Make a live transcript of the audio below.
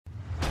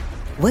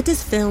What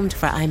does filmed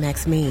for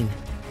IMAX mean?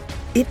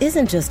 It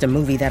isn't just a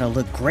movie that'll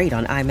look great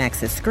on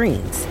IMAX's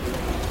screens.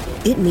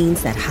 It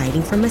means that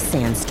hiding from a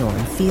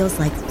sandstorm feels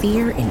like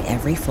fear in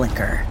every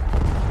flicker.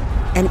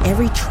 And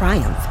every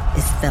triumph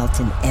is felt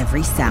in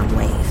every sound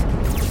wave.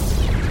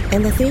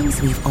 And the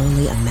things we've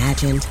only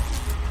imagined,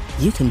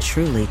 you can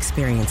truly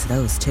experience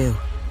those too.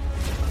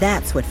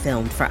 That's what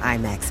filmed for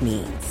IMAX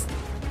means.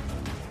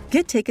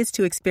 Get tickets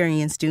to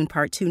experience Dune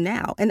Part 2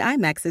 now and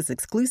IMAX's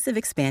exclusive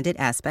expanded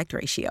aspect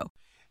ratio.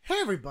 Hey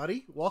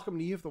everybody, welcome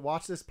to You Have to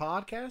Watch This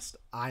podcast.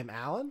 I'm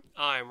Alan.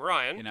 I'm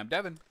Ryan. And I'm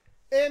Devin.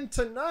 And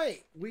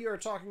tonight we are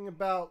talking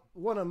about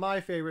one of my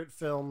favorite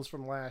films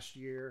from last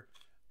year.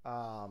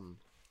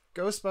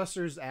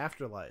 Ghostbusters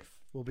Afterlife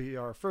will be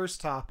our first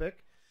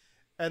topic.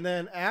 And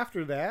then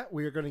after that,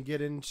 we are going to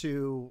get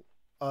into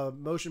a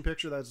motion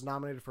picture that's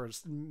nominated for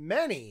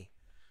many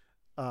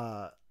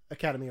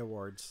Academy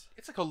Awards.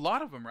 It's like a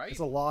lot of them, right? It's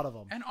a lot of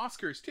them. And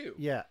Oscars, too.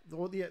 Yeah.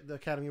 Well, the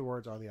Academy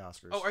Awards are the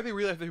Oscars. Oh, are they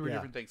really? I thought they were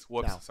different things.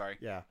 Whoops, no. Sorry.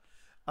 Yeah.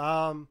 So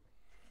I'm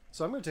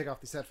going to take off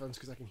these headphones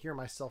because I can hear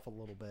myself a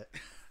little bit.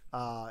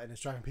 And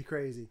it's driving me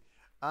crazy.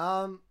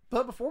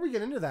 But before we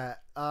get into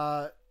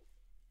that,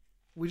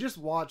 we just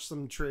watched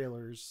some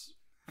trailers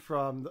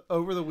from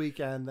over the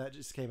weekend that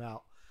just came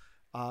out.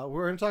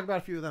 We're going to talk about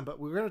a few of them, but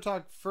we're going to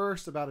talk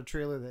first about a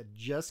trailer that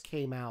just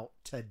came out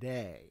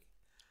today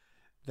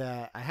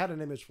that I had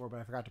an image for, but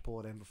I forgot to pull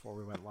it in before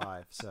we went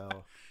live. So,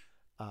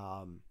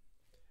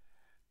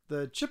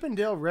 the Chip 'n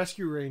Dale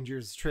Rescue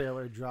Rangers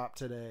trailer dropped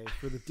today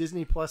for the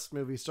Disney Plus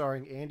movie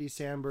starring Andy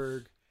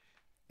Samberg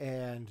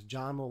and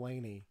John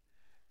Mulaney.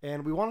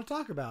 And we want to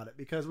talk about it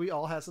because we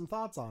all have some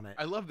thoughts on it.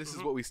 I love this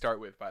is what we start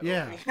with, by the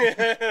Yeah.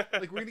 way.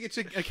 Like, we're going to get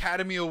to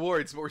Academy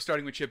Awards, but we're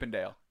starting with Chip 'n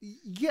Dale.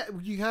 Yeah,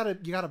 you gotta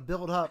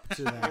build up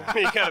to that.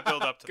 You gotta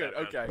build up to Good,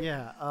 that. Man. okay.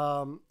 Yeah.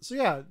 So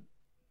yeah,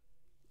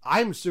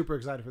 I'm super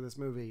excited for this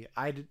movie.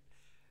 I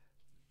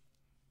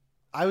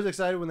was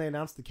excited when they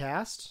announced the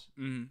cast.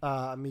 Mm-hmm.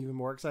 I'm even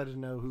more excited to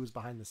know who's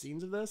behind the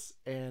scenes of this,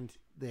 and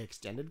the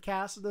extended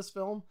cast of this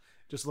film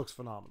just looks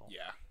phenomenal.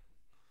 Yeah.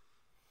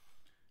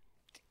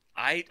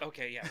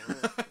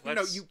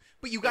 No,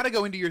 But you got to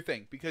go into your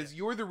thing because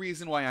you're the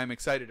reason why I'm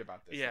excited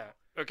about this. Yeah.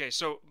 Okay,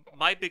 so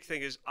my big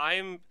thing is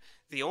I'm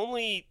the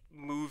only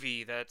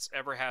movie that's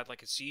ever had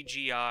like a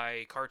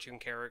CGI cartoon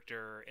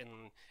character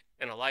in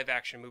a live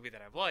action movie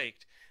that I've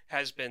liked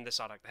has been the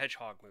Sonic the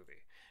Hedgehog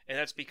movie. And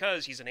that's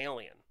because he's an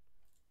alien.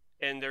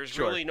 And there's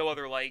really no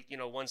other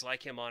ones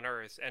like him on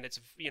Earth, and it's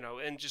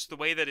and just the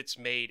way that it's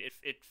made,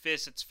 it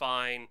fits, it's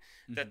fine.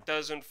 Mm-hmm. That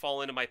doesn't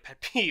fall into my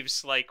pet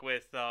peeves like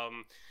with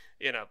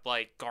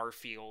like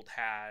Garfield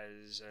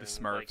has,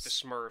 and like the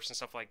Smurfs and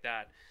stuff like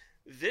that.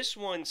 This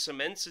one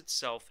cements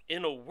itself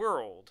in a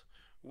world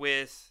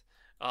with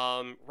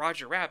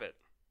Roger Rabbit,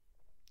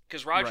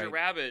 because Roger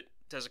Rabbit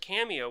does a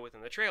cameo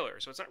within the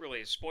trailer, so it's not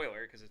really a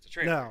spoiler because it's a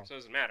trailer, so it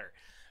doesn't matter.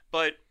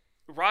 But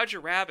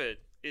Roger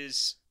Rabbit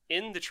is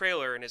in the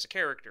trailer and is a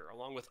character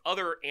along with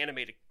other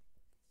animated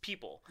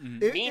people,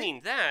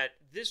 meaning that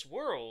this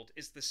world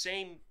is the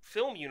same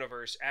film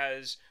universe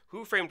as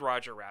Who Framed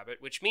Roger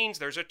Rabbit, which means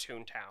there's a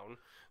Toontown,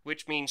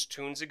 which means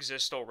toons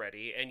exist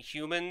already, and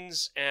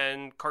humans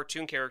and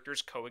cartoon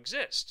characters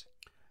coexist.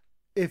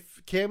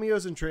 If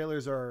cameos and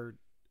trailers are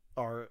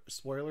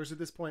spoilers at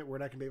this point, we're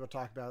not going to be able to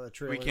talk about the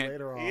trailer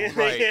later on.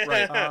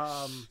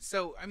 Right.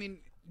 So, I mean,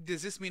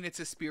 does this mean it's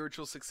a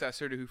spiritual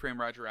successor to Who Framed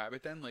Roger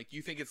Rabbit then? Like,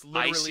 you think it's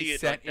literally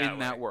set in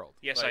that world?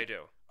 Yes, I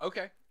do.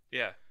 Okay.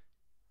 Yeah.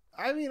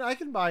 I mean, I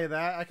can buy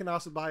that. I can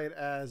also buy it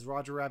as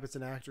Roger Rabbit's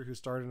an actor who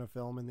starred in a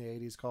film in the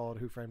 80s called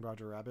Who Framed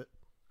Roger Rabbit.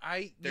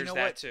 There's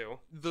that too.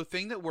 The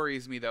thing that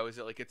worries me, though, is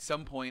that, like, at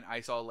some point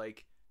I saw,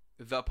 like,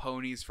 the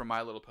ponies from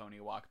My Little Pony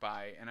walk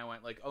by, and I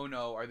went, like, oh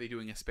no, are they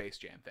doing a Space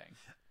Jam thing?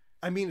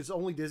 I mean, it's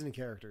only Disney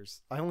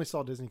characters. I only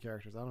saw Disney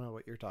characters. I don't know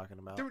what you're talking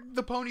about.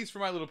 The ponies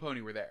from My Little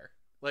Pony were there.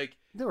 Like,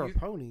 there were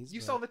ponies. You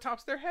saw the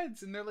tops of their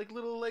heads, and they're like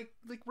little like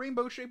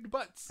rainbow-shaped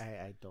butts.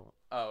 I don't.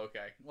 Oh,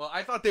 okay. Well,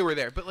 I thought they were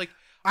there, but like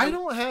I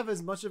don't have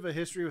as much of a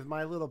history with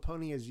My Little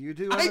Pony as you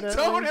do. Evidently.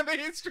 I don't have a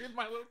history with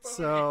My Little Pony.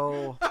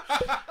 So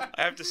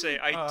I have to say,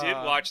 I did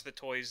watch the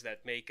Toys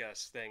That Make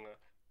Us thing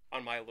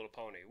on My Little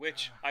Pony,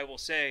 which I will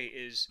say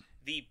is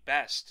the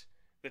best.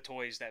 The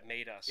Toys That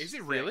Made Us. Is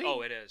it really?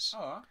 Oh, it is.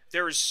 Oh.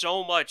 There is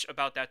so much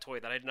about that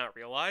toy that I did not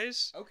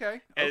realize. Okay.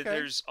 And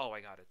there's oh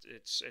my god,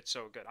 it's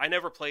so good. I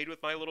never played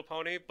with My Little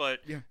Pony,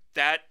 but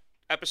that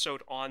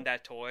episode on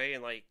that toy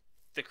and like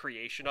the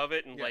creation of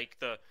it and like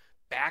the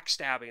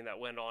backstabbing that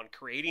went on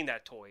creating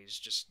that toy is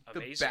just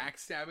amazing. The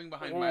backstabbing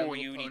behind My Little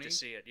Pony. You need to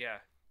see it. Yeah.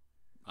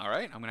 All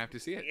right, I'm gonna have to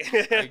see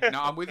it.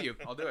 No, I'm with you.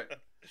 I'll do it.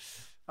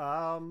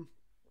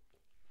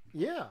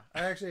 Yeah,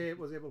 I actually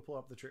was able to pull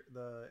up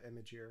the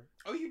image here.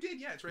 Oh, you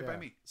did? Yeah, it's right by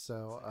me.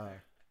 So,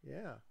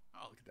 yeah.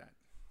 Oh, look at that.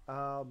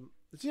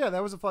 So yeah,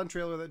 that was a fun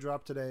trailer that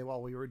dropped today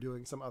while we were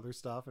doing some other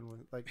stuff, and we're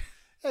like,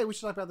 hey, we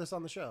should talk about this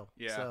on the show.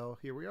 Yeah. So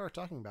here we are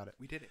talking about it.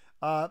 We did it.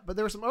 But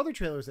there were some other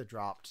trailers that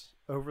dropped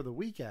over the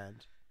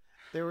weekend.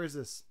 There was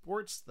a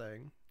sports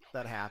thing.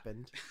 that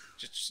happened.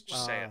 Just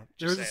say it.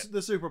 There's Just say it.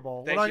 the Super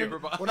Bowl. Thank you.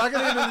 We're not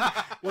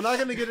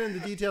going to get into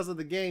the details of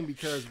the game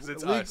because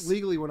it's us.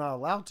 legally we're not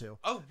allowed to.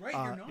 Oh, right,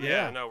 you're not.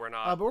 Yeah, no, we're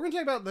not. But we're going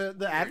to talk about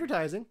the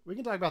advertising. We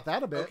can talk about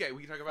that a bit. Okay,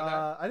 we can talk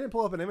about that. I didn't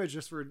pull up an image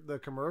just for the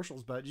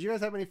commercials, but did you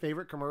guys have any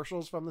favorite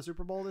commercials from the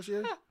Super Bowl this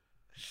year?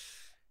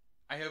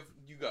 I have.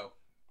 You go.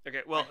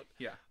 Okay, well,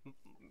 Yeah.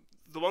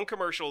 the one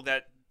commercial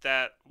that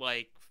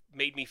like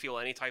made me feel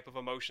any type of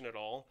emotion at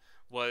all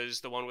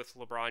was the one with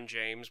LeBron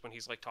James when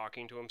he's like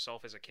talking to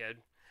himself as a kid.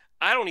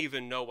 I don't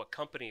even know what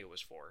company it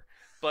was for,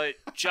 but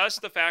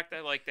just the fact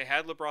that like they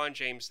had LeBron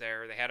James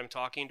there, they had him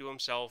talking to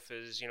himself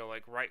as, you know,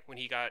 like right when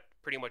he got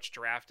pretty much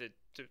drafted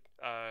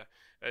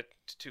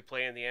to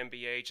play in the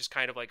NBA, just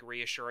kind of like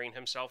reassuring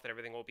himself that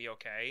everything will be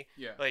okay.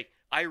 Yeah. Like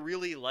I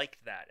really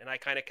liked that, and I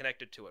kind of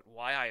connected to it.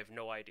 Why, I have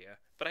no idea,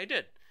 but I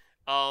did.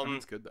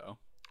 That's good though.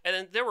 And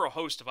then there were a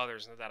host of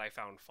others that I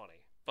found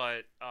funny,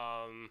 but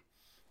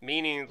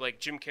meaning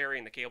like Jim Carrey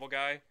and the Cable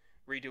Guy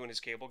redoing his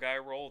Cable Guy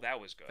role, that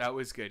was good. That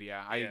was good,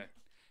 yeah.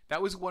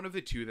 That was one of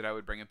the two that I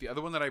would bring up. The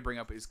other one that I bring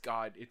up is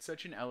God. It's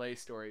such an LA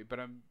story, but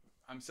I'm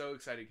so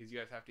excited because you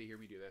guys have to hear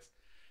me do this.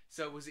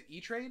 So was it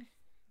E-Trade?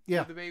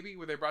 Yeah. The baby,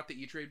 where they brought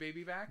the E-Trade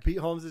baby back? Pete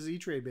Holmes'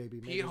 E-Trade baby.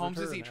 Pete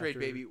Holmes' E-Trade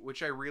baby,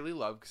 which I really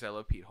love because I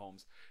love Pete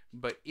Holmes.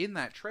 But in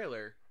that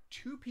trailer,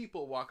 two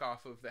people walk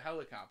off of the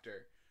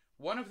helicopter.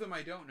 One of them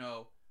I don't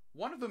know.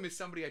 One of them is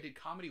somebody I did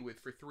comedy with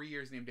for 3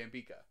 years named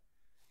Ambika.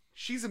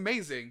 She's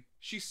amazing.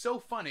 She's so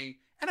funny.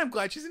 And I'm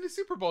glad she's in a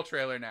Super Bowl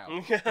trailer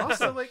now.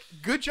 Also, like,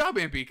 good job,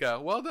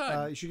 Ambika. Well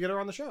done. You should get her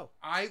on the show.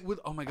 I would.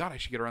 Oh my God, I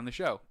should get her on the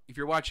show. If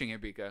you're watching,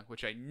 Ambika,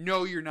 which I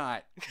know you're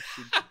not, you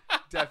should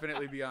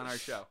definitely be on our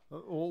show.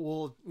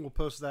 We'll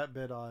post that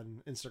bit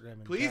on Instagram.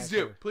 And Please tag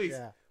do. her. Please.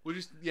 Yeah. We'll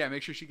just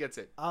make sure she gets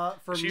it.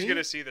 She's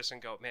gonna see this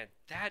and go, man,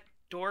 that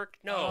dork.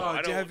 No, Oh,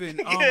 I don't.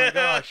 Devin. Oh my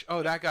gosh.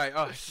 Oh, that guy.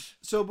 Oh.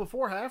 So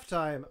before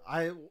halftime,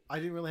 I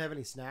didn't really have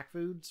any snack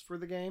foods for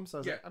the game, so I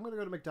was Yeah. like, I'm gonna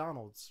go to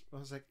McDonald's. I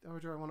was like, oh,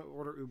 do I want to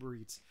order Uber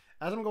Eats?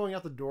 As I'm going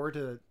out the door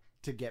to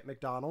get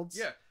McDonald's,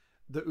 Yeah.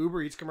 the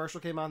Uber Eats commercial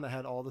came on that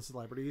had all the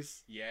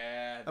celebrities.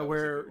 Yeah. that was a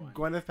Where good one.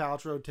 Gwyneth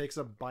Paltrow takes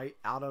a bite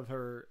out of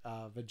her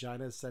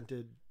vagina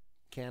scented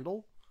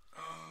candle.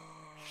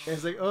 And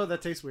it's like, oh,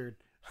 that tastes weird.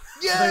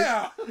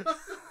 Yeah.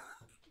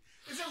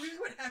 Is that really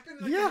what happened?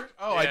 In the Yeah. commercial?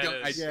 Oh, Yeah, I it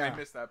don't. is. Yeah. I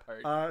missed that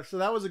part. So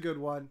that was a good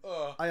one.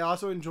 Ugh. I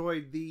also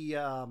enjoyed the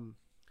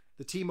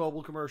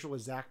T-Mobile commercial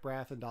with Zach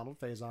Braff and Donald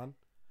Faison,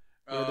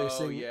 where they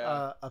sing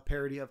a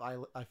parody of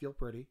 "I Feel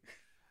Pretty,"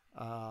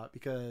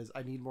 because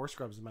I need more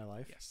scrubs in my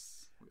life.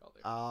 Yes, we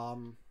all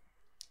do.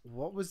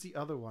 What was the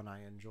other one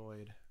I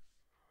enjoyed?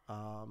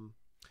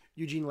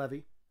 Eugene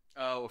Levy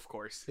Oh, of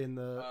course. in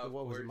the Of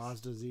what was it, course.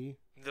 Mazda Z?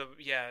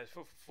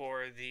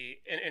 For the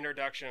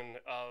introduction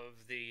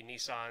of the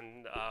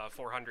Nissan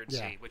 400Z,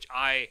 Yeah. which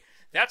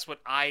that's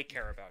what I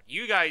care about.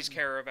 You guys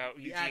care about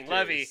Eugene actors,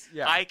 Levy.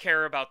 yeah. I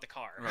care about the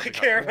car. Right, I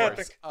care of about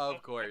course, the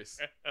of course.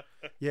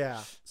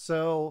 Yeah.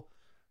 So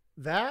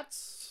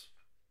that's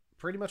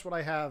pretty much what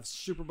I have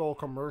Super Bowl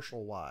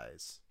commercial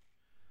wise.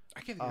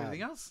 I can't think of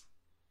anything else.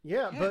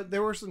 Yeah, Yeah. but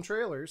there were some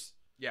trailers.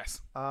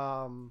 Yes.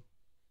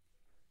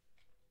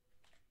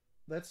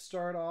 Let's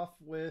start off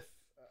with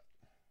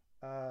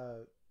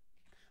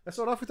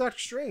Doctor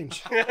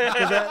Strange. 'Cause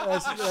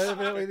that's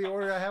evidently the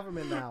order I have them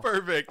in now.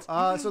 Perfect.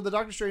 So the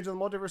Doctor Strange and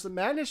the Multiverse of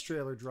Madness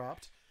trailer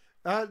dropped.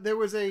 There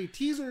was a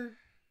teaser.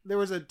 There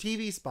was a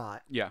TV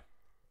spot Yeah.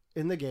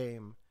 in the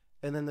game,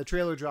 and then the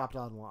trailer dropped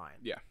online.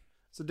 Yeah.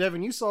 So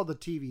Devin, you saw the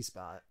TV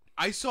spot.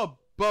 I saw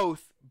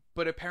both,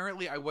 but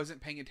apparently I wasn't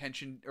paying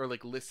attention or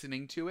like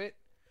listening to it,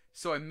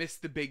 so I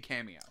missed the big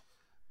cameo.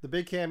 The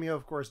big cameo,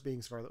 of course,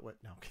 being Scarlet Witch.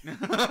 No.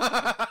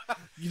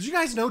 Did you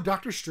guys know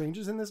Doctor Strange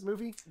is in this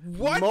movie?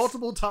 What?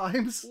 Multiple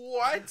times.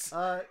 What?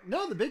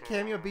 No, the big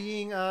cameo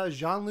being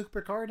Jean-Luc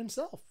Picard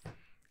himself.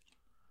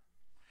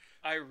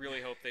 I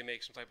really hope they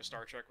make some type of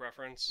Star Trek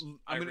reference.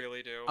 I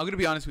really do. I'm gonna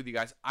be honest with you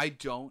guys. I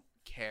don't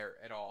care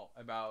at all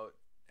about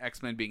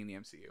X-Men being in the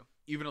MCU,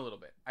 even a little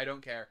bit. I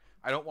don't care.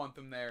 I don't want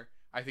them there.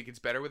 I think it's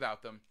better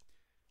without them.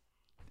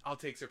 I'll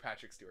take Sir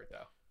Patrick Stewart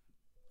though.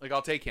 Like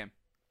I'll take him.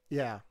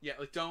 Yeah. Yeah.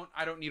 Like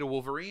I don't need a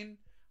Wolverine.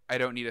 I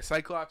don't need a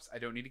Cyclops. I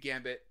don't need a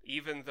Gambit.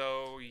 Even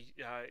though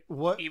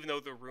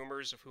the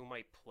rumors of who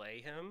might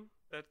play him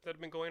that have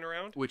been going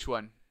around, Which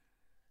one?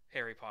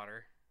 Harry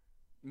Potter,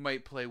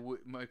 Might play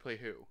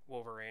who?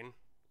 Wolverine.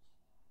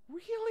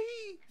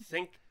 Really?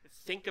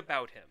 Think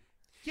about him.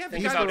 Yeah,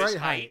 Think he's about the his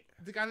right height.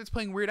 the guy that's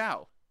playing Weird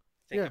Al.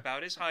 Think Yeah.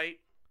 about his height.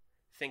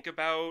 Think of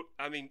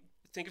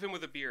him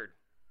with a beard.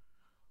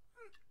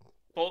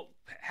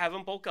 Have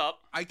him bulk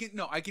up. I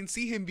can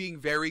see him being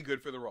very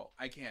good for the role.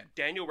 I can.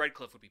 Daniel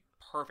Radcliffe would be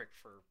perfect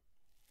for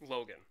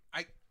Logan.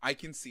 I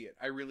can see it.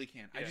 I really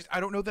can. Yeah. I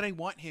don't know that I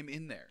want him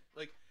in there.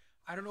 Like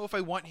I don't know if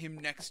I want him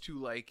next to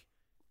like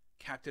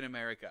Captain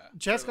America.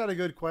 Chet's got a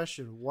good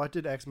question. What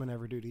did X-Men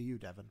ever do to you,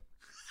 Devin?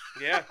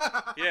 Yeah,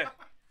 yeah.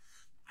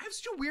 I have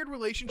such a weird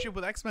relationship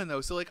with X-Men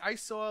though. So like I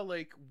saw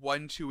like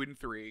 1, 2, and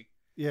 3.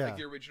 Yeah. Like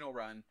the original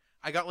run.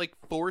 I got like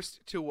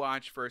forced to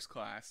watch First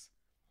Class.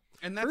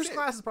 And that's First it.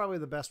 Class is probably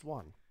the best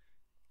one.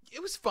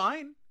 It was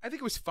fine. I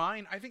think it was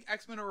fine. I think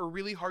X-Men are a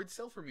really hard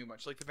sell for me,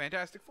 much like the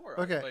Fantastic Four.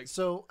 Okay, Like,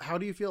 so how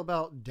do you feel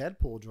about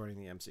Deadpool joining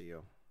the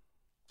MCU?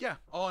 yeah,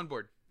 all on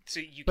board.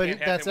 See, you But can't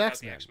have that's him without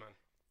X-Men. the X-Men.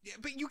 Yeah,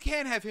 but you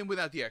can't have him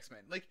without the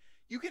X-Men. Like,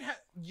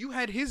 you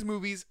had his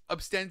movies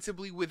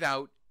ostensibly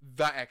without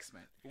the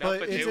X-Men. No,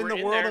 but they it's in were the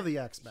world there. of the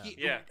X-Men.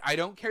 Yeah. I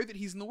don't care that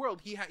he's in the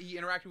world. He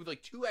interacted with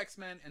like 2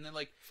 X-Men, and then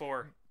like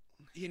 4.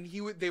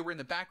 they were in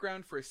the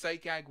background for a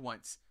sight gag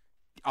once.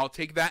 I'll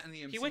take that in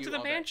the MCU. He went to the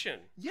all day.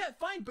 mansion, Yeah,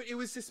 fine, but it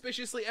was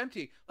suspiciously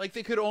empty. Like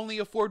they could only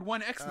afford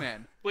 1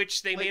 X-Man.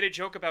 which they made a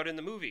joke about in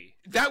the movie.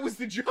 That was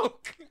the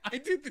joke. I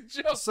did the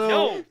joke. So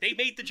No, they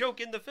made the joke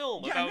in the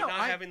film about not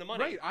I- having the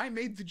money. Right, I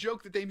made the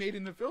joke that they made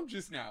in the film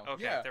just now.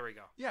 Okay, yeah. there we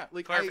go. Yeah,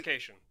 like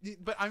Clarification.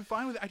 but I'm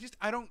fine with it.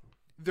 I don't.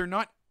 They're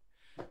not.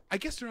 I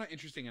guess they're not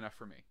interesting enough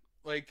for me.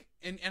 Like,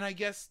 and I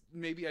guess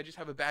maybe I just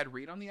have a bad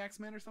read on the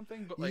X-Men or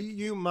something. But like,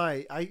 you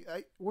might.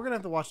 We're gonna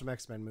have to watch some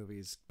X-Men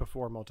movies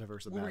before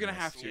Multiverse of we're Madness. gonna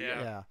have to.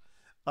 Yeah. Yeah.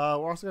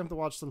 We're also gonna have to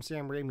watch some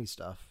Sam Raimi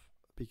stuff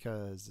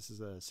because this is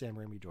a Sam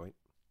Raimi joint.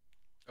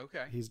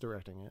 Okay. He's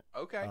directing it.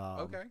 Okay. Um,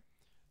 Okay.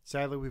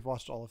 Sadly, we've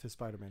watched all of his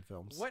Spider-Man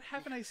films. What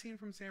haven't I seen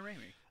from Sam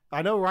Raimi?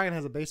 I know Ryan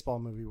has a baseball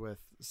movie with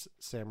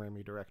Sam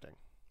Raimi directing.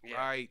 Yeah.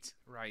 Right.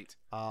 Right.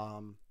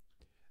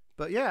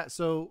 But yeah,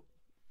 so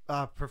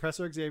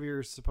Professor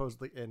Xavier is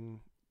supposedly in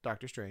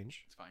Doctor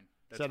Strange, It's fine.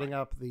 That's setting fine.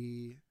 up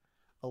the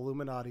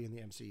Illuminati in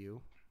the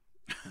MCU.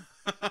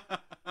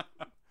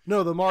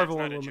 No, the Marvel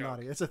That's not a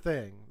Illuminati. joke. It's a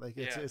thing. Like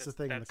it's Yeah, a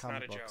thing in the that's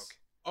comic not a books. joke.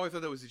 Oh, I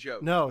thought that was a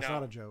joke. No, it's No.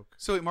 not a joke.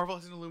 So wait, Marvel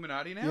has an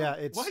Illuminati now? Yeah,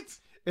 it's what?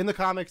 in the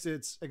comics.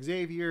 It's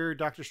Xavier,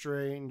 Doctor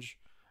Strange,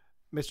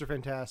 Mr.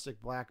 Fantastic,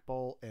 Black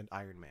Bolt, and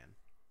Iron Man.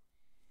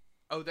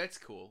 Oh, that's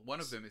cool. One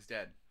of them is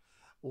dead.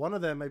 One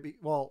of them might be.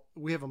 Well,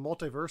 we have a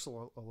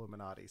multiversal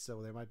Illuminati,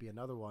 so there might be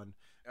another one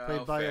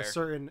played Oh, by a fair.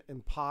 certain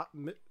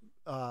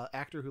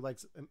actor who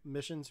likes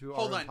missions who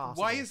Hold are on.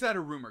 impossible. Why is that a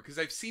rumor? Because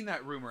I've seen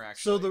that rumor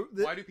So actually.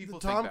 the Why do people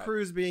think Tom that?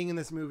 Cruise being in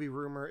this movie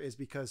rumor is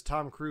because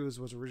Tom Cruise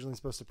was originally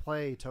supposed to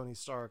play Tony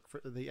Stark for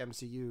the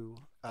MCU,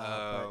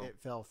 Oh. but it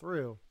fell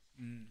through.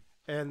 Mm.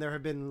 And there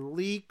have been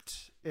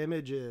leaked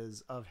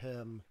images of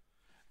him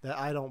that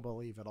I don't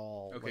believe at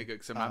all. Okay, Like, good.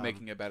 Because I'm not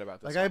making a bet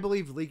about this. Like I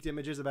believe leaked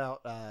images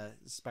about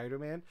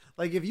Spider-Man.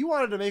 Like if you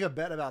wanted to make a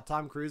bet about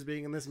Tom Cruise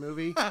being in this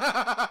movie,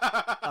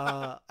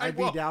 I'd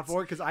be won't. down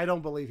for it because I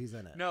don't believe he's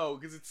in it. No,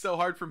 because it's so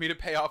hard for me to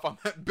pay off on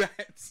that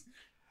bet.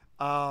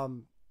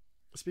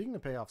 Speaking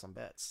of payoffs on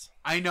bets,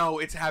 I know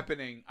it's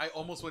happening. I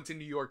almost went to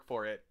New York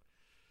for it.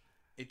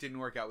 It didn't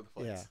work out with the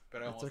flights, yeah,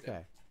 but I that's almost okay.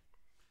 did.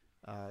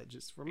 You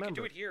Just can remember,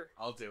 do it here.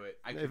 I'll do it.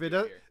 I if can it do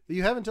does, it here.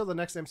 you have until the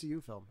next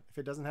MCU film. If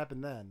it doesn't happen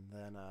then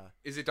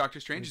Is it Doctor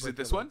Strange? Is it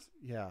this one?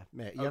 Yeah,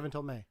 May. You Oh. have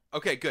until May.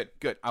 Okay, good.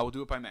 I will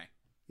do it by May.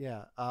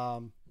 Yeah.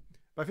 But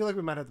I feel like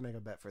we might have to make a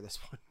bet for this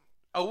one.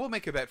 Oh, we'll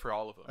make a bet for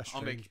all of them. A I'll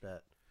strange make.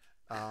 bet.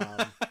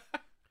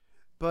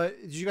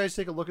 But did you guys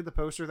take a look at the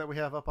poster that we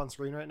have up on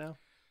screen right now?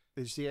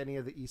 Did you see any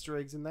of the Easter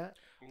eggs in that?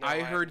 No, I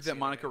haven't heard that seen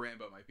Monica it.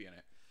 Rambeau might be in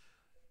it.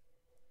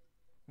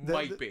 The-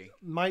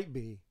 Might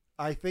be.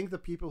 I think the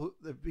people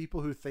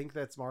who think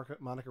that's Monica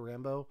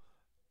Rambeau.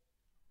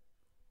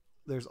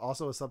 There's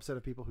also a subset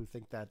of people who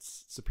think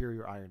that's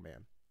Superior Iron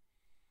Man,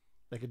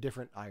 like a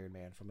different Iron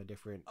Man from a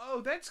different.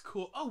 Oh, that's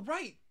cool. Oh,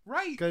 right.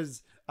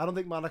 Because I don't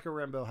think Monica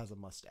Rambeau has a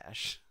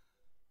mustache.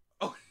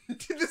 Oh,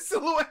 did the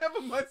silhouette have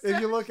a mustache?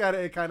 If you look at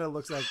it, it kind of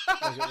looks like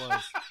it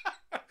was.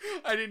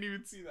 I didn't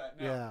even see that.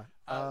 No.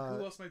 Yeah.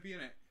 Who else might be in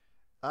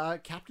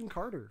it? Captain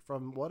Carter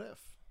from What If.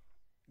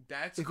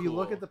 That's If cool. you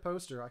look at the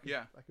poster, I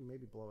can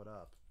maybe blow it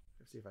up.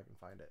 Let's see if I can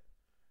find it.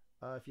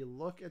 If you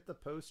look at the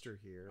poster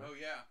here. Oh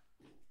yeah.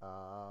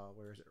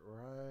 Where is it?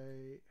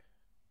 Right.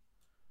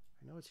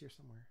 I know it's here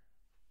somewhere.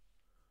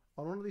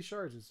 On one of these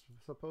shards is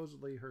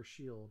supposedly her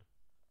shield.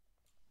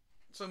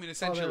 So I mean, Oh,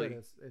 essentially. there it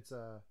is. It's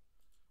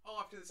Oh,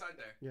 off to the side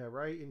there. yeah,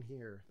 right in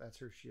here. That's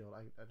her shield.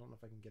 I don't know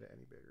if I can get it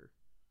any bigger.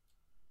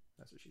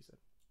 That's what she said.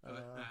 That's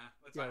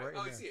yeah, fine. right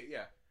Oh, in I see it.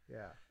 Yeah.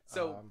 Yeah.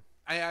 So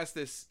I asked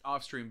this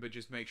off stream, but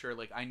just make sure,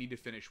 like, I need to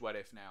finish What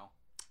If now.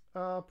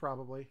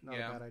 Probably not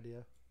Yeah. a bad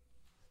idea.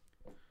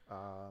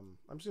 I'm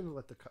just gonna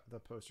let the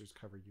posters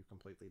cover you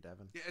completely,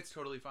 Devin. Yeah, it's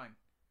totally fine.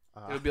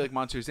 Uh, It would be like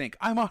Monsters Inc.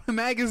 I'm on a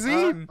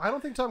magazine. I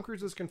don't think Tom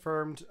Cruise is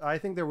confirmed. I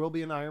think there will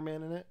be an Iron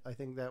Man in it. I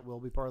think that will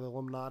be part of the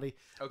Illuminati.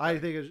 Okay. I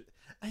think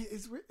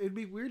it'd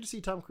be weird to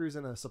see Tom Cruise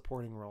in a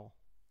supporting role.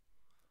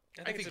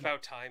 I think it's think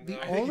about time, though.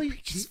 The I think only it'd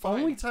be just the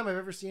only fine. time I've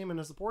ever seen him in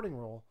a supporting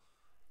role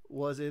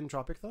was in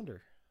Tropic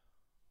Thunder.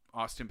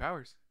 Austin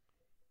Powers.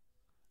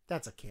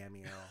 That's a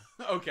cameo.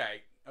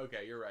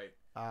 Okay, you're right.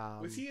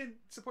 Was he? he in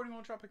supporting role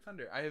in Tropic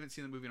Thunder? I haven't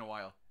seen the movie in a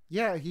while.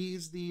 Yeah,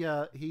 he's the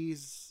The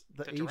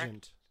agent.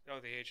 direct- Oh,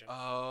 the agent.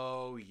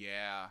 Oh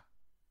yeah.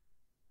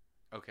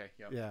 Okay,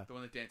 Yeah. The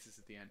one that dances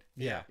at the end.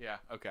 Yeah. Yeah.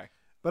 Okay.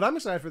 But I'm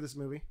excited for this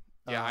movie.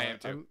 Yeah, I am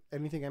too.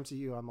 Anything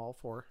MCU, I'm all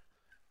for.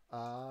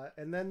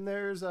 And then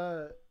there's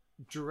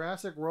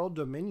Jurassic World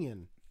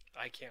Dominion.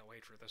 I can't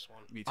wait for this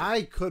one. Me too.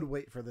 I could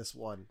wait for this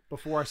one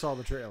before I saw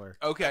the trailer.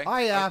 Okay.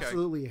 I okay.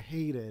 absolutely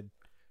hated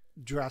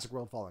Jurassic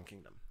World Fallen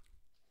Kingdom.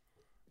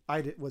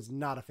 was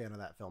not a fan of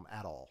that film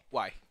at all.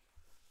 Why?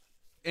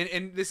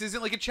 And this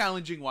isn't like a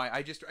challenging why.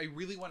 I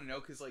really want to know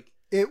because like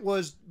it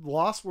was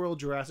Lost World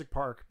Jurassic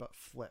Park but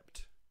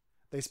flipped.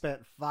 They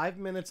spent 5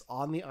 minutes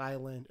on the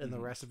island and the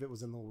rest of it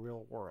was in the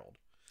real world.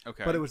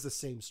 Okay, but it was the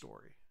same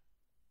story.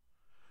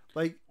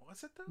 Like,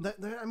 was it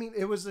though? I mean,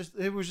 it was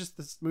just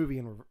this movie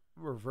in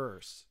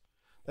reverse.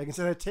 Like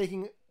instead of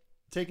taking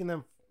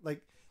them,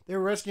 like they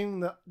were rescuing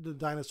the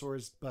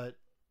dinosaurs, but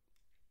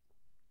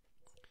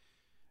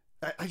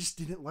I just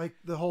didn't like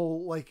the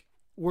whole like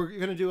we're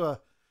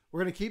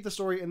gonna keep the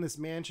story in this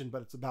mansion,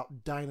 but it's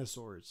about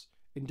dinosaurs,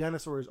 and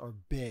dinosaurs are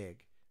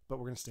big, but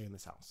we're gonna stay in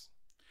this house.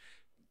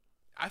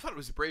 I thought it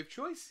was a brave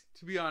choice,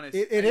 to be honest.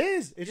 It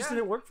is. It just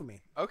didn't work for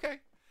me. Okay.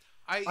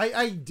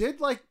 I did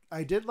like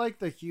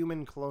the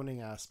human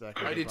cloning aspect.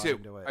 I did too.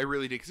 I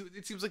really did because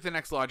it seems like the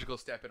next logical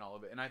step in all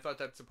of it, and I thought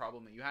that's the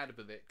problem that you had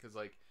with it because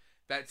like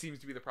that seems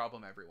to be the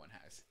problem everyone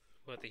has.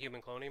 What, the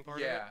human cloning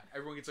part? Yeah, of it?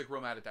 everyone gets like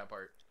real mad at that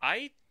part.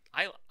 I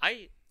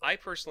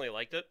personally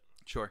liked it.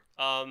 Sure.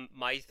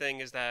 My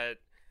thing is that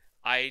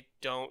I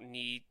don't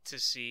need to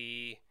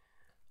see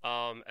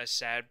a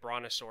sad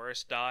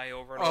brontosaurus die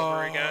over and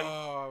over again.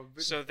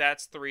 So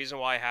that's the reason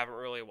why I haven't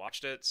really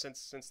watched it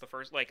since the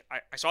first. Like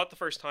I saw it the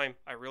first time.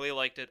 I really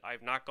liked it.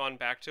 I've not gone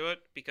back to it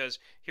because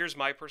here's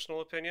my personal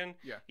opinion.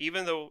 Yeah.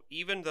 Even though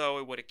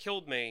it would have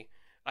killed me,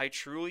 I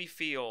truly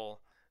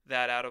feel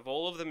that out of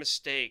all of the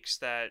mistakes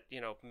that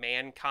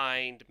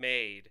mankind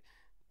made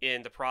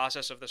in the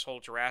process of this whole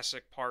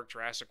Jurassic Park,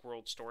 Jurassic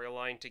World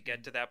storyline to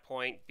get to that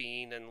point,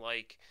 being in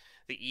like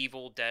the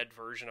Evil Dead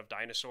version of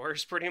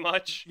dinosaurs, pretty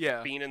much.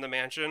 Yeah. Being in the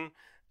mansion.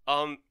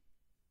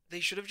 They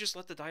should have just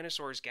let the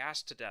dinosaurs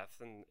gas to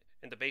death in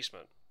the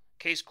basement.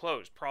 Case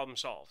closed. Problem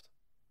solved.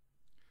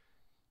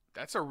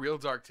 That's a real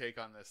dark take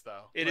on this,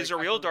 though. It is a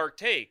real dark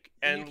take.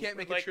 And you can't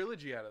make a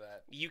trilogy out of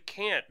that. You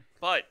can't.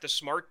 But the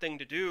smart thing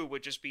to do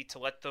would just be to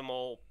let them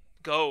all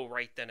go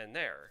right then and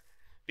there.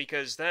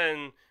 Because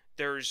then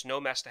there's no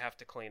mess to have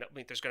to clean up. I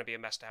mean, there's going to be a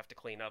mess to have to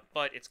clean up,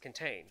 but it's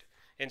contained.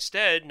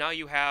 Instead, now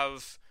you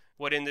have...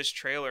 what in this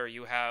trailer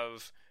you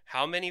have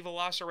how many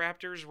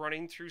velociraptors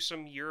running through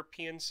some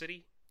European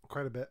city?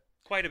 Quite a bit.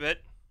 Quite a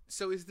bit.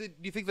 So do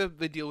you think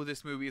the deal with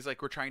this movie is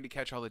like we're trying to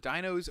catch all the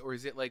dinos, or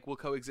is it like we'll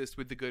coexist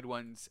with the good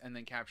ones and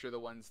then capture the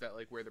ones that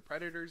like where the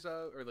predators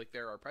are, or like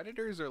there are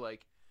predators, or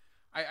like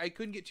I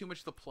couldn't get too much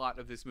of the plot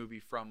of this movie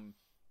from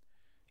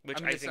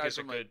which I think is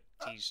a good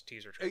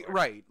teaser trailer.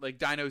 Right, like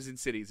dinos in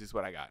cities is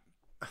what I got.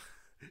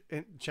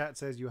 And chat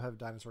says you have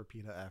dinosaur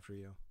PETA after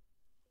you.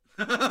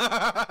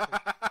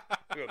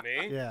 Who,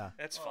 me? Yeah,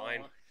 that's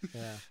fine.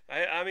 Yeah,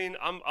 I mean,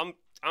 I'm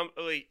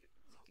like,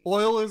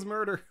 oil is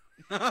murder.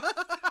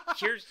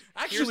 Here's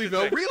actually the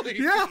though, thing. really?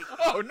 Yeah.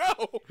 Oh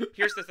no.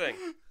 Here's the thing.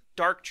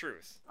 Dark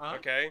truth.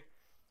 Okay.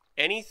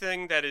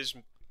 Anything that is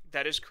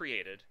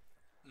created,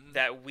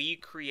 that we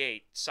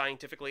create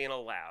scientifically in a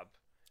lab,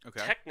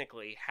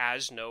 technically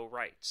has no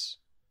rights.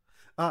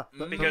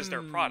 Because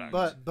they're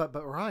products.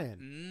 But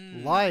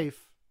Ryan,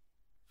 life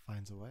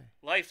finds a way.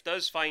 Life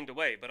does find a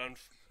way, but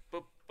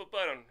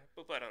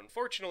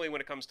unfortunately,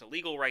 when it comes to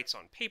legal rights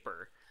on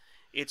paper,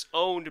 it's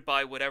owned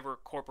by whatever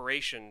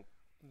corporation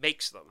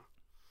makes them.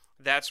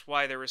 That's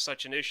why there is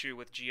such an issue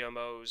with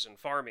GMOs and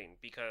farming,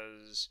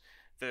 because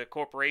the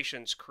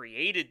corporations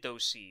created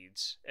those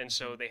seeds, and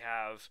so they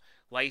have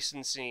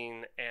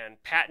licensing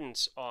and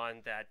patents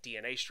on that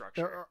DNA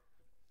structure.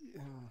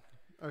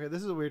 Okay,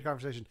 this is a weird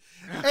conversation.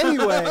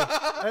 Anyway,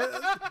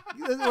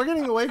 we're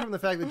getting away from the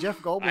fact that Jeff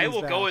Goldblum I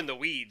will is go back. in the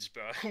weeds,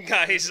 bro.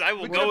 Guys, I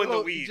will go in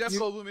the weeds. Jeff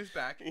Goldblum is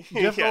back.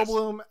 Jeff Yes.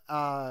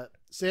 Goldblum,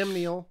 Sam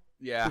Neill,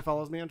 Yeah. who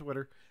follows me on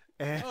Twitter,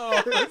 and,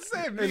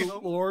 Sam and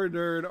Neill. Laura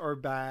Dern are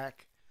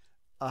back,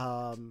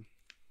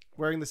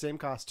 wearing the same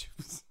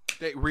costumes.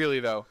 They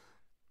really though.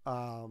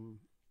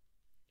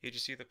 Did you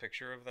see the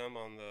picture of them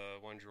on the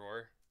one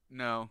drawer?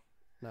 No.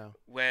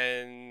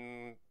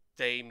 When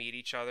they meet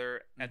each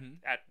other at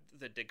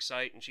the dig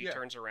site and she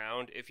turns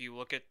around, if you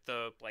look at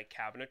the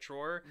cabinet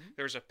drawer,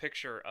 there's a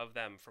picture of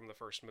them from the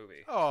first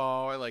movie.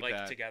 Oh, I like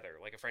that. Together,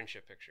 like a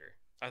friendship picture.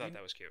 I thought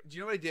that was cute. Do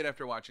you know what I did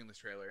after watching this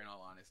trailer, in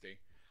all honesty?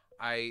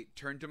 I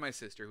turned to my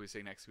sister who was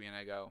sitting next to me and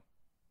I go,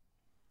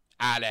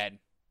 Alan.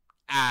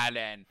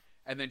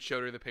 And then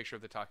showed her the picture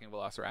of the talking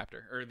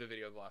velociraptor, or the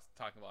video of the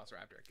talking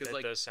velociraptor.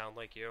 That does sound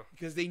like you.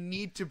 Because they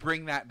need to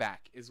bring that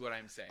back, is what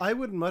I'm saying. I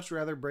would much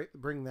rather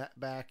bring that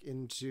back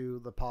into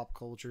the pop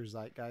culture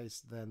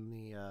zeitgeist than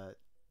the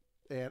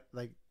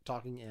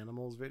talking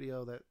animals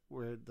video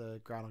where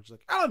the groundhog's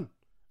like, Alan.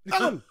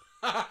 Oh,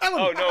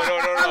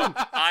 no.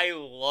 I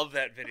love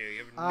that video.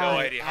 You have no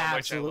idea how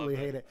much I love absolutely it.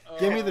 hate it.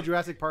 Give me the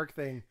Jurassic Park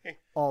thing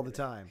all the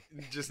time.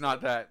 Just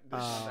not that. Just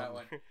not that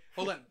one.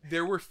 Hold on.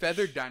 There were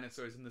feathered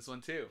dinosaurs in this one,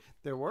 too.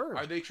 There were.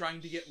 Are they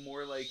trying to get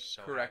more,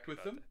 So correct happy with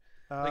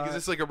about them?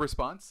 Is this a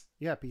response?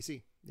 Yeah,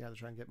 PC. Yeah, they're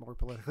trying to get more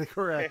politically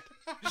correct.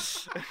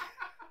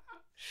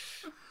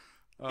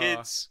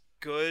 It's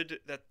good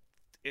that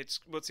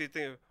what's the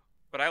thing?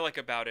 What I like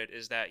about it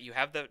is that you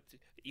have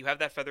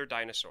that feathered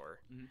dinosaur,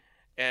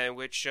 and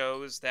which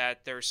shows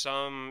that there's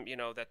some,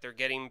 that they're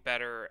getting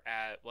better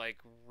at like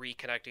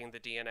reconnecting the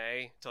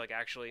DNA to like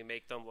actually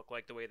make them look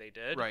like the way they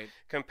did, Right.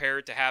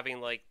 compared to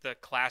having like the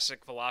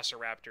classic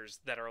velociraptors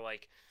that are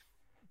like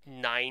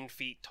 9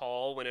 feet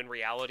tall when in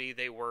reality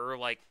they were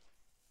like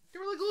They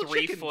were like little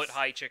 3 chickens. foot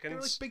high chickens. They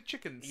were like big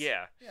chickens.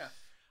 Yeah. Yeah.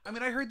 I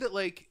mean, I heard that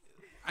like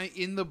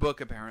in the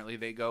book apparently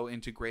they go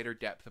into greater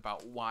depth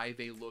about why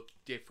they look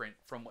different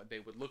from what they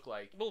would look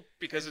like. Well,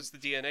 because it's the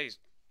DNA.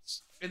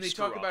 And they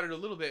screw talk up. about it a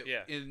little bit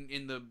Yeah.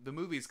 in the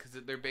movies because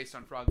they're based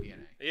on frog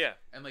DNA. Yeah.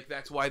 And like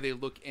that's why they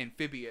look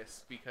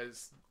amphibious,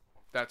 because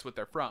that's what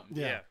they're from.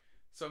 Yeah.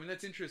 So I mean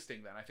that's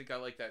interesting then. I think I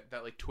like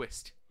that like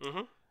twist.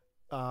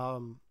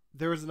 Mm-hmm.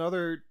 There was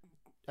another,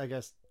 I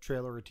guess,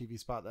 trailer or TV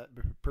spot that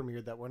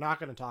premiered that we're not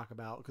going to talk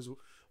about because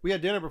we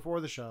had dinner before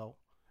the show,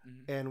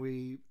 and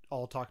we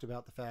all talked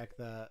about the fact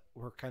that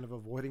we're kind of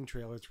avoiding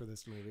trailers for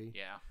this movie.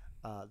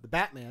 Yeah. The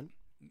Batman.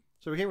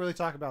 So we can't really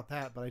talk about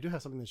that, but I do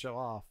have something to show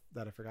off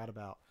that I forgot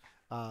about.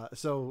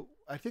 So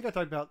I think I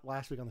talked about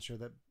last week on the show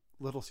that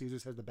Little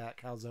Caesars had the Bat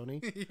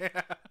Calzone.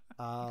 Yeah.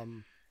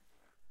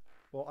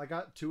 Well, I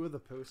got 2 of the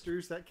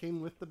posters that came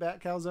with the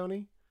Bat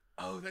Calzone.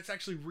 Oh, that's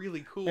actually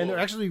really cool. And they're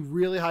actually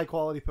really high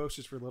quality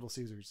posters for Little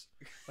Caesars.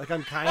 Like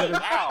I'm kind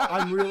of, wow.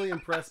 I'm really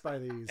impressed by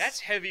these.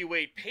 That's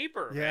heavyweight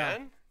paper, Yeah.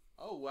 man.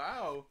 Oh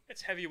wow.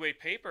 It's heavyweight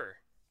paper.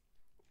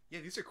 Yeah,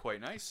 these are quite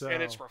nice. So-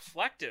 And it's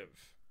reflective.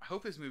 I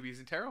hope this movie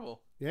isn't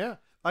terrible. Yeah.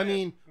 I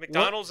mean,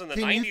 McDonald's in the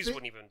can you 90s thi-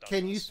 wouldn't even done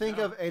Can you this. think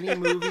No. of any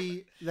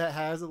movie that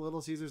has a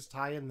Little Caesars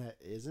tie-in that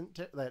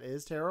that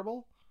is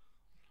terrible?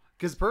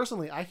 Because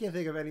personally, I can't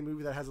think of any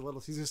movie that has a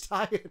Little Caesars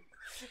tie-in.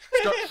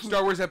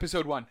 Star Wars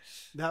Episode 1.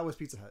 That was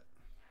Pizza Hut.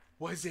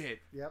 Was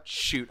it? Yep.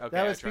 Shoot. Okay.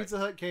 That was I tried. Pizza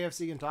Hut,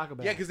 KFC, and Taco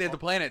Bell. Yeah, because they had the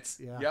planets.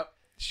 Yeah. Yep.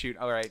 Shoot.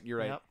 All right. You're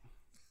right. Yep.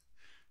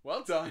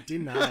 Well done.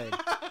 Denied.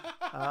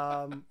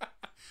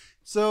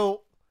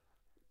 So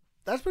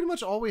that's pretty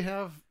much all we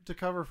have to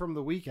cover from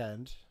the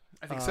weekend.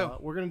 I think so.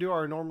 We're going to do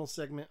our normal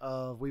segment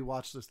of We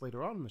Watch This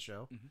later on in the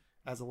show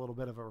as a little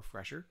bit of a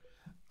refresher.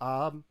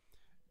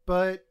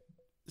 But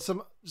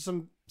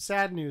some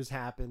sad news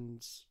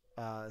happens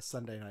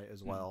Sunday night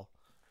as well.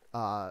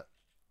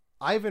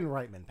 Ivan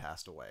Reitman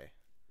passed away.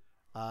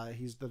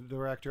 He's the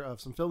director of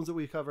some films that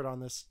we covered on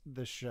this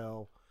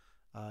show.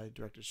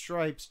 Directed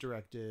Stripes,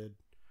 directed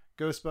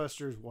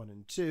Ghostbusters 1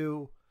 and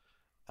 2,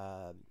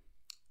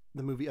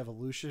 the movie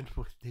Evolution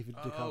with David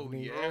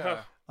Duchovny.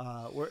 Yeah.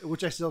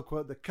 Which I still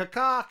quote, the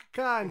caca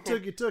and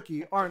tookie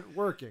tookie aren't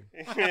working.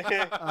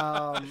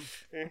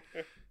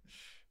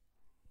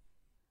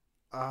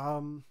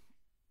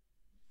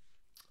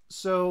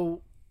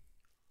 So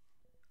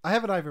I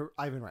have an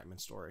Ivan Reitman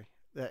story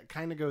that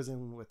kind of goes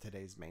in with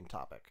today's main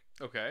topic.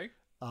 Okay.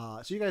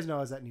 So you guys know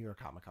I was at New York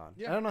Comic Con.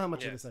 Yeah. I don't know how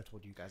much of this I've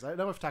told you guys. I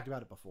know I've talked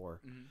about it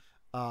before.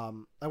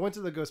 I went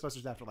to the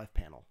Ghostbusters Afterlife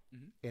panel,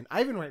 and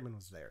Ivan Reitman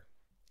was there.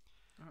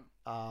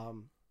 I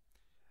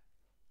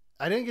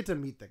didn't get to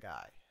meet the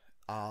guy,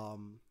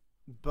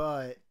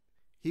 but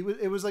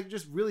it was like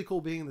just really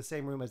cool being in the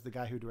same room as the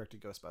guy who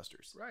directed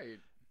Ghostbusters. Right.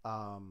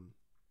 And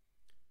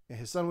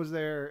his son was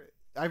there.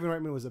 Ivan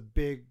Reitman was a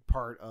big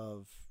part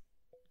of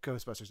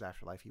Ghostbusters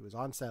Afterlife. He was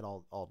on set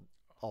all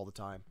the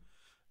time.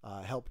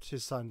 Helped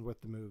his son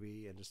with the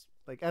movie and just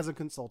like as a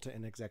consultant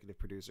and executive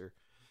producer.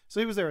 So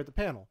he was there at the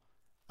panel.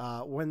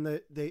 When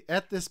they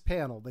at this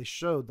panel they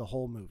showed the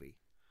whole movie,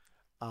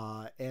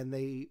 and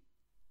they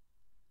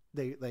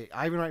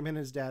Ivan Reitman and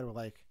his dad were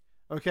like,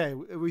 "Okay,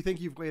 we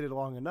think you've waited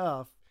long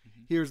enough.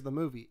 Here's the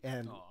movie."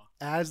 And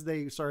as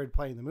they started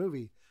playing the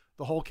movie,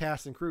 the whole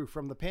cast and crew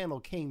from the panel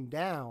came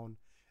down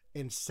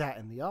and sat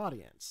in the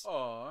audience.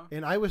 Aw.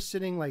 And I was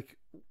sitting like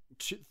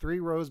 3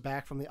 rows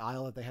back from the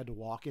aisle that they had to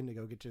walk in to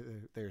go get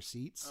to their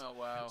seats. Oh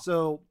wow.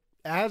 So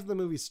as the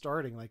movie's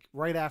starting, like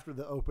right after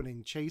the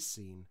opening chase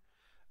scene,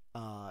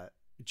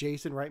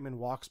 Jason Reitman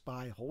walks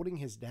by holding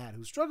his dad,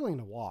 who's struggling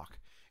to walk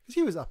because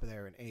he was up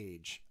there in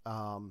age.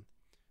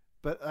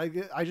 But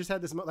I just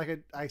had this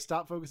like I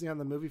stopped focusing on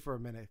the movie for a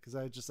minute because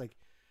I was just like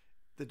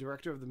the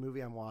director of the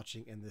movie I'm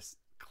watching and this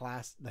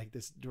class, like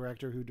this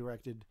director who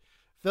directed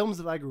films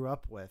that I grew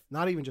up with,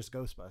 not even just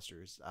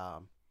Ghostbusters.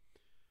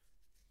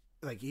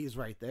 Like he's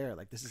right there.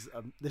 Like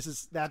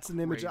that's an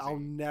image that I'll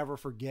never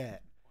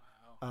forget.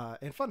 Wow.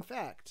 And fun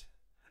fact,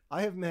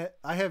 I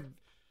have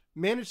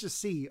managed to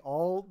see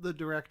all the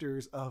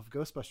directors of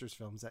Ghostbusters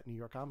films at New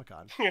York Comic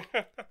Con.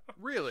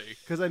 Really?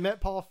 Because I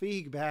met Paul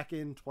Feig back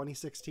in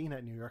 2016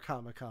 at New York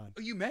Comic Con.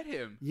 Oh, you met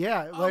him?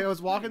 Yeah, like I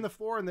was walking the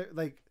floor and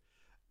like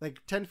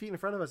 10 feet in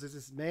front of us is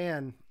this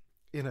man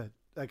in a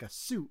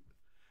suit.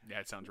 Yeah,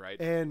 it sounds right.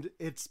 And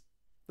it's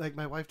like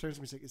my wife turns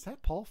to me and is like, "Is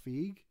that Paul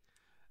Feig?"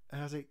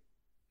 And I was like,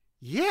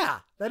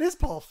 "Yeah, that is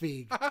Paul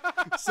Feig."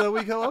 So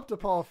we go up to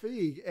Paul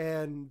Feig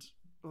and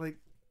like,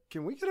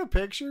 "Can we get a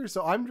picture?"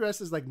 So I'm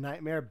dressed as like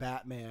Nightmare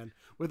Batman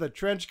with a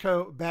trench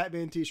coat,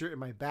 Batman t-shirt, and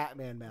my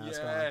Batman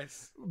mask on.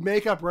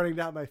 Makeup running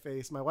down my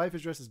face. My wife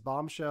is dressed as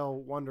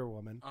Bombshell Wonder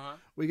Woman.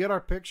 We get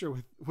our picture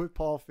with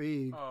Paul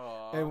Feig.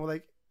 Aww. And we're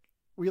like,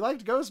 we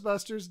liked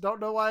Ghostbusters. Don't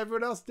know why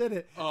everyone else did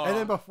it. And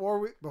then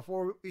before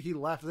he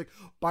left, like,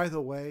 by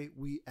the way,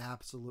 we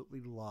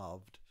absolutely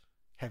loved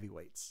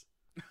Heavyweights.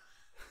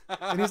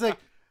 And he's like,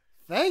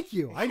 thank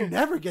you. I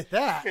never get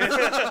that.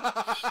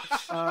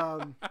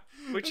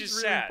 Which is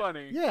really sad.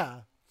 funny.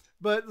 Yeah.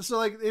 But so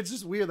like it's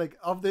just weird. Like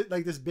of the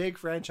this big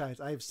franchise,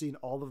 I have seen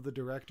all of the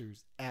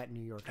directors at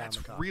New York That's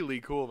Comic Con.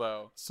 really cool,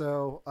 though.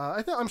 So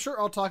I'm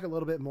sure I'll talk a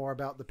little bit more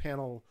about the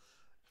panel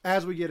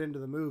as we get into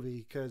the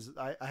movie because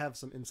I have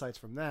some insights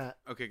from that.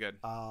 Okay, good.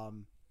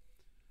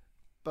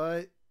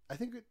 But I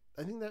think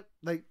that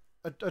like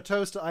a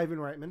toast to Ivan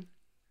Reitman.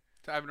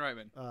 To Ivan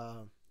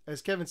Reitman.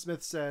 As Kevin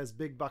Smith says,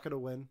 big bucket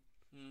of win.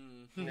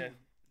 Yeah.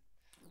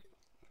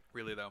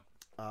 Really though.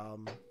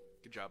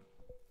 Good job.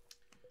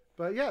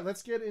 But yeah,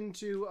 let's get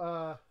into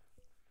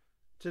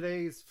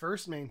today's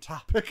first main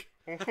topic.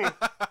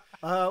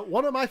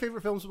 One of my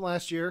favorite films from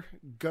last year,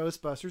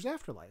 Ghostbusters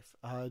Afterlife.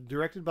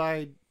 Directed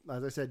by,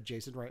 as I said,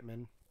 Jason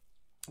Reitman.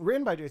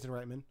 Written by Jason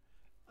Reitman.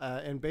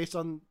 And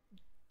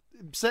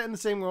set in the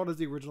same world as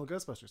the original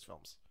Ghostbusters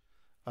films.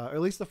 Or at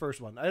least the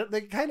first one.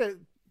 They kind of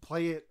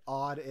play it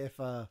odd if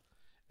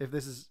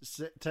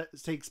this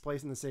takes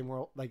place in the same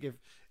world. Like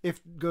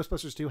if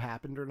Ghostbusters 2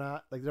 happened or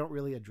not. Like they don't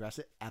really address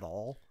it at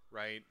all.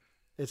 Right.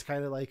 It's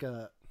kind of like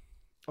a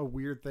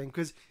weird thing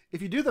because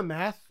if you do the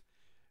math,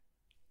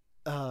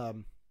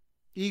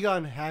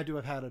 Egon had to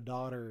have had a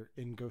daughter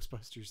in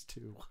Ghostbusters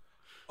 2.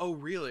 Oh,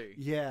 really?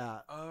 Yeah.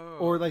 Oh.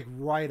 Or like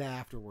right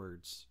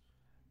afterwards.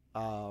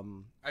 I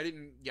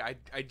didn't. Yeah,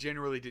 I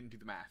generally didn't do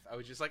the math. I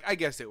was just like, I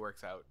guess it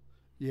works out.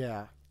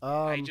 Yeah.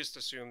 I just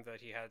assumed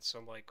that he had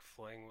some like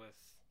fling with,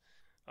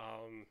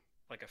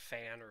 like a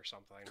fan or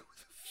something.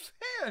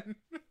 Fan.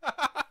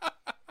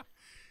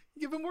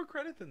 Give him more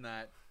credit than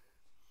that.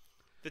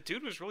 The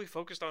dude was really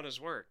focused on his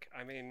work.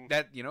 I mean,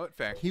 What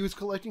fact? He was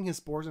collecting his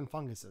spores and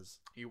funguses.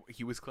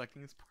 He was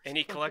collecting his. and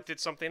he collected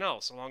something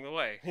else along the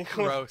way.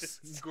 Gross.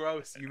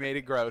 Gross. You made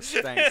it gross.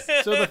 Thanks.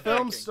 So the film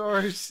Cracking.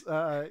 stars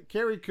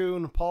Carrie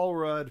Coon, Paul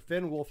Rudd,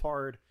 Finn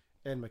Wolfhard,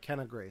 and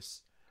McKenna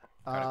Grace.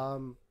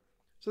 So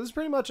this is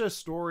pretty much a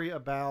story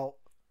about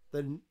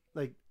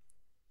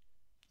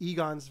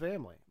Egon's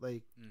family.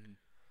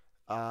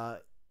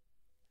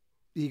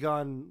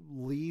 Egon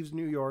leaves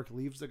New York,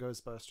 leaves the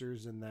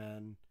Ghostbusters, and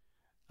then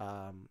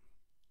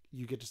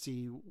you get to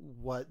see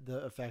what the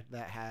effect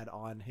that had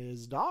on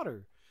his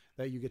daughter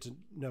that you get to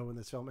know in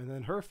this film, and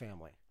then her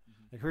family,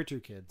 like her two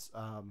kids,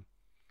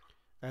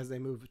 as they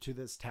move to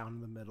this town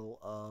in the middle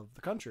of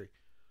the country.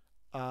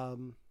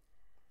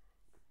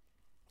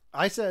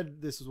 I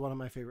said this was one of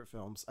my favorite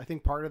films. I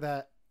think part of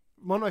that,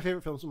 one of my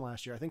favorite films from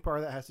last year, I think part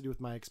of that has to do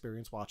with my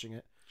experience watching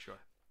it. Sure.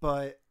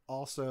 But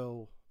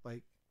also,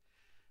 like,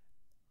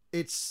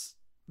 it's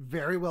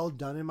very well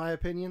done in my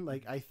opinion.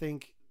 Like, I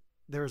think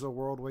there's a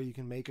world where you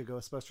can make a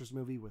Ghostbusters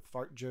movie with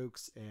fart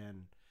jokes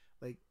and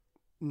like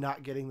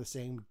not getting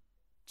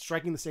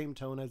striking the same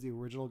tone as the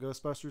original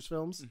Ghostbusters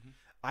films.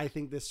 I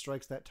think this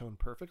strikes that tone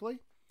perfectly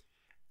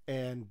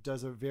and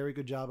does a very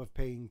good job of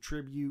paying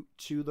tribute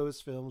to those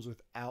films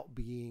without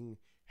being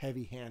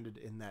heavy-handed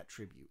in that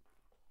tribute.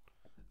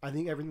 I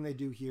think everything they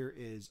do here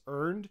is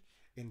earned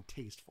and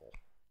tasteful.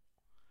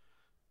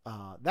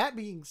 That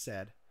being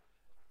said,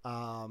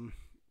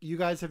 you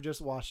guys have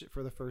just watched it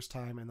for the first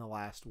time in the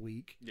last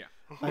week. Yeah.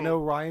 I know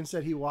Ryan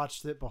said he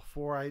watched it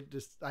before I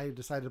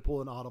decided to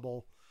pull an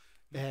audible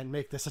and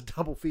make this a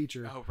double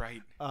feature. Oh,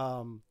 right.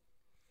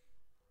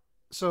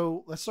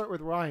 So let's start with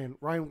Ryan.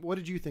 Ryan, what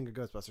did you think of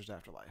Ghostbusters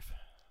Afterlife?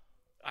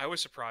 I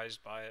was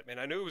surprised by it. I mean,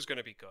 I knew it was going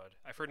to be good.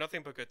 I've heard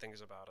nothing but good things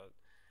about it.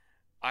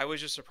 I was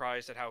just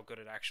surprised at how good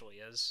it actually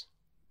is.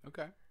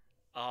 Okay.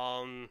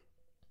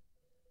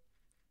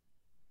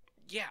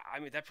 Yeah, I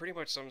mean, that pretty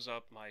much sums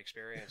up my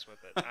experience with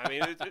it. I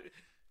mean,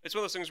 it's one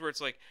of those things where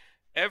it's like,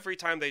 every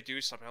time they do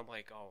something, I'm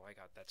like, oh my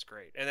god, that's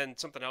great. And then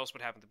something else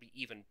would happen to be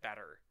even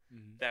better.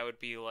 That would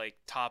be like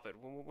top it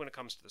when it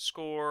comes to the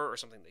score or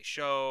something they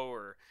show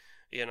or,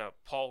 you know,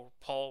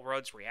 Paul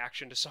Rudd's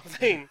reaction to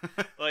something.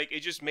 Like,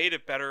 it just made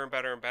it better and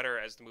better and better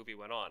as the movie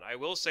went on. I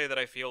will say that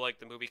I feel like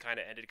the movie kind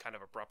of ended kind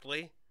of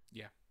abruptly.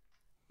 Yeah.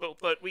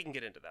 But we can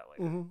get into that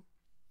later.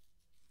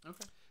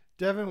 Okay.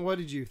 Devin, what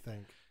did you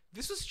think?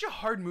 This was such a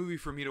hard movie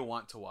for me to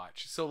want to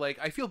watch. So, like,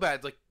 I feel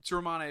bad. Like, to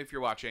Romana, if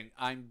you're watching,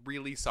 I'm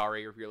really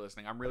sorry. Or if you're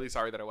listening, I'm really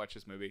sorry that I watched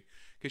this movie.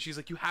 Because she's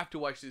like, you have to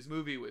watch this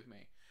movie with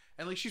me.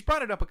 And, like, she's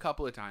brought it up a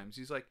couple of times.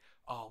 She's like,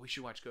 oh, we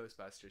should watch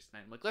Ghostbusters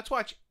tonight. I'm like, let's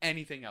watch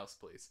anything else,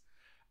 please.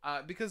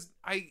 Because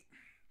I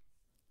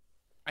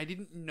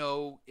didn't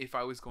know if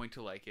I was going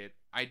to like it.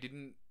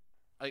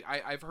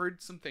 I've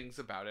heard some things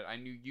about it. I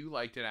knew you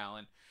liked it,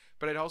 Alan.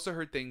 But I'd also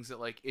heard things that,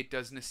 like, it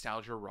does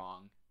nostalgia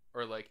wrong.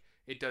 Or, like,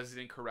 it does it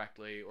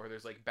incorrectly, or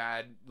there's like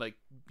bad, like,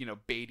 you know,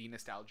 baity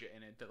nostalgia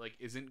in it that like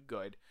isn't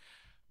good.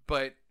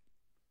 But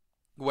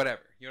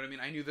whatever, you know what I mean?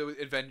 I knew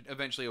that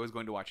eventually I was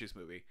going to watch this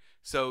movie.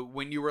 So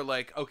when you were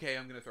like, okay,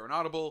 I'm going to throw an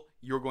audible,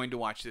 you're going to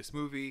watch this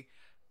movie,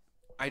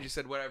 I just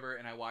said whatever,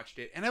 and I watched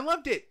it, and I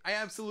loved it. I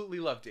absolutely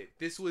loved it.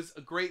 This was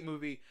a great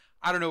movie.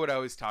 I don't know what I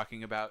was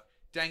talking about.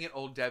 Dang it,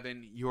 old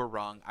Devin, you're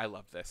wrong. I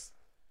love this.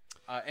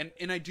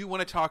 And I do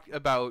want to talk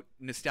about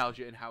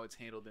nostalgia and how it's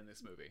handled in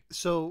this movie.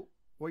 So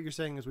what you're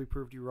saying is we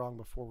proved you wrong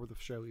before the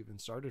show even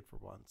started for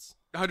once.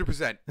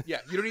 100%. Yeah,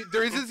 you don't need.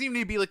 There doesn't even need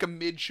to be like a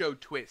mid-show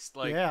twist.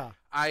 Like, Yeah.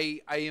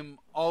 I am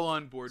all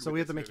on board. So with we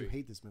have to this make you movie.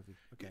 hate this movie.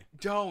 Okay.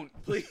 Don't,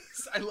 please.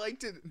 I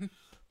liked it.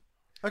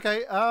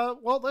 Okay.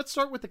 Well, let's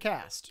start with the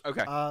cast.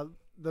 Okay.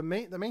 The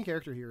main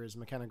character here is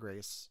McKenna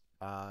Grace.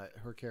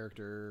 Her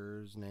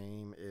character's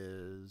name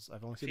is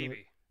I've only seen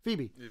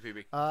Phoebe.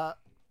 Phoebe.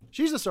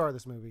 She's the star of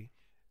this movie.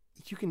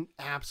 You can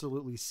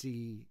absolutely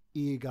see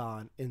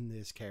Egon in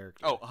this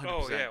character. Oh, 100%.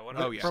 Oh, yeah,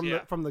 100%. From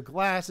Yeah. from the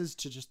glasses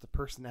to just the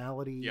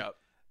personality.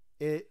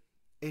 Yep.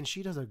 And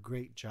she does a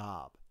great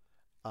job.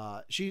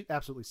 She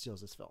absolutely steals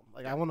this film.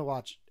 Like I want to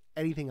watch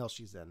anything else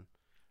she's in.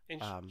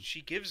 And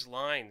she gives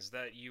lines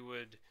that you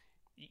would,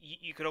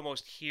 you could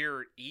almost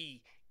hear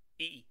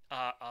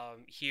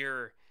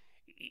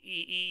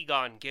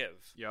Egon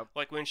give. Yep.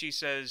 Like when she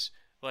says,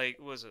 like,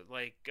 was it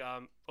like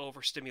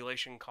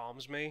overstimulation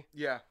calms me?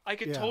 Yeah. I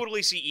could Yeah.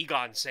 totally see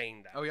Egon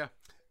saying that. Oh yeah.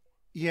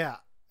 Yeah,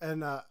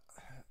 and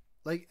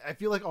like I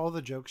feel like all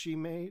the jokes she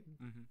made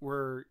Mm-hmm.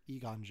 were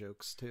Egon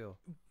jokes too.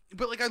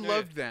 But like I Yeah.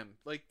 loved them.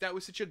 Like that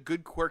was such a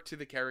good quirk to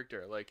the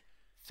character. Like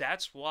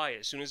That's why,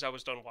 as soon as I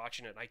was done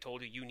watching it, I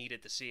told you need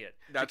to see it.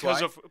 That's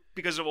because why?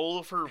 because of all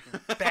of her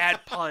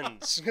bad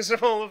puns. Because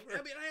of all of her.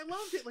 I mean, I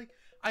loved it. Like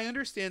I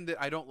understand that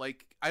I don't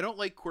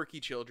like quirky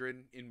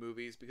children in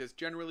movies because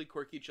generally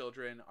quirky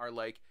children are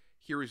like,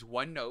 here is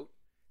one note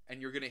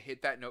and you're gonna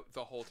hit that note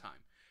the whole time.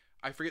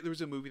 I forget there was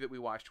a movie that we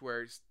watched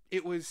where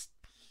it was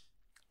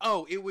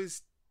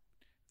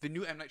the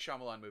new M. Night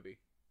Shyamalan movie.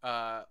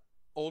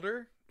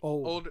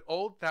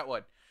 Old, that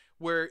one.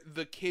 Where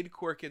the kid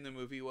quirk in the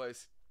movie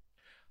was,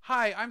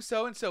 hi, I'm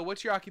so-and-so,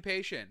 what's your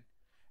occupation?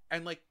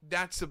 And like,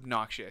 that's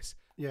obnoxious.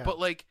 Yeah. But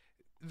like,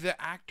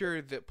 the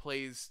actor that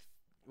plays,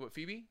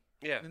 Phoebe?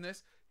 Yeah. In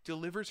this,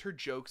 delivers her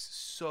jokes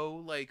so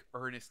like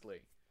earnestly.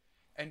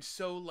 And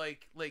so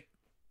like,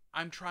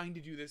 I'm trying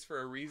to do this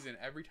for a reason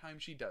every time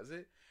she does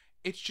it.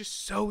 It's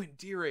just so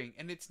endearing,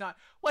 and it's not.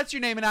 What's your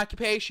name and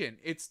occupation?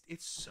 It's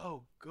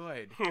so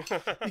good.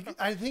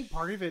 I think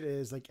part of it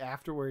is like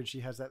afterwards she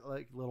has that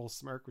like little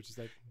smirk, which is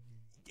like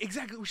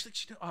Exactly. Which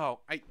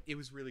like it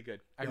was really good.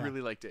 I Yeah.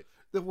 really liked it.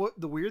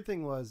 the weird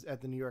thing was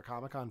at the New York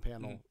Comic Con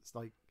panel. It's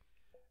like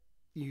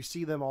you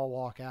see them all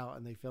walk out,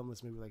 and they filmed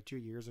this movie like 2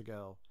 years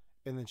ago,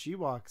 and then she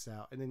walks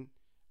out, and then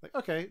like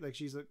okay, like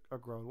she's a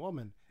grown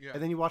woman, Yeah.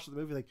 and then you watch the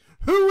movie like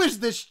who is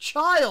this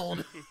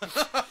child?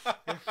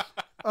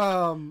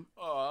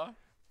 Aw.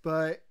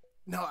 But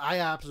no, I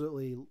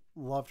absolutely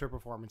loved her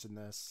performance in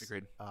this.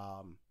 Agreed.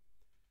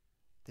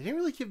 They didn't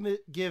really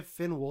give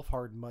Finn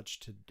Wolfhard much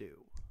to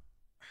do.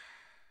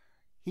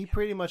 He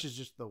pretty much is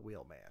just the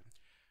wheelman.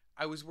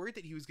 I was worried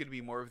that he was going to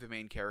be more of the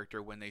main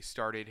character when they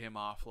started him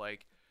off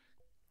like,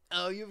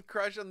 oh, you have a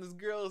crush on this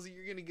girl, so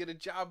you're going to get a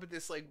job at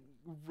this like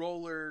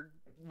roller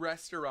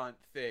restaurant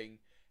thing.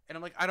 And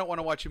I'm like, I don't want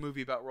to watch a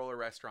movie about roller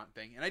restaurant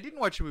thing. And I didn't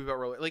watch a movie about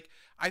roller. Like,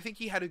 I think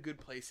he had a good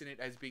place in it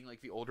as being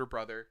like the older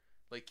brother,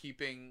 like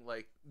keeping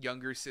like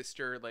younger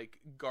sister like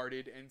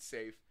guarded and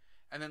safe.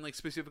 And then like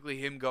specifically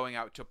him going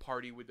out to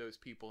party with those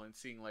people and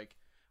seeing like,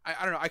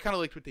 I don't know. I kind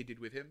of liked what they did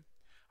with him.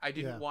 I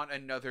didn't want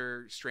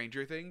another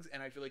Stranger Things,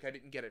 and I feel like I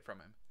didn't get it from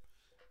him.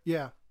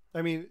 Yeah.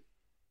 I mean,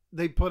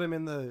 they put him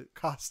in the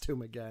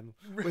costume again,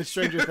 which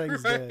Stranger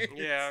Things did.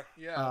 Yeah.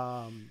 Yeah.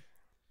 I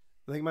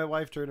think my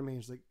wife turned to me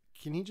and she's like,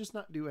 can he just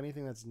not do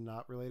anything that's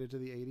not related to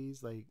the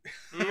 80s? Like,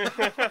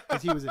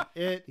 because he was in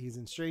It, he's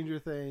in Stranger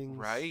Things.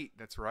 Right.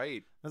 That's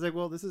right. I was like,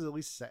 well, this is at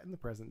least set in the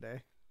present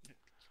day.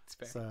 It's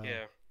fair. So,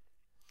 Yeah.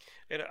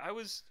 And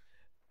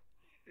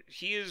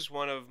he is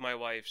one of my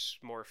wife's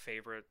more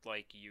favorite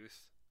like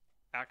youth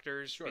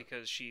actors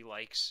because she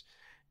likes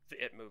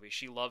the It movies.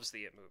 She loves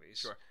the It movies.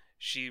 Sure.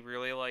 She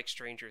really likes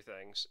Stranger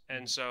Things.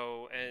 And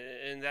so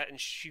and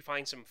she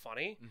finds him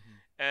funny.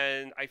 Mm-hmm.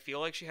 And I feel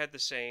like she had the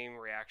same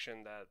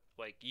reaction that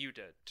like you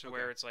did to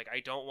where it's like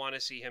I don't want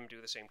to see him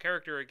do the same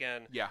character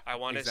again. Yeah. I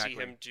want to exactly.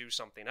 see him do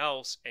something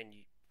else, and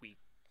we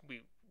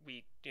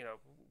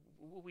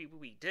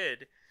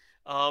did.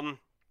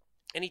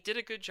 And he did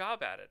a good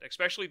job at it,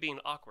 especially being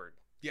awkward.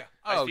 Yeah.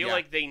 I feel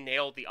like they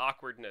nailed the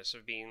awkwardness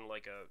of being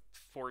like a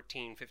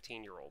 14,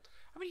 15-year-old.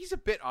 I mean, he's a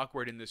bit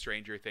awkward in the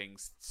Stranger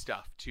Things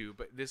stuff too,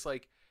 but this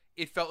like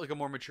it felt like a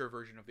more mature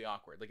version of the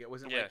awkward. Like it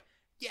wasn't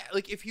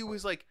like if he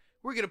was like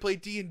we're gonna play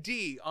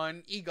D&D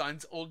on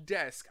Egon's old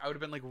desk, I would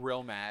have been like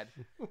real mad.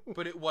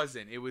 But it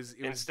wasn't. It was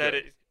Instead,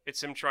 good.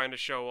 it's him trying to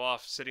show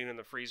off sitting in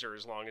the freezer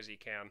as long as he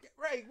can.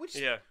 Right.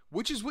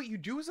 Which is what you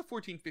do as a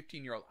 14,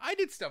 15-year-old. I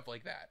did stuff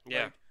like that.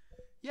 Yeah. Like,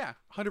 yeah.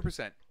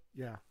 100%.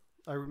 yeah.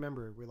 I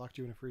remember we locked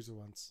you in a freezer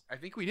once. I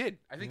think we did.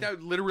 I think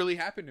that literally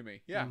happened to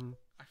me. Yeah. Mhm.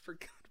 I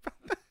forgot about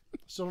that.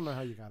 Still don't know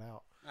how you got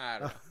out. I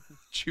don't know.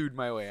 Chewed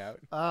my way out.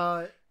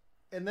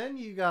 And then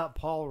you got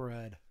Paul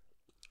Rudd.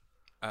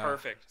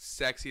 Perfect.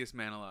 Sexiest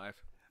man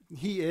alive.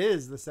 He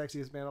is the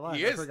sexiest man alive.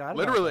 He I is, forgot about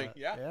literally, that.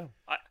 yeah.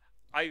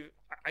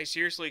 I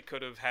seriously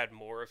could have had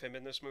more of him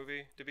in this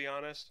movie, to be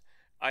honest.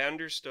 I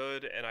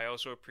understood and I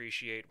also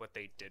appreciate what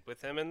they did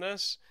with him in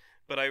this,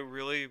 but I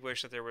really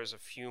wish that there was a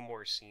few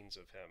more scenes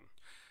of him.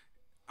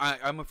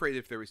 I'm afraid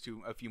if there was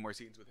a few more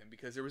scenes with him,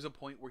 because there was a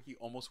point where he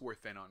almost wore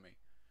thin on me.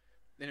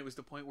 And it was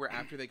the point where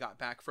after they got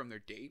back from their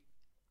date,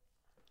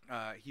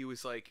 he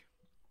was like,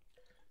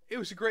 it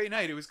was a great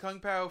night. It was Kung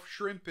Pao,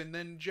 shrimp, and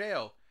then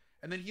jail.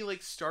 And then he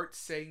like starts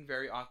saying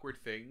very awkward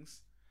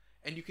things.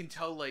 And you can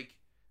tell like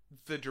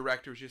the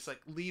director was just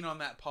like, lean on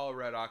that Paul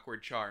Rudd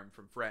awkward charm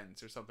from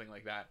Friends or something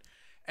like that.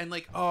 And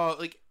like, oh,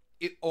 like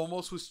it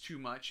almost was too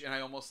much. And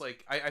I almost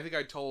like, I think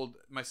I told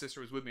my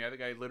sister was with me. I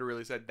think I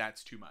literally said,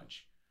 that's too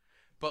much.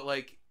 But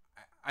like,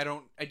 I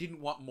didn't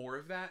want more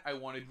of that. I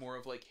wanted more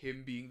of like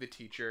him being the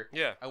teacher.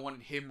 Yeah. I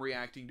wanted him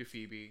reacting to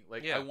Phoebe.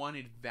 Like Yeah. I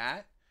wanted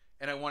that,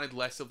 and I wanted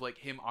less of like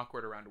him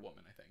awkward around a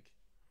woman, I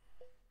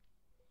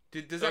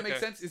think. Does that make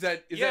sense? Is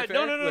that fair?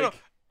 No.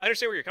 I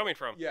understand where you're coming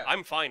from. Yeah.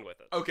 I'm fine with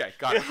it. Okay,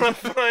 got it. I'm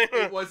fine.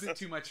 It wasn't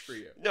too much for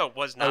you. No, it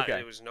was not. Okay.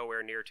 It was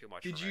nowhere near too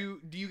much. Do for me.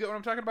 you get what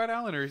I'm talking about,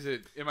 Alan, or is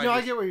it?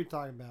 I get what you're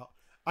talking about.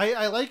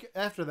 I like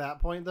after that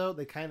point though,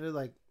 they kind of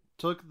like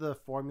took the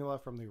formula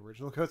from the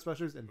original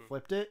Ghostbusters and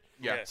flipped it.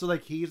 Yeah. So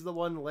like he's the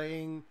one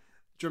laying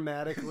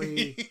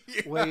dramatically,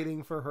 Yeah.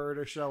 waiting for her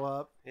to show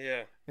up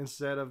Yeah.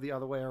 instead of the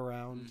other way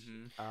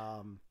around.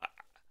 Mhm.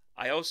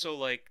 I also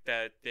like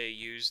that they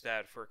use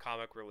that for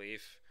comic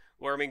relief.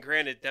 Where I mean,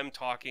 granted, them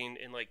talking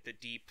in like the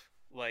deep,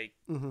 like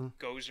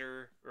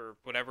Gozer or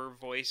whatever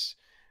voice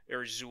or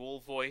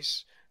Zool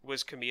voice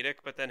was comedic,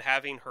 but then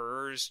having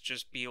hers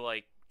just be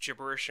like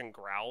gibberish and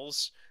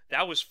growls,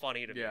 that was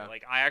funny to me.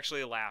 Like I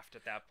actually laughed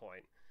at that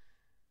point.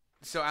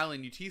 So,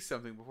 Alan, you teased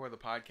something before the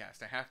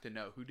podcast. I have to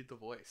know, who did the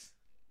voice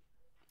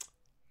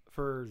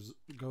For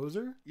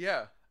Gozer?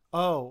 Yeah.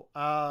 Oh,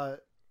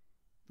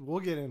 we'll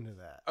get into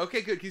that.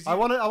 Okay, good. Because I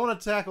want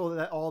to tackle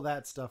all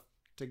that stuff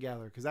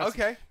together because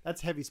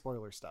that's heavy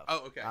spoiler stuff.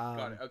 Oh, okay,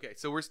 got it. Okay,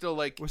 so we're still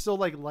like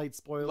light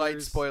spoilers.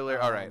 Light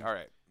spoiler. All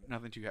right.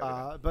 Nothing too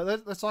heavy.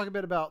 But let's talk a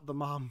bit about the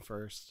mom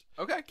first.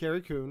 Okay.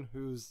 Carrie Coon,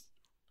 who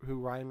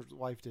Ryan's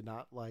wife did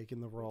not like in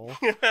the role.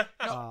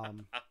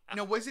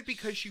 No, was it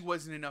because she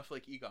wasn't enough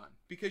like Egon?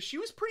 Because she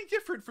was pretty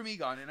different from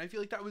Egon, and I feel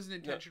like that was an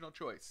intentional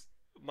choice.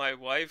 My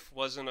wife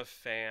wasn't a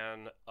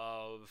fan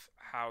of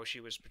how she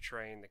was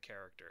portraying the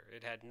character.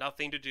 It had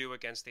nothing to do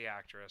against the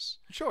actress.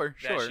 Sure.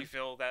 That she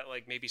felt that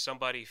like maybe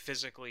somebody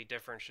physically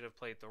different should have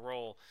played the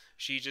role.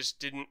 She just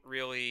didn't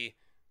really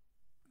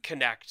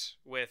connect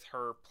with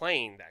her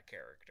playing that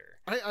character.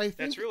 I think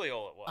that's really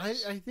all it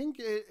was. I think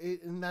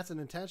it and that's an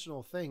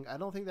intentional thing. I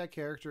don't think that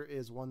character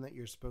is one that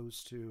you're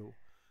supposed to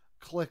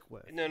click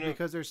with. No.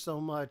 Because there's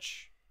so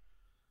much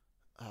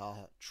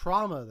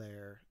trauma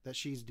there that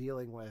she's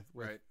dealing with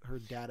her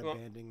dad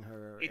abandoning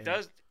her.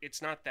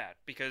 It's not that,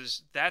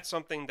 because that's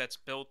something that's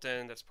built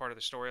in, that's part of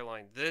the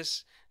storyline.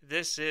 This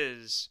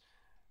is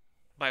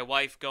my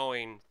wife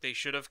going, they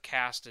should have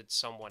casted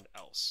someone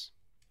else.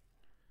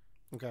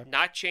 Okay.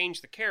 Not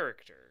change the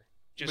character.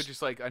 But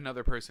just like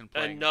another person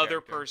playing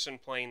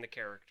playing the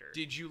character.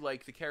 Did you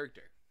like the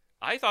character?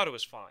 I thought it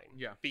was fine.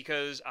 Yeah.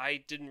 Because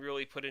I didn't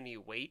really put any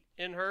weight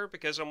in her,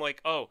 because I'm like,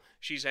 oh,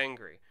 she's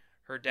angry.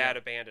 Her dad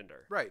abandoned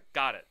her. Right.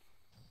 Got it.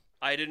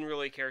 I didn't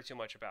really care too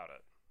much about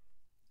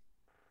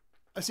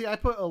it. See, I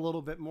put a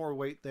little bit more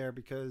weight there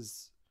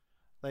because,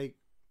 like,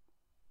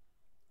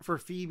 for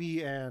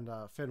Phoebe and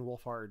Finn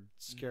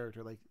Wolfhard's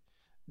character, like,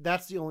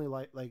 that's the only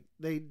like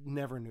they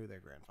never knew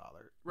their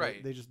grandfather.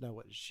 Right. They just know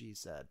what she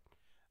said.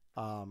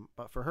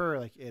 But for her,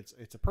 like, it's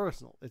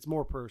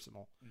more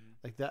personal. Mm-hmm.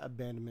 Like, that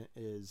abandonment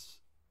is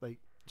like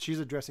she's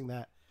addressing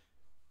that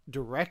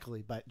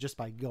directly by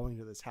going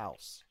to this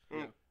house.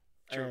 Yeah.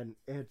 True. And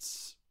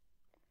it's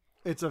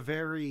a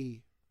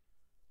very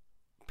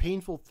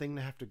painful thing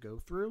to have to go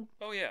through.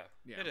 Oh yeah.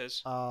 It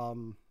is.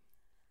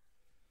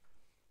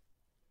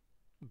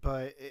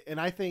 But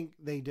I think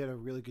they did a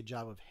really good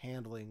job of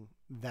handling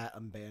that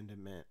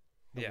abandonment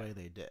the way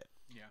they did.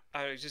 Yeah.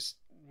 I just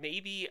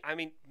maybe I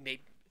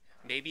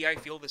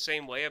feel the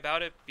same way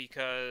about it,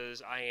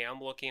 because I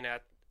am looking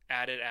at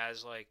it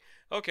as like,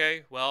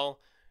 okay, well,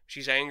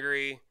 she's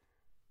angry.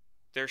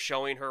 They're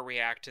showing her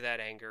react to that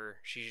anger.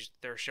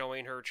 They're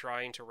showing her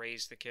trying to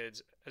raise the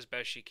kids as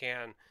best she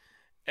can.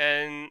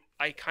 And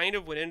I kind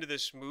of went into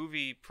this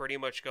movie pretty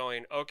much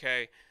going,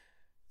 okay,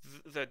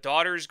 the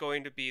daughter's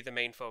going to be the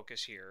main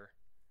focus here.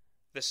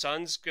 The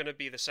son's going to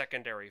be the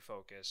secondary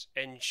focus.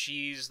 And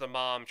she's the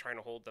mom trying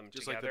to hold them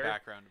just together. Like the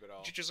background of it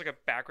all. Just like a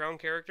background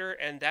character.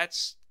 And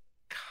that's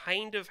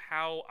kind of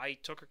how I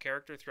took her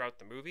character throughout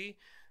the movie.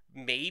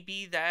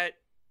 Maybe that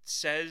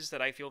says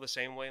that I feel the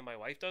same way my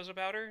wife does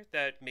about her,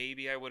 that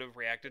maybe I would have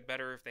reacted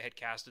better if they had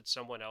casted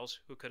someone else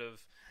who could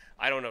have,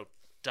 I don't know,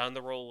 done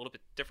the role a little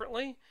bit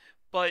differently.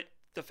 But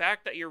the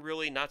fact that you're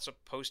really not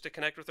supposed to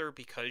connect with her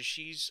because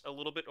she's a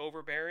little bit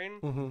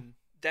overbearing,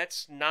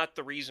 that's not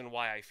the reason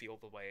why I feel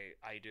the way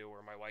I do,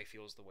 or my wife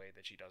feels the way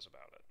that she does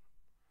about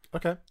it.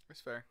 Okay.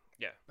 That's fair.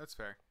 Yeah. That's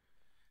fair.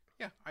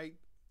 Yeah, I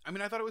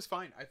mean, I thought it was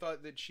fine. I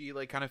thought that she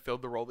like kind of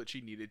filled the role that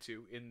she needed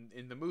to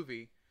in the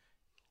movie.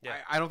 Yeah.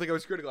 I don't think I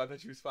was critical. I thought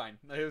she was fine.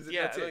 That's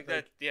I think it.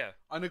 that. Yeah.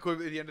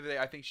 Unequivocally, at the end of the day,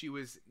 I think she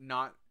was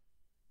not.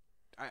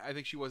 I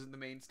think she wasn't the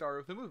main star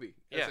of the movie,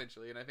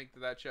 essentially, and I think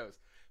that shows.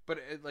 But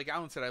like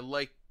Alan said, I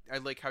like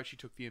how she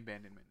took the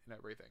abandonment and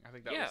everything. I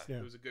think that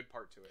it was a good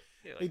part to it.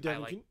 Yeah, Hey,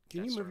 Devin, like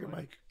can you move your storyline.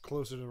 mic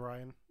closer to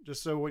Ryan,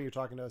 just so when you're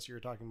talking to us, you're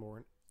talking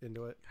more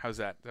into it? How's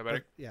that? Is that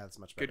better? Yeah, it's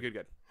much better.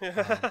 Good.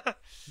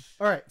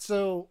 All right,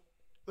 so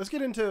let's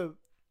get into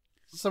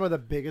some of the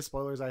biggest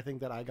spoilers I think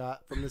that I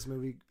got from this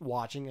movie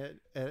watching it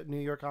at New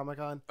York Comic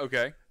Con,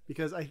 Okay.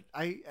 because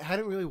I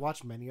hadn't really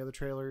watched many of the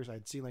trailers.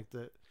 I'd seen like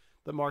the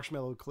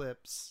marshmallow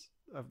clips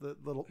of the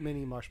little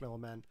mini marshmallow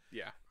men.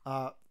 Yeah.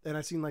 And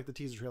I've seen like the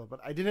teaser trailer,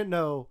 but I didn't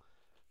know.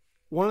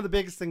 One of the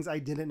biggest things I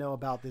didn't know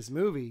about this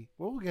movie.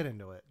 Well, we'll get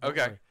into it. Don't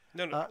Okay. worry.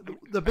 No.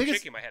 The I'm biggest,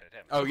 shaking my head at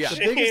him. Oh, yeah. the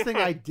biggest thing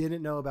I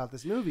didn't know about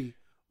this movie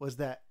was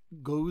that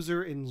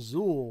Gozer and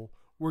Zool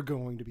were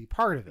going to be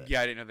part of it.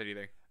 Yeah, I didn't know that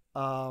either.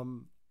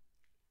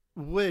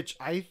 Which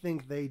I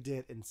think they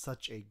did in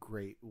such a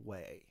great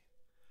way.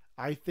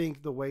 I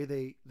think the way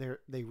they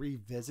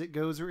revisit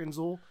Gozer and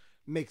Zool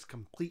makes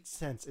complete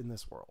sense in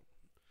this world.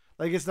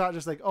 Like, it's not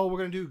just like, oh, we're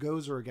gonna do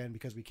Gozer again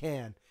because we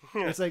can.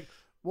 It's like,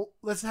 well,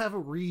 let's have a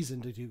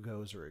reason to do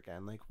Gozer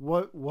again. Like,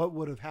 what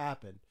would have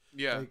happened?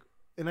 Yeah. Like,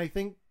 and I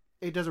think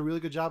it does a really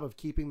good job of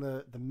keeping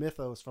the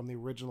mythos from the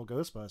original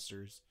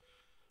Ghostbusters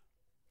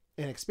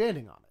and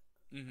expanding on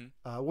it.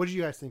 Mm-hmm. What did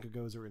you guys think of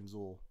Gozer and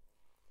Zool?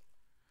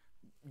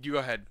 You go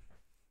ahead.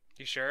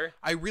 You sure?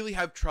 I really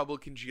have trouble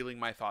congealing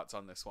my thoughts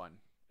on this one.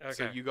 Okay.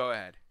 So you go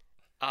ahead.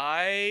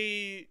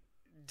 I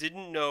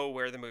didn't know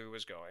where the movie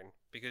was going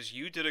because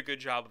you did a good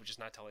job of just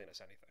not telling us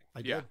anything. I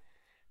Yeah. did.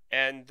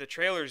 And the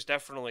trailers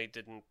definitely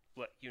didn't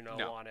let you know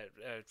No. on it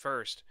at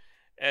first.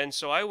 And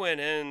so I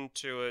went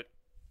into it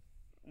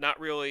not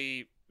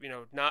really,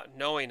 not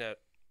knowing it.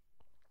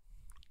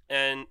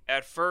 And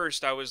at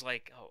first I was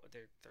like, oh,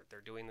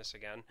 they're doing this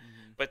again.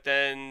 Mm-hmm. But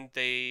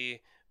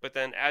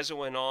then as it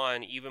went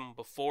on, even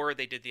before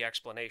they did the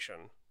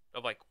explanation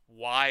of like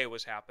why it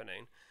was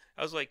happening,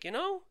 I was like,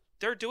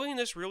 they're doing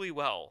this really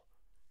well.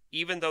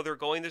 Even though they're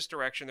going this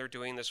direction, they're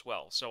doing this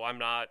well. So I'm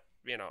not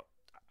going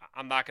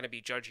to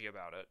be judgy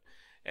about it.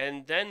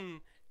 And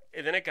then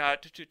it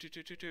got to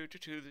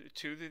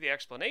the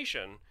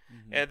explanation.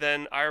 Mm-hmm. And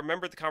then I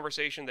remember the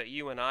conversation that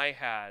you and I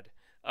had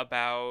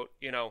about,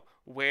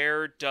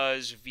 where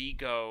does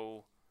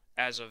Vigo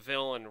as a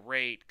villain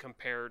rate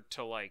compared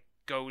to like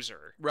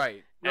Gozer?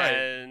 Right.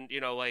 And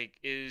like,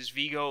 is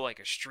Vigo like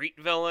a street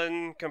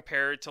villain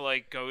compared to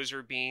like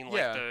Gozer being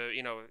like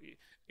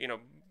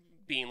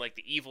being like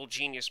the evil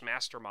genius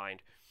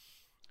mastermind?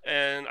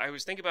 And I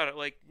was thinking about it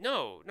like,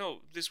 no,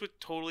 this would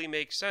totally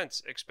make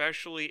sense,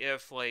 especially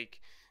if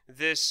like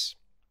this,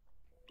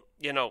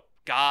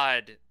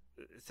 God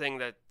thing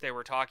that they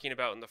were talking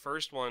about in the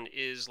first one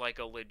is like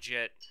a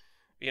legit,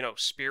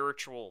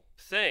 spiritual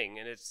thing,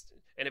 and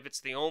if it's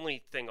the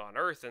only thing on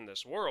Earth in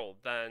this world,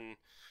 then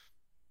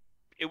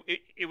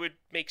it would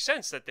make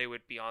sense that they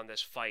would be on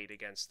this fight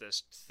against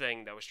this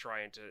thing that was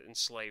trying to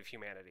enslave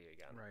humanity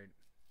again. Right.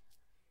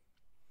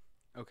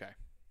 Okay.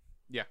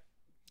 Yeah.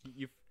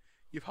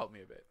 You've helped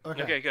me a bit.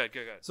 Okay, good.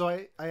 So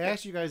I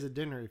asked you guys at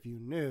dinner if you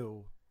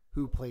knew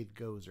who played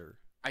Gozer.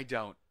 I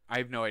don't. I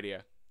have no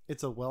idea.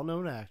 It's a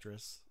well-known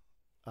actress.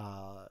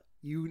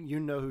 You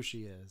know who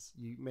she is.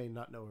 You may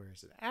not know her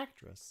as an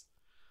actress.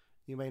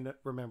 You may not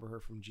remember her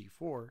from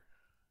G4.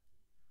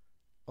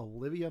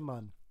 Olivia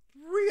Munn.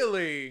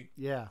 Really?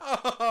 Yeah.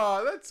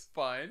 Oh, that's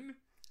fun.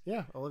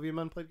 Yeah, Olivia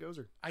Munn played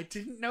Gozer. I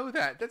didn't know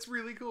that. That's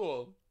really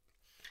cool.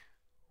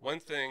 One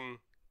thing,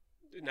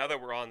 now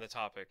that we're on the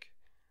topic,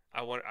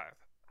 I want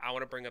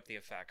to bring up the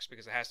effects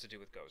because it has to do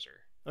with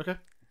Gozer. Okay.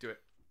 Do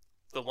it.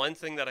 The one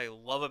thing that I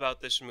love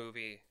about this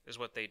movie is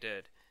what they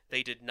did.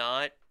 They did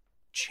not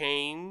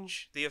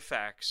change the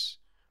effects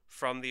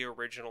from the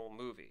original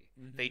movie.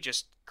 Mm-hmm. They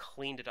just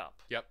cleaned it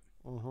up. Yep.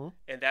 Mm-hmm.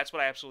 And that's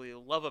what I absolutely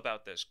love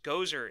about this.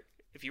 Gozer,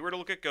 if you were to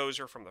look at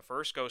Gozer from the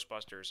first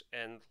Ghostbusters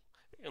and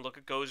look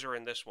at Gozer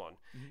in this one,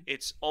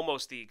 it's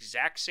almost the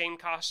exact same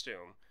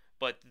costume,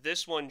 but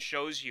this one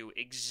shows you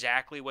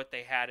exactly what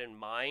they had in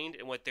mind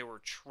and what they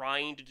were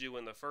trying to do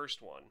in the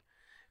first one.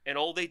 And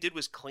all they did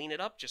was clean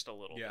it up just a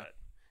little bit.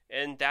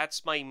 And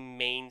that's my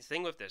main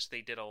thing with this. They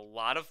did a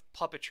lot of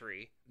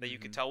puppetry that you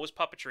could tell was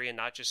puppetry and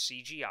not just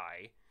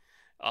CGI.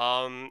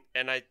 And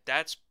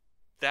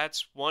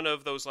that's one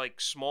of those like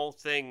small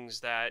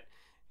things that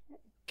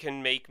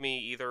can make me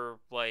either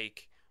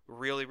like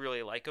really,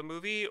 really like a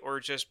movie or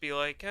just be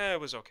like,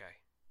 it was okay.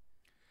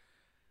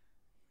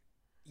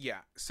 Yeah.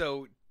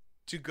 So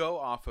to go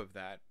off of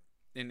that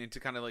and to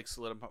kind of like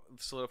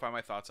solidify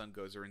my thoughts on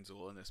Gozer and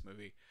Zool in this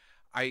movie,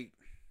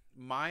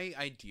 my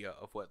idea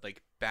of what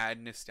like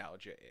bad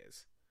nostalgia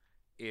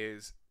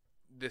is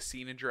the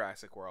scene in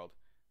Jurassic World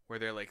where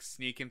they're like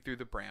sneaking through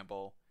the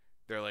bramble,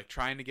 they're like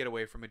trying to get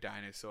away from a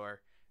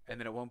dinosaur, and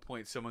then at one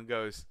point someone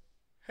goes,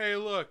 "Hey,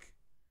 look,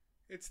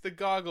 it's the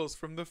goggles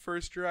from the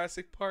first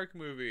Jurassic Park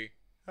movie."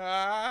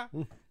 And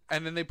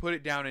then they put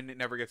it down and it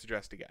never gets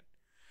addressed again.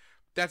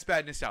 That's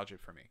bad nostalgia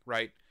for me,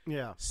 right?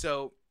 Yeah.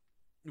 So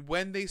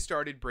when they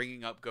started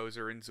bringing up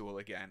Gozer and Zool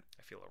again,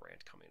 I feel a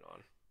rant coming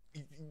on.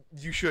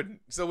 you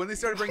shouldn't. So when they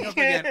started bringing up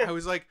again, I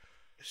was like,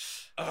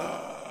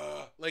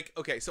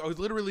 okay. So I was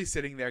literally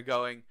sitting there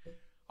going,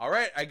 all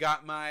right, I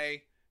got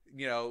my,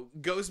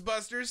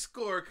 Ghostbusters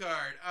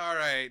scorecard. All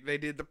right, they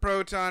did the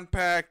proton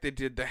pack, they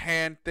did the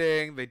hand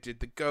thing, they did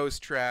the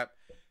ghost trap,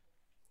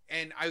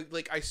 and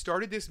I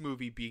started this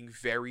movie being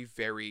very,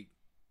 very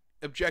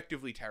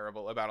objectively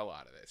terrible about a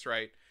lot of this,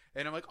 right?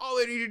 And I'm like, all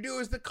they need to do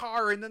is the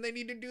car, and then they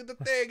need to do the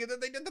thing, and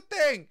then they did the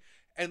thing.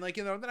 And,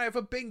 then I have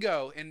a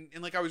bingo. And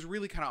I was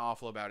really kind of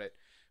awful about it.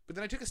 But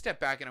then I took a step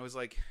back, and I was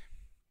like,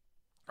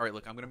 all right,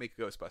 look, I'm going to make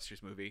a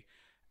Ghostbusters movie.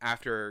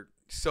 After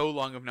so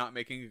long of not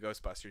making a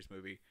Ghostbusters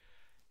movie,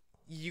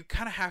 you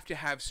kind of have to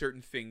have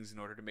certain things in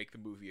order to make the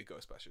movie a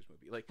Ghostbusters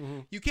movie. Like,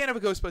 you can't have a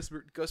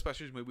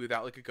Ghostbusters movie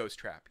without, a ghost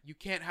trap. You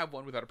can't have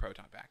one without a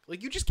proton pack.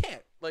 You just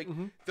can't.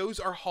 Those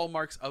are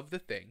hallmarks of the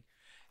thing.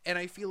 And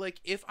I feel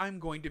like if I'm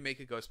going to make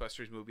a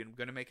Ghostbusters movie and I'm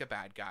going to make a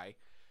bad guy,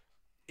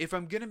 if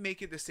I'm going to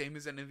make it the same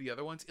as any of the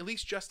other ones, at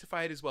least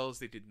justify it as well as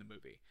they did in the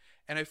movie.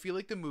 And I feel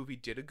like the movie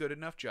did a good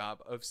enough job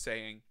of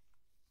saying,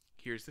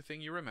 here's the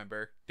thing you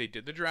remember. They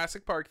did the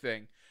Jurassic Park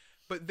thing.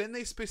 But then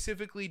they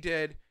specifically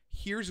did,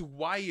 here's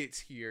why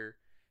it's here,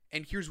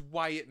 and here's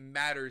why it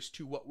matters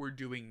to what we're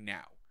doing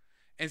now.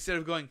 Instead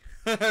of going,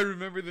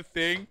 remember the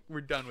thing?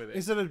 We're done with it.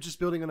 Instead of just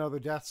building another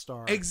Death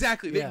Star.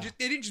 Exactly. Yeah.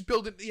 They didn't just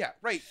build it. Yeah,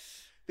 right.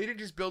 They didn't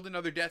just build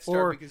another Death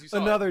Star or because you saw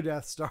another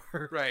Death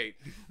Star. Right.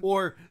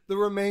 Or the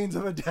remains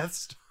of a Death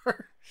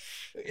Star.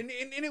 And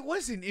it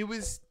wasn't. It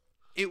was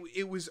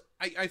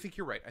I think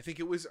you're right. I think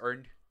it was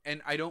earned.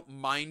 And I don't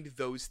mind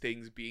those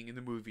things being in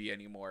the movie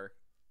anymore.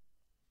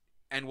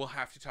 And we'll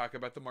have to talk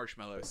about the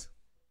marshmallows.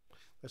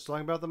 Let's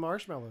talk about the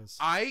marshmallows.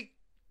 I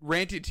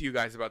ranted to you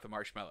guys about the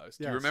marshmallows.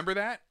 Do you remember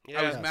that?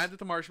 Yeah. I was mad that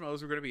the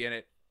marshmallows were going to be in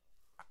it.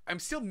 I'm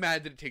still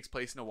mad that it takes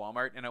place in a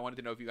Walmart, and I wanted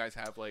to know if you guys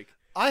have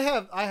I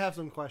have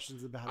some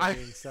questions about it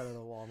being set at a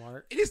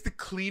Walmart. It is the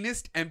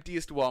cleanest,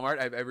 emptiest Walmart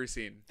I've ever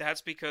seen.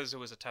 That's because it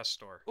was a test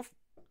store. Oof.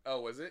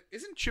 Oh, was it?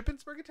 Isn't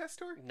Shippensburg a test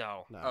store?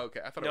 No. Oh, okay,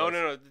 I thought No, it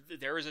was. no.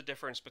 There is a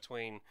difference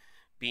between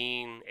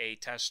being a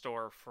test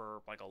store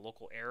for a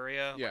local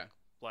area. Yeah.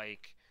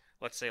 Like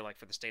let's say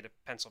for the state of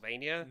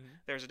Pennsylvania. Mm-hmm.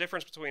 There's a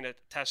difference between a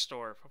test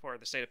store for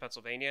the state of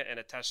Pennsylvania and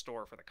a test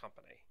store for the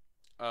company.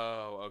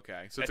 Oh,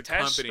 okay. So it's a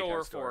test company store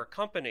test store for a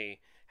company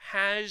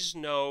has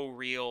no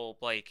real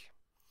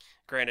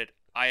granted,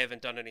 I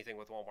haven't done anything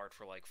with Walmart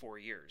for 4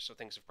 years, so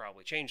things have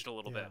probably changed a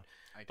little bit.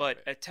 But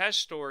a test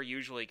store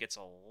usually gets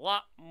a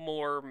lot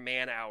more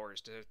man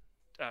hours to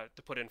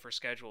put in for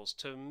schedules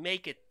to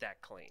make it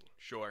that clean.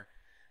 Sure.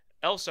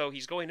 Also,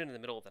 he's going in the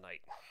middle of the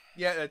night.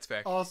 Yeah, that's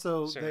fair.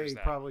 Also, So they there's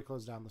that. probably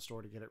closed down the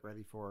store to get it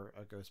ready for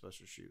a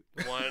Ghostbusters shoot.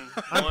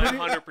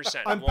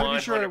 100%. I'm pretty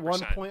sure at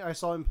one 100%. point I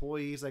saw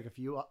employees a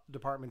few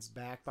departments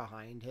back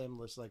behind him,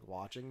 just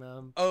watching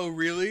them. Oh,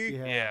 really?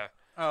 Yeah.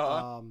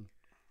 Oh.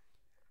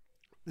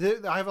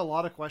 I have a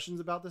lot of questions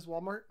about this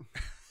Walmart.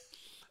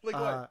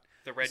 What?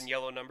 The red and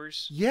yellow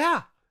numbers.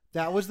 Yeah,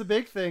 that was the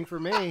big thing for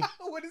me.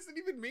 What does it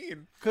even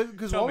mean?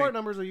 Because Tell Walmart me.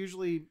 numbers are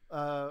usually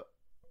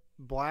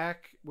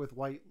black with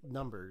white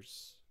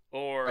numbers.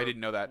 Or I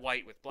didn't know that.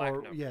 white with black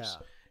Or- numbers. yeah.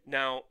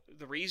 Now,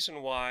 the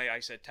reason why I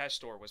said test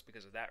store was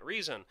because of that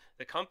reason.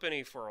 The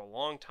company for a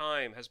long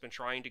time has been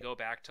trying to go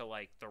back to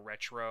the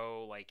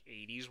retro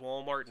 80s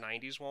Walmart,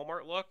 90s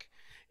Walmart look.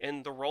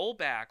 And the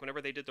rollback,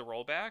 whenever they did the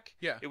rollback,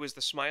 Yeah. it was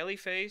the smiley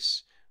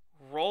face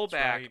rollback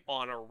right.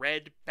 on a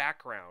red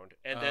background,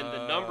 and then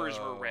the numbers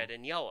were red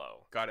and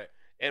yellow. Got it.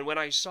 And when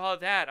I saw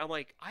that, I'm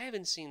like, I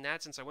haven't seen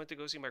that since I went to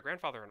go see my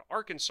grandfather in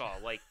Arkansas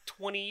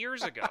 20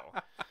 years ago.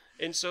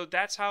 And so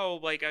that's how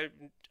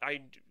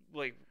I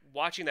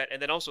watching that, and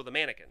then also the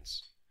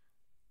mannequins.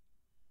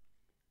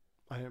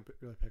 I didn't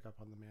really pick up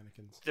on the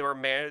mannequins. There were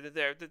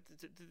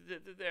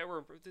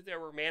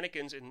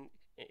mannequins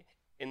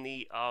in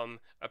the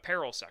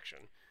apparel section.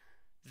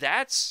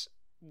 That's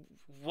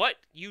what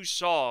you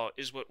saw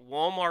is what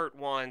Walmart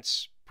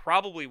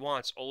probably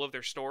wants all of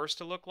their stores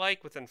to look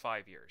like within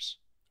 5 years.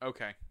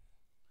 Okay.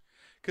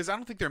 Because I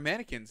don't think there are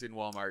mannequins in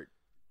Walmart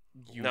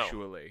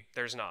usually. No,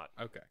 there's not.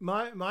 Okay.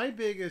 My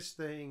biggest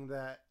thing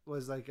that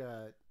was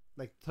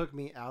took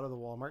me out of the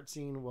Walmart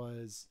scene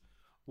was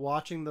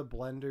watching the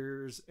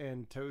blenders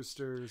and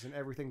toasters and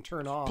everything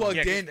turn on. Plugged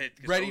Yeah, 'cause in, they-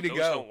 'cause ready those to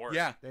go. don't work.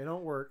 Yeah. They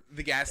don't work.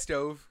 The gas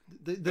stove.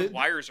 The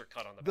wires are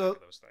cut on the back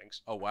of those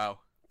things. Oh, wow.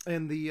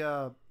 And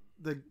the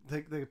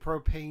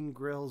propane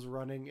grills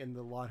running in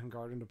the lawn and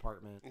garden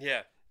department.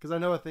 Yeah. Because I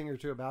know a thing or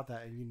two about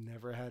that, and you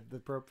never had the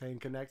propane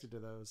connected to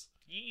those.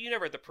 You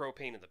never had the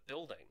propane in the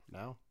building.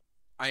 No.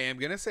 I am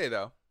going to say,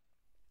 though,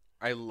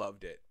 I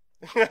loved it.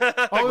 Oh, it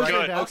was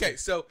Good. fantastic. Okay,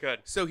 so Good.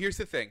 So here's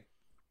the thing.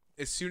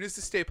 As soon as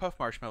the Stay Puft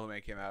Marshmallow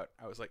Man came out,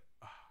 I was like,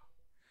 oh.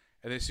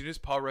 And then as soon as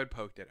Paul Rudd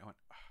poked it, I went,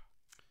 oh.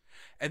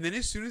 And then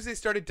as soon as they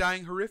started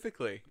dying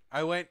horrifically,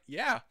 I went,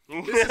 yeah,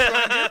 this is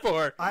what I'm here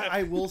for.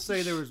 I will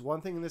say there was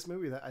one thing in this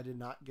movie that I did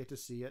not get to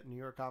see at New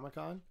York Comic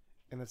Con,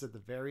 and that's at the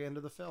very end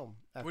of the film,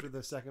 after What?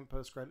 the second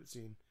post-credit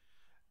scene.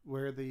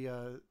 where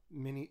the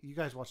mini. You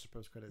guys watched the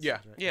post credits? Yeah.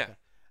 Right? Yeah.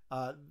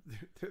 Okay.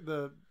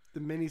 The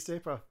mini Stay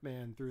Puft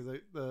Man through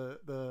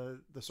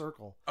the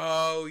circle.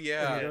 Oh And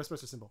yeah. the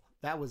Ghostbusters symbol.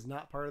 That was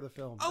not part of the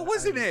film. Oh,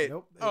 wasn't it?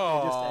 Nope. It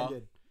Aw. just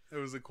ended. It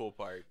was a cool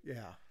part.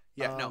 Yeah.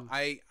 Yeah. No,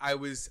 I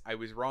was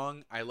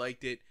wrong. I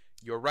liked it.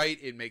 You're right.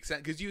 It makes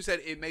sense because you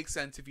said it makes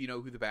sense if you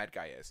know who the bad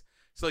guy is.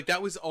 So like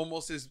that was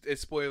almost as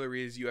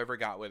spoilery as you ever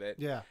got with it.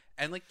 Yeah.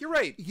 And like you're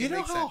right. You it know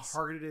makes how sense.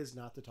 hard it is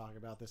not to talk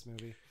about this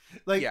movie.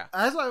 Like Yeah.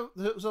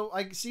 so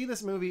I see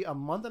this movie a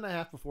month and a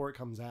half before it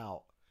comes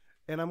out,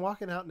 and I'm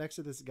walking out next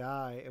to this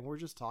guy, and we're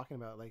just talking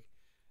about like,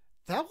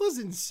 that was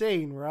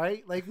insane,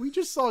 right? Like we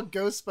just saw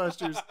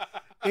Ghostbusters.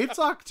 It's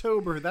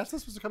October. That's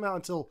not supposed to come out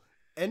until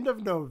end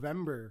of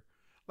November.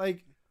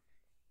 Like,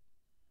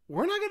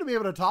 we're not going to be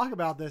able to talk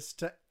about this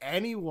to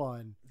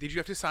anyone. Did you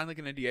have to sign like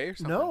an NDA or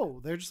something? No,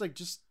 they're just like,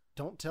 just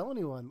don't tell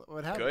anyone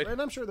what happened. Good.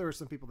 And I'm sure there were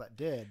some people that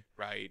did.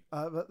 Right.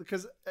 But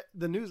because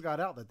the news got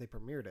out that they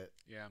premiered it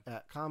Yeah.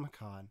 at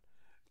Comic-Con.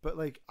 But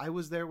like, I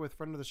was there with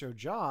friend of the show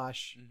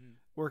Josh, Mm-hmm.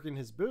 working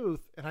his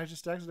booth, and I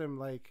just texted him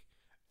like,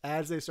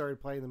 as they started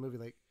playing the movie,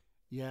 like,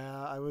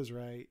 yeah, I was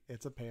right.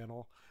 It's a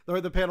panel.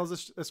 Or the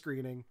panel's a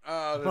screening.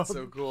 Oh, that's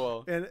so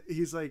cool. And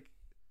he's like,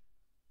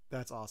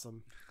 that's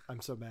awesome.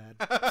 I'm so mad.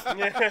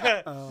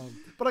 Yeah.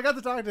 But I got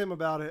to talk to him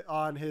about it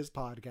on his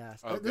podcast.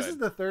 Oh, This good. is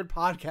the third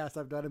podcast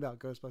I've done about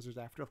Ghostbusters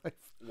Afterlife.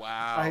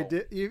 Wow. I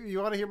did. You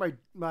want to hear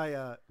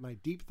my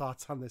deep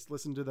thoughts on this?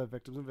 Listen to the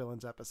Victims and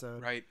Villains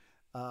episode. Right.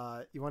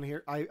 You want to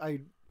hear?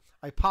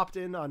 I popped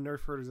in on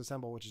Nerf Herders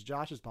Assemble, which is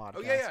Josh's podcast.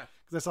 Oh yeah.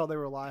 Because I saw they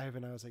were live,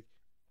 and I was like,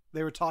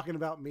 they were talking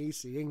about me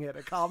seeing it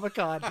at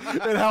Comic-Con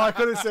and how I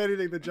couldn't say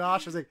anything to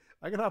Josh. I was like,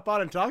 I can hop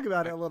on and talk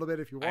about it a little bit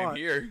if you want. I'm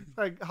here.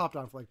 I hopped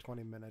on for like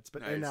 20 minutes,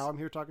 but and Nice. now I'm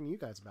here talking to you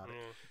guys about it.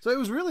 Mm. So it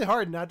was really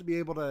hard not to be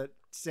able to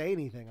say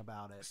anything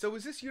about it. So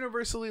is this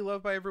universally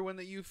loved by everyone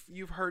that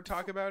you've heard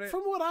talk about it?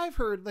 From what I've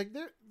heard, like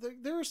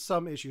there are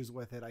some issues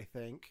with it. I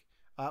think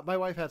my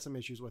wife had some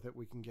issues with it.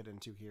 We can get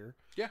into here.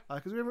 Yeah.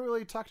 Because we haven't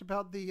really talked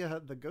about the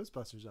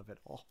Ghostbusters of it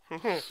all.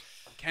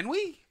 Can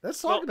we?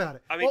 Let's talk about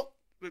it. I mean, Well,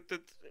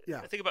 yeah.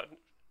 I think about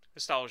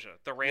nostalgia,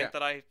 the rant Yeah.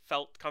 that I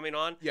felt coming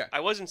on. Yeah.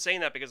 I wasn't saying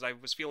that because I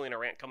was feeling a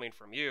rant coming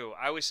from you.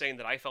 I was saying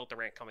that I felt the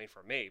rant coming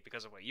from me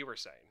because of what you were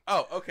saying.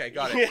 Oh, okay,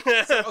 got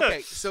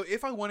it. So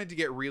if I wanted to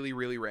get really,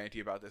 really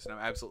ranty about this, and I'm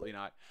absolutely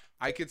not,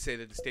 I could say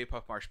that the Stay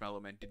Puft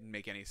Marshmallow Men didn't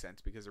make any sense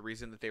because the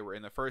reason that they were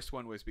in the first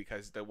one was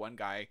because the one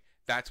guy,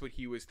 that's what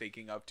he was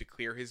thinking of to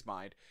clear his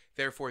mind.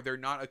 Therefore, they're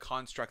not a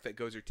construct that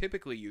Gozer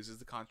typically uses.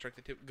 The construct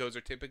that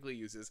Gozer typically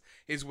uses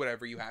is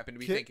whatever you happen to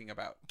be thinking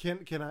about. can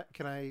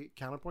I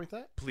counterpoint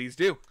that? Please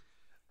do.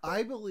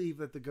 I believe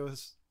that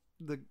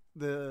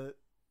the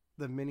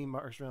mini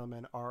Marshmallow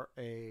Men are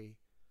a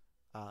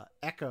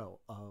echo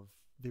of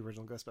the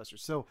original Ghostbusters.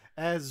 So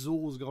as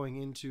Zool's going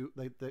into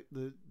like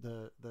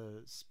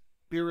the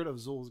spirit of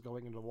Zool's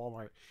going into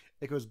Walmart,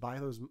 it goes by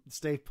those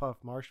Stay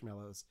Puft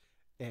marshmallows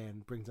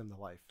and brings them to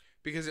life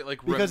Because it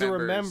because it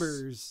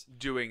remembers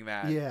doing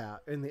that. yeah,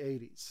 in the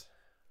 80s.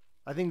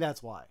 I think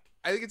that's why.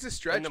 I think it's a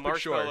stretch, And the but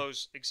sure.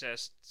 marshmallows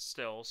exist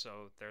still,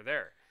 so they're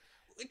there.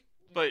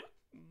 But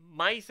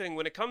my thing,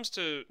 when it comes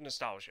to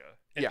nostalgia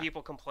and Yeah.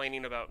 people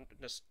complaining about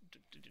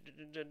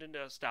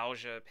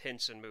nostalgia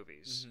hints in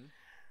movies, Mhm.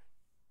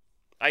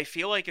 I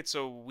feel like it's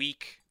a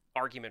weak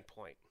argument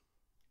point.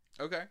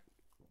 Okay.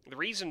 The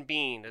reason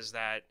being is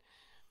that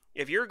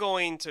if you're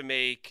going to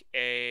make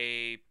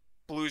a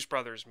Blues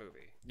Brothers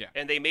movie, Yeah.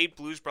 and they made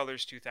Blues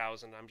Brothers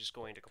 2000, I'm just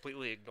going to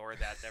completely ignore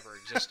that never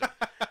existed.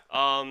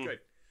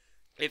 Good.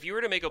 If you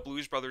were to make a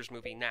Blues Brothers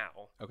movie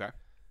now, Okay.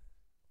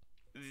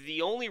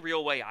 the only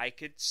real way I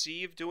could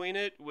see of doing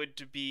it would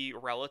to be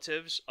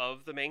relatives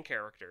of the main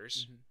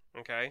characters.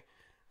 Okay,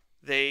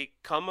 they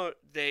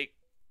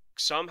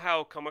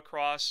somehow come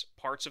across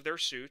parts of their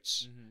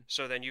suits.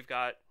 So then you've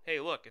got, hey,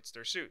 look, it's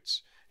their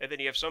suits. And then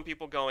you have some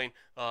people going,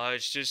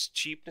 it's just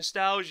cheap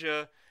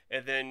nostalgia.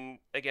 And then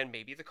again,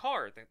 maybe the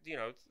car,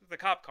 the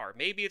cop car,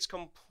 maybe it's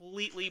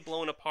completely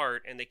blown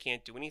apart and they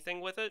can't do anything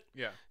with it.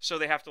 Yeah. So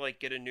they have to like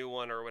get a new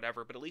one or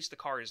whatever. But at least the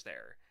car is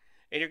there.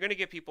 And you're going to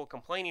get people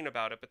complaining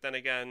about it, but then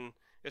again,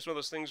 it's one of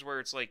those things where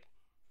it's like,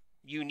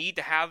 you need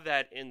to have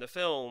that in the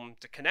film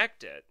to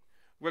connect it.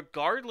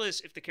 Regardless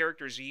if the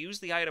characters use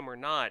the item or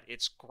not,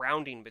 it's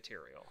grounding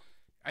material.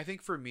 I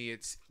think for me,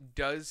 it's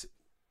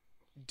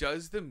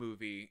does the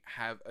movie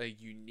have a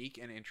unique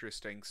and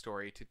interesting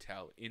story to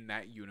tell in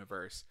that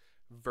universe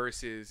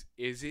versus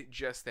is it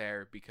just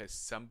there because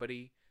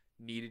somebody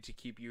needed to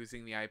keep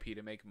using the IP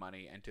to make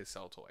money and to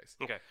sell toys.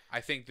 Okay.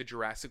 I think the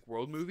Jurassic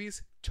World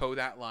movies toe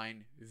that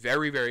line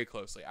very, very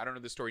closely. I don't know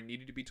if the story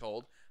needed to be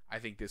told. I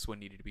think this one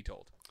needed to be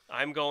told.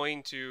 I'm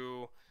going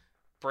to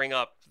bring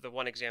up the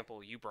one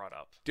example you brought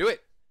up. Do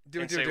it.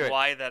 Do and it. say Do it.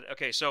 why that.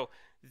 Okay, so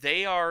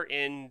they are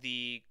in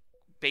the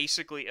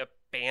basically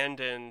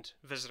abandoned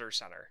visitor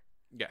center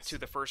Yes. to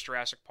the first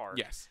Jurassic Park.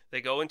 Yes.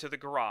 They go into the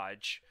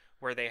garage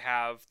where they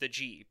have the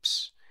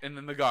Jeeps. And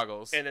then the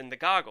goggles. And then the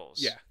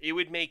goggles. Yeah. It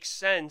would make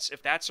sense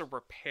if that's a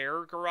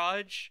repair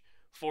garage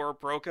for a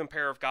broken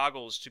pair of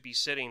goggles to be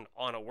sitting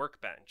on a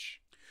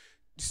workbench.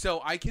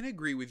 So I can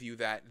agree with you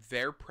that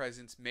their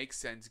presence makes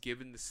sense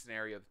given the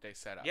scenario that they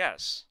set up.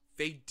 Yes.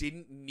 They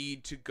didn't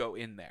need to go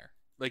in there.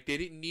 Like, they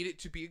didn't need it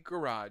to be a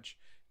garage.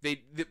 The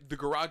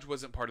garage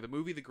wasn't part of the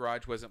movie. The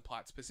garage wasn't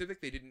plot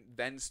specific. They didn't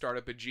then start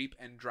up a Jeep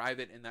and drive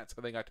it, and that's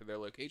how they got to their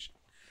location.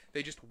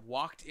 They just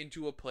walked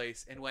into a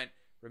place and went,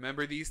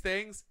 remember these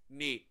things?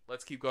 Neat.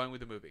 Let's keep going with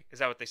the movie. Is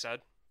that what they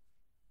said?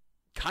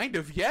 Kind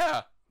of,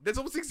 yeah. That's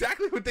almost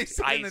exactly what they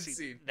said in that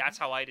scene. That's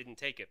how I didn't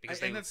take it,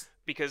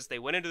 because they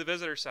went into the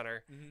visitor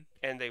center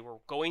and they were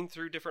going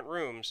through different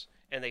rooms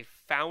and they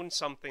found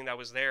something that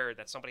was there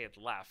that somebody had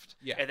left,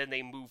 and then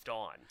they moved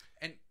on.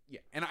 And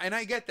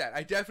I get that.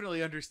 I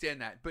definitely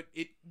understand that, but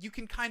you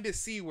can kind of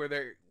see where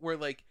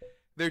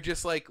they're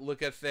just like,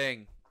 look a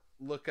thing.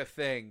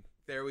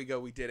 There we go,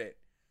 we did it.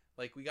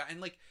 Like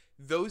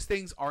those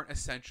things aren't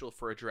essential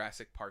for a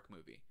Jurassic Park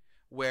movie,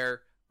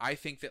 where I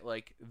think that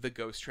like the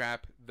Ghost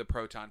Trap, the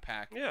Proton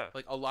Pack,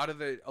 like a lot of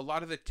the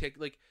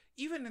like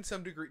even to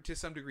some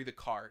degree the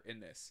car in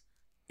this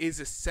is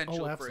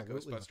essential for a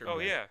Ghostbuster movie. Oh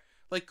yeah.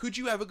 Like, could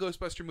you have a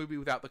Ghostbuster movie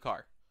without the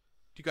car?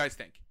 Do you guys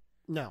think?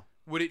 No.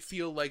 Would it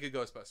feel like a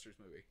Ghostbusters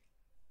movie?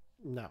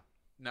 No.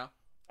 No?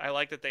 I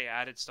like that they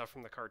added stuff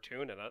from the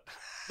cartoon in it.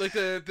 Like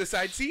the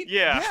side seat?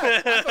 Yeah.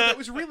 I thought that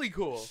was really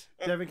cool.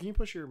 Devin, can you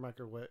push your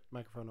microwave?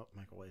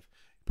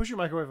 Push your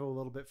microwave a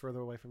little bit further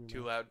away from you.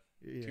 Too loud?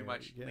 Too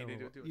much?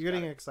 You're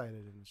getting excited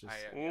and it's just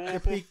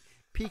Yeah.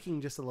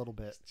 peaking just a little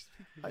bit.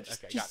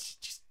 Just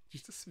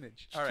a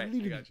smidge. All right, I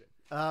gotcha.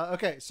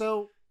 Okay,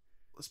 so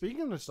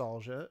speaking of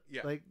nostalgia,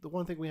 like the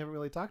one thing we haven't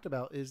really talked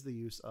about is the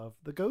use of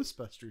the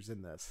Ghostbusters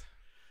in this.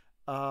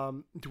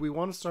 Do we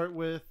want to start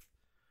with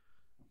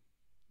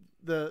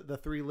the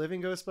three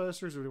living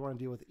Ghostbusters, or do we want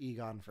to deal with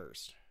Egon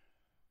first?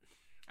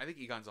 I think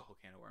Egon's a whole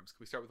can of worms. Can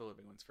we start with the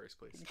living ones first,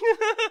 please?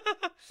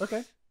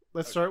 Okay.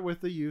 Let's start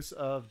with the use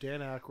of Dan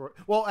Aykroyd.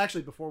 Well,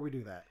 actually, before we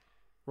do that,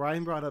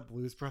 Ryan brought up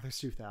Blues Brothers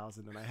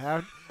 2000, and I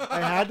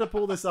had to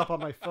pull this up on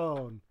my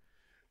phone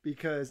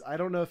because I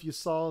don't know if you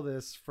saw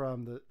this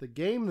from the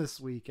game this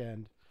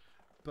weekend,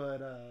 but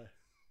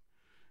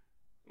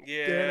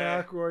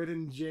Dan Aykroyd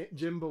and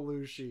Jim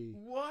Belushi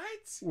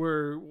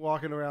were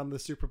walking around the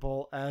Super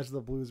Bowl as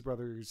the Blues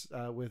Brothers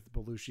with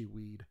Belushi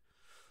weed.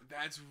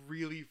 That's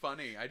really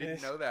funny. I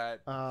didn't know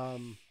that.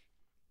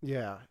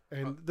 Yeah,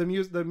 and the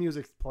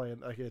music's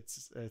playing like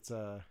it's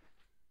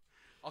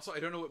Also,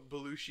 I don't know what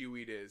Belushi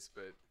weed is,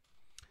 but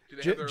do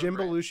they have Jim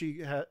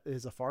Belushi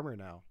is a farmer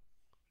now.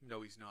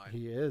 No, he's not.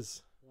 He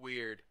is.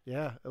 Weird.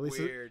 Yeah, at least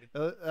weird.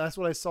 That's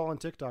what I saw on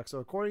TikTok. So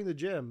according to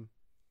Jim,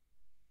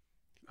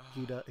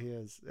 he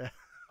is.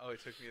 Oh,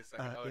 it took me a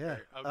second. Yeah.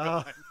 Oh, come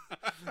on.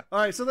 All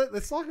right, so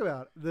let's talk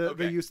about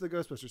the use of the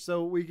Ghostbusters.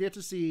 So we get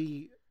to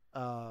see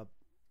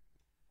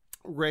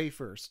Ray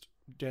first,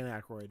 Dan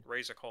Aykroyd.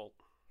 Raise a cult.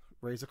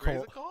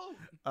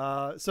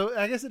 So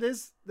I guess it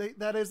is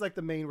that is like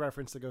the main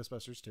reference to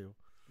Ghostbusters 2.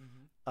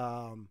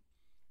 Mm-hmm.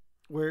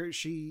 Where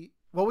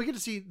we get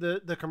to see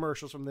the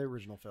commercials from the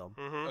original film.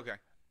 Mm-hmm. Okay.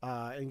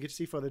 And get to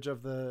see footage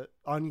of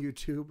on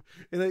YouTube,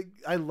 and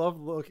I love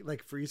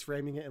freeze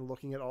framing it and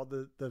looking at all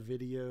the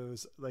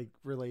videos like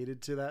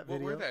related to that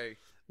video. What were they?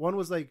 One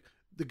was like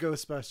the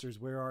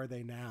Ghostbusters. Where are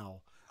they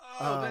now?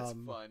 Oh, that's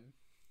fun.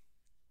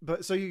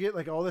 But so you get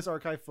like all this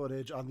archive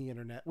footage on the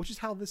internet, which is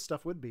how this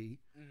stuff would be.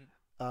 Mm-hmm.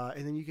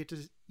 And then you get to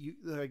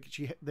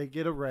they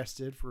get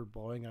arrested for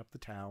blowing up the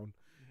town,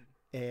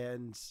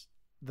 and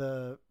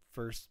the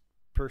first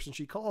person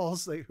she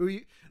calls, like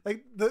the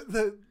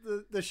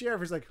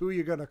sheriff is like, who are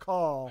you gonna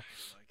call?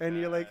 And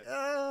you're like,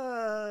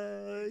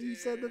 you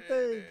said the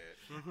thing.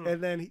 Mm-hmm.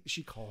 And then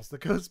she calls the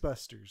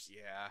Ghostbusters.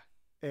 Yeah.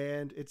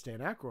 And it's Dan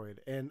Aykroyd,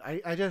 and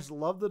I just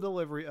love the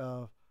delivery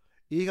of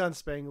Egon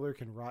Spengler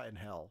can rot in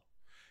hell.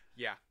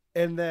 Yeah.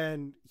 And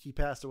then he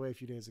passed away a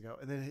few days ago,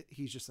 and then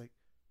he's just like,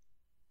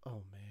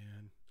 oh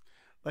man,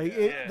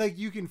 like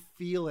you can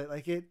feel it,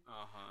 like it,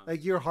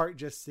 like your heart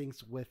just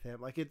sinks with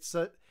him. Like it's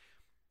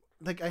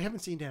like I haven't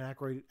seen Dan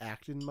Aykroyd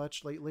act in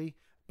much lately,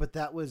 but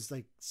that was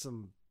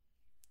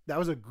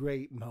a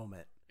great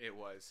moment. It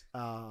was.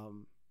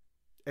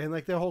 And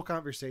like their whole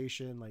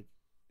conversation, like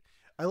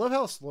I love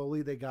how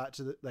slowly they got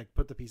to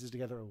put the pieces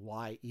together of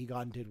why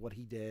Egon did what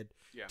he did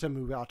to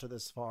move out to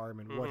this farm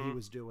and what he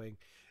was doing.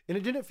 And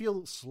it didn't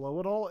feel slow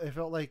at all. It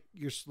felt like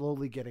you're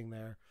slowly getting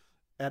there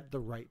at the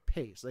right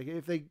pace. Like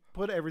if they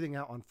put everything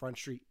out on Front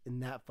Street in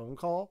that phone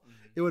call,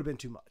 it would have been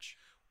too much.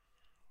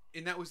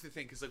 And that was the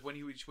thing, because like when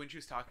she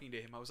was talking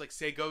to him, I was like,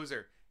 say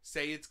Gozer,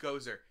 say it's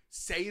Gozer,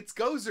 say it's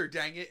Gozer,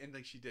 dang it. And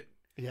like she didn't.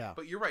 Yeah.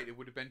 But you're right, it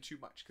would have been too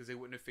much because they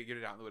wouldn't have figured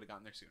it out and they would have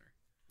gotten there sooner.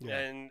 Yeah.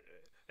 And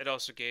it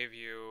also gave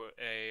you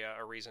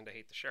a reason to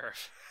hate the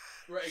sheriff.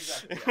 Right,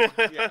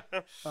 exactly.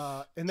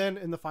 Yeah. And then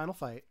in the final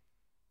fight,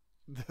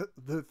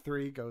 the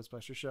three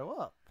Ghostbusters show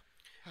up.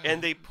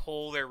 And they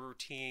pull their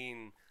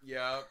routine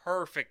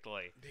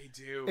perfectly. They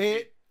do.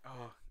 It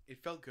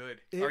felt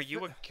good. Are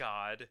you a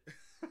god?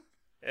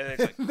 And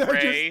it's like,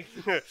 Ray.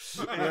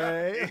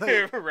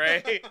 Ray.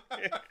 Ray.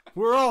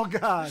 We're all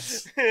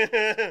gods.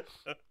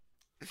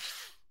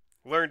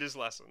 Learned his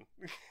lesson.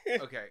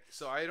 Okay,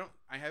 so I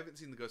haven't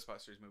seen the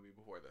Ghostbusters movie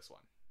before this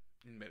one,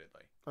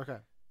 admittedly. Okay.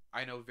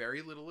 I know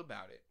very little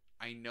about it.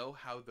 I know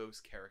how those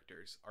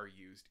characters are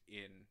used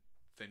in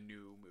the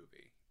new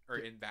movie, or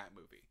in that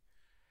movie.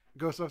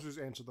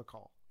 Ghostbusters Answer the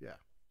Call. Yeah.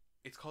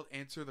 It's called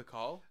Answer the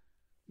Call?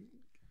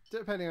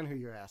 Depending on who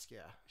you ask,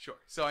 yeah. Sure.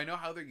 So I know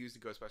how they're used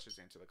in Ghostbusters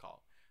Answer the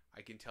Call.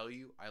 I can tell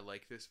you I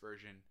like this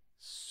version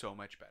so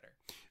much better.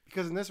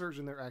 Because in this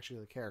version, they're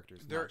actually the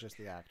characters, not just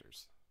the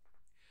actors.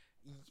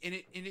 And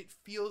it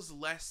feels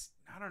less,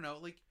 I don't know,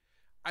 like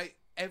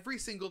every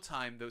single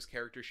time those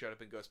characters showed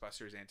up in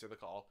Ghostbusters Answer the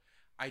Call,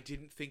 I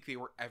didn't think they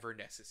were ever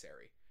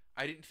necessary.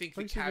 I didn't think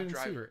the cab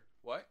driver.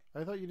 What?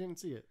 I thought you didn't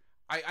see it.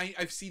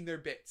 I've seen their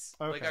bits.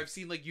 Okay. Like I've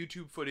seen like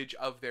YouTube footage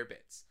of their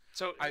bits.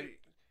 So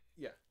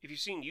yeah. If you've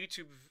seen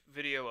YouTube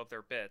video of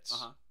their bits,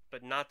 Uh-huh.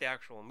 but not the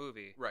actual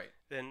movie, Right.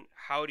 then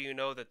how do you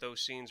know that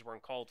those scenes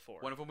weren't called for?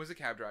 One of them was a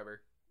cab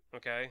driver.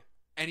 Okay.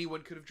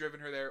 Anyone could have driven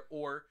her there,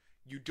 or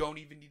you don't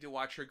even need to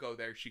watch her go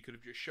there. She could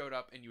have just showed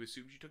up and you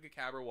assume she took a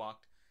cab or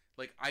walked.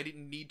 Like, I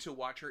didn't need to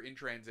watch her in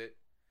transit.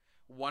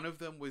 One of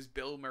them was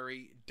Bill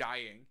Murray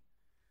dying.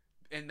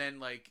 And then,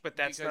 like... But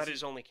that's not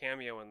his only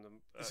cameo in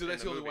the So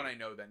that's the only movie. one I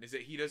know, then, is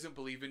that he doesn't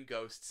believe in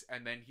ghosts,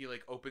 and then he,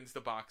 like, opens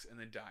the box and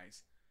then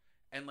dies.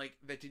 And, like,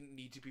 that didn't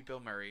need to be Bill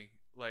Murray.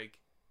 Like,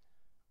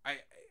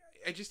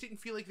 I just didn't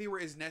feel like they were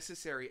as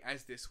necessary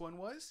as this one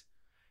was.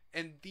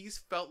 And these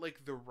felt like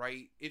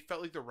it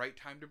felt like the right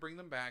time to bring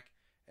them back,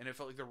 and it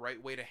felt like the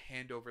right way to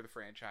hand over the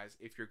franchise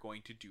if you're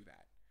going to do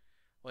that.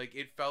 Like,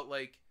 it felt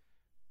like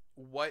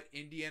what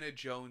Indiana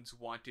Jones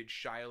wanted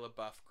Shia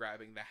LaBeouf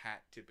grabbing the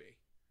hat to be,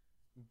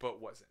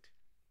 but wasn't.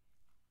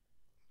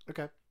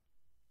 Okay.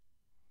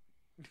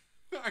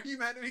 Are you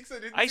mad at me because I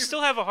didn't I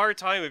still have a hard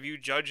time of you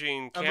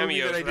judging A movie that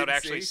cameos I without didn't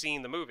actually see?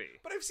 seeing the movie.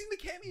 But I've seen the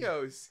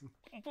cameos.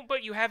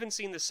 But you haven't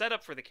seen the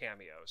setup for the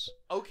cameos.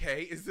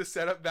 Okay, is the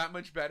setup that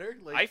much better?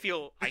 Like... I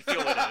feel it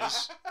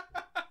is.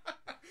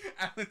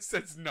 Alan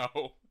says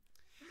no.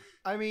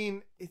 I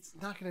mean, it's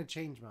not going to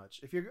change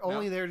much. If you're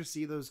only there to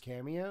see those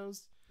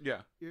cameos,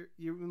 Yeah.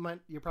 you're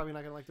probably not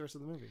going to like the rest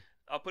of the movie.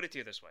 I'll put it to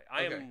you this way: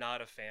 I Okay. am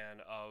not a fan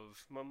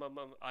of.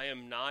 I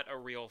am not a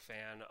real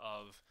fan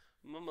of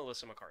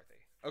Melissa McCarthy.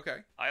 Okay.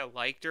 I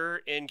liked her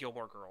in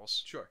Gilmore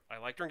Girls. Sure. I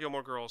liked her in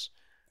Gilmore Girls.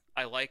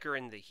 I like her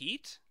in The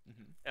Heat,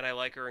 Mhm. and I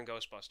like her in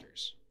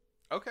Ghostbusters.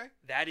 Okay.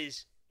 That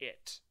is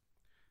it.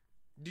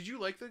 Did you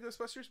like the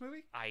Ghostbusters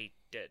movie? I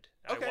did.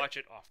 Okay. I watch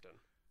it often.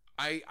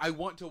 I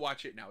want to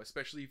watch it now,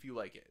 especially if you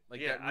like it. Like,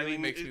 Yeah, that really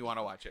makes me want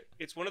to watch it.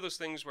 It's one of those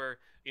things where,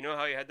 you know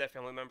how you had that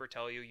family member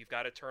tell you you've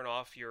got to turn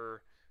off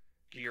your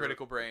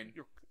Critical brain.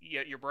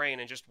 your brain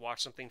and just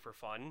watch something for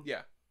fun.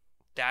 Yeah.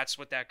 That's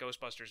what that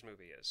Ghostbusters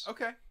movie is.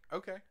 Okay.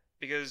 Okay.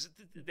 Because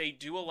they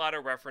do a lot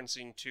of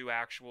referencing to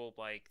actual,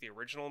 like, the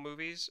original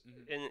movies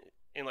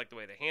in like the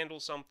way they handle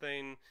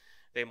something.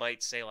 They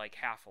might say like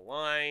half a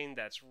line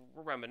that's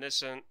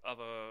reminiscent of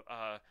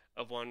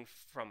of one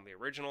from the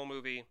original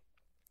movie,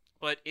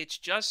 but it's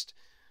just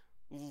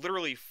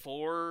literally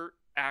four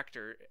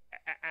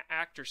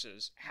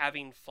actresses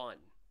having fun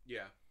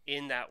Yeah.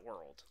 in that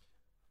world.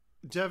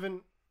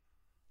 Devin,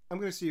 I'm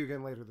going to see you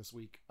again later this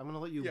week. I'm going to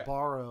let you Yeah.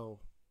 borrow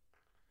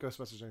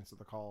Ghostbusters Answer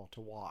the Call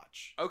to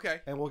watch.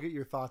 Okay. And we'll get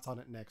your thoughts on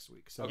it next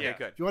week. So Okay, Yeah.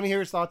 good. if you want to hear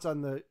his thoughts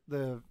on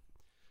the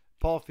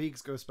Paul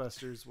Feig's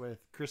Ghostbusters with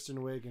Kristen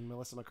Wiig and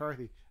Melissa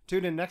McCarthy,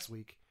 tune in next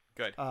week.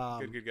 Good.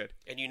 Good.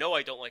 And you know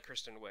I don't like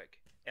Kristen Wiig,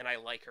 and I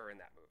like her in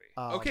that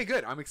movie. Okay,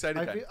 good. I'm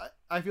excited then.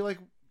 I feel like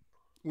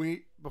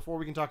before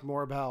we can talk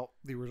more about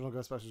the original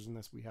Ghostbusters in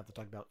this, we have to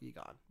talk about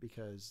Egon,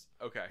 because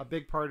Okay. a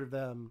big part of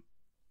them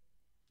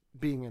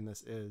being in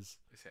this is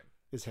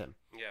him.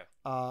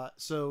 Yeah.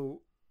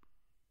 So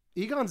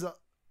Egon's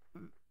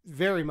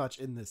very much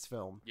in this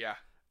film. Yeah.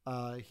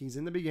 He's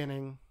in the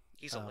beginning.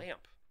 He's a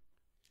lamp.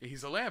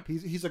 He's a lamp.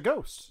 He's a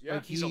ghost. Yeah.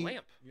 Like, He's a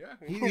lamp. Yeah.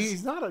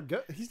 He's not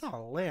a he's not a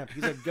lamp.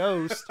 He's a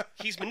ghost.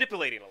 He's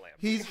manipulating a lamp.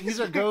 He's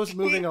a ghost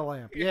moving a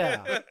lamp.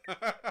 Yeah.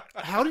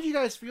 How did you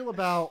guys feel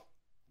about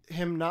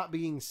him not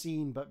being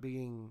seen but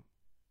being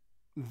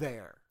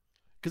there?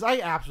 Because I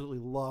absolutely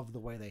love the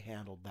way they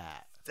handled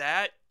that.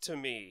 That to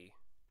me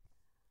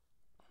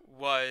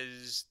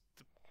was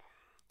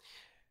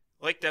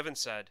like Devin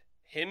said,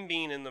 him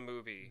being in the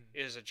movie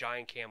is a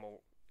giant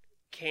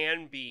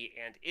can be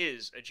and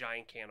is a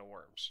giant can of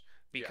worms,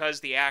 because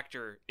the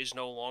actor is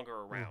no longer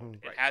around.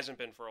 It hasn't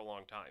been for a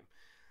long time.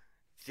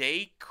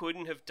 They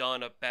couldn't have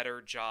done a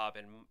better job,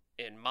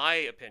 in my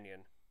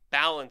opinion,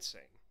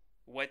 balancing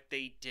what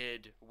they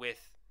did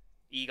with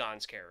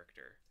Egon's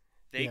character.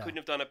 They couldn't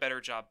have done a better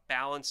job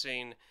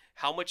balancing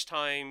how much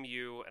time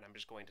and I'm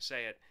just going to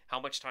say it, how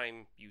much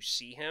time you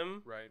see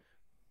him, Right.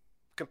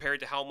 compared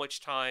to how much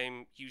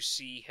time you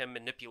see him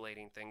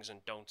manipulating things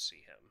and don't see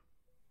him.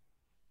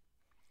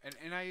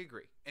 And I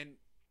agree. And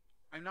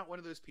I'm not one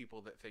of those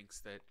people that thinks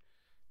that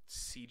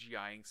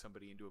CGIing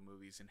somebody into a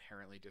movie is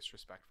inherently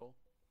disrespectful.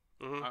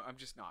 Mm-hmm. I'm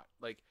just not.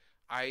 Like,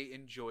 I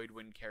enjoyed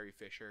when Carrie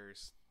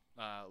Fisher's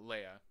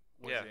Leia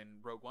was in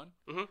Rogue One.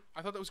 Mm-hmm.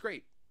 I thought that was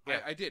great. Yeah.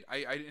 I did. I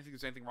didn't think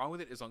there's anything wrong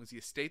with it as long as the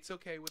estate's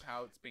okay with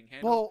how it's being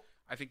handled. Well,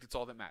 I think that's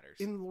all that matters.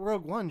 in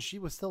Rogue One, she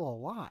was still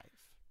alive.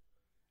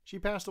 She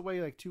passed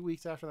away like 2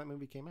 weeks after that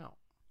movie came out.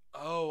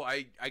 Oh,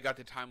 I got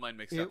the timeline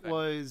mixed up. It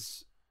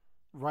was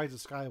Rise of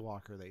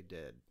Skywalker they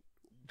did.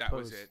 That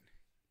was it.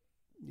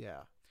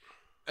 Yeah.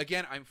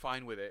 Again, I'm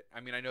fine with it. I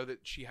mean, I know that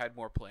she had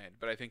more planned,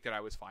 but I think that I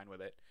was fine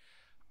with it.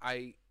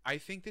 I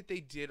think that they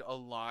did a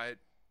lot.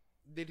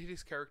 They did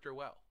his character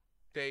well.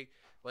 They,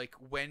 like,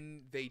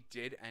 when they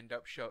did end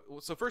up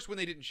so first, when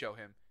they didn't show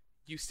him,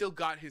 you still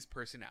got his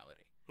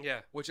personality. Yeah.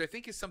 Which I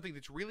think is something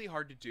that's really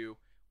hard to do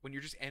when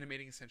you're just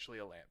animating essentially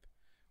a lamp.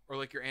 Or,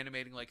 like, you're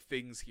animating, like,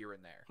 things here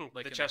and there.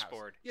 Like the in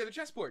chessboard. Yeah, the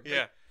chessboard. Yeah.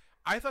 Like,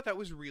 I thought that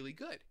was really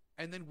good.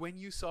 And then when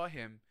you saw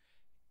him,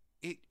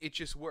 it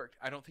just worked.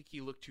 I don't think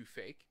he looked too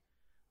fake.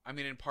 I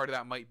mean, and part of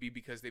that might be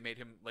because they made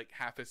him, like,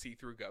 half a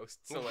see-through ghost.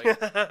 So, like,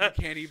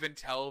 you can't even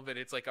tell that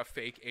it's, like, a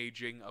fake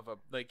aging of a...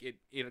 Like, it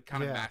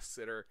kind of masks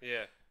it. Or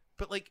Yeah.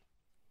 But, like,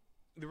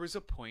 there was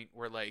a point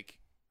where, like,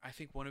 I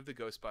think one of the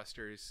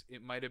Ghostbusters,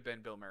 it might have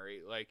been Bill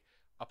Murray, like,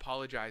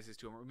 apologizes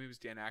to him. Or maybe it was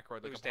Dan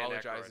Aykroyd, like,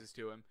 apologizes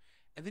to him.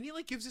 And then he,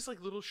 like, gives this,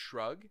 like, little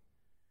shrug.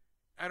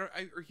 Or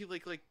he,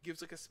 like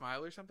gives, like, a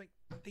smile or something.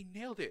 They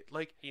nailed it.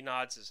 Like... He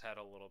nods his head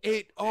a little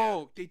bit.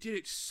 They did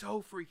it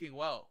so freaking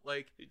well.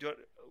 Like...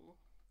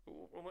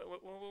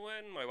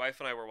 When my wife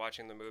and I were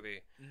watching the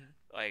movie,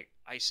 like,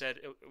 I said,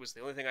 it was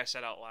the only thing I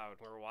said out loud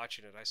when we were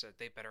watching it. I said,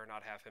 they better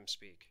not have him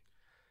speak.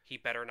 He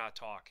better not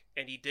talk.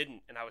 And he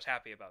didn't, and I was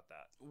happy about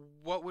that.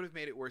 What would have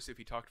made it worse if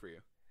he talked for you?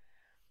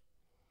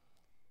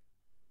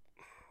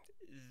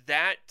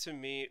 That, to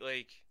me,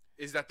 like...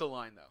 Is that the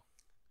line, though?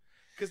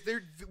 Because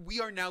we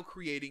are now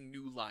creating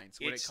new lines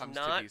when it comes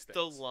to these things. It's not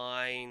the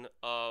line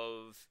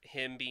of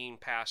him being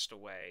passed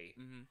away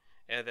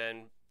and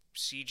then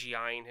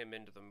CGIing him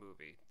into the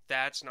movie.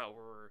 That's not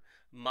where...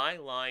 My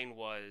line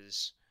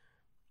was,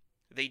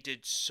 they did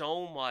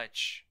so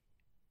much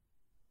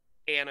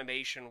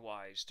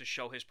animation-wise to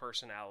show his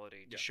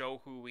personality, to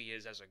show who he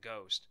is as a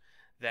ghost,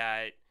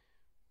 that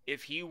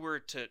if he were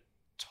to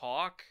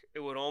talk, it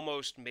would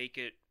almost make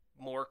it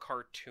more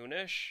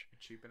cartoonish.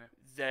 Cheapen it.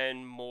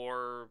 Than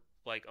more,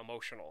 like,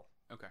 emotional.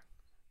 Okay.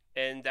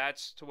 And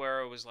that's to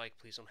where I was like,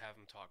 please don't have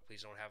him talk.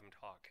 Please don't have him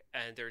talk.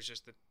 And there's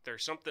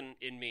something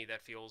in me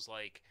that feels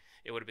like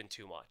it would have been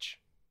too much.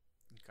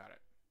 Got it.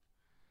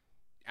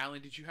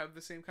 Alan, did you have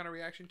the same kind of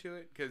reaction to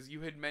it? Because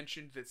you had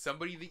mentioned that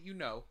somebody that you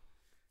know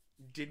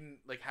didn't,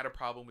 like, had a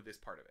problem with this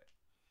part of it.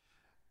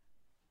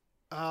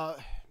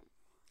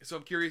 So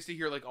I'm curious to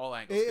hear, like, all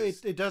angles.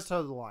 It does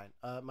toe the line.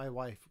 My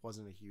wife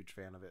wasn't a huge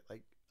fan of it.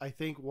 Like, I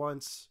think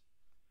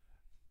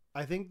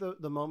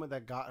the moment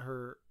that got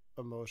her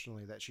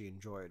emotionally that she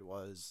enjoyed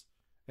was,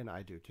 and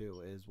I do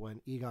too, is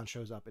when Egon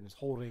shows up and is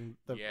holding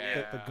the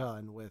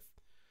gun with,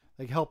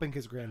 like, helping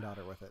his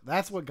granddaughter with it.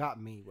 That's what got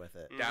me with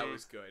it. That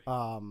was good.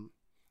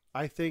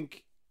 I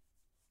think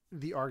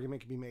the argument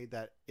can be made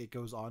that it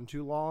goes on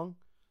too long.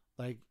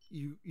 Like,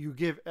 you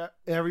give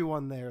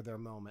everyone their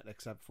moment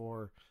except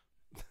for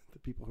the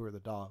people who are the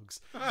dogs.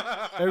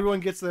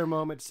 Everyone gets their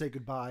moment to say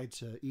goodbye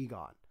to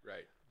Egon.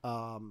 Right.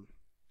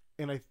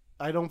 And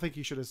I don't think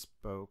he should have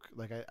spoke.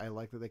 Like, I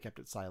like that they kept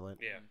it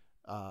silent. Yeah.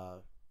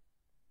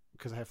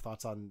 Because I have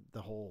thoughts on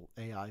the whole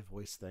AI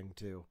voice thing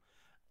too.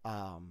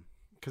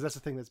 Because that's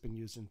a thing that's been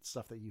used in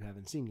stuff that you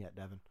haven't seen yet,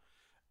 Devin.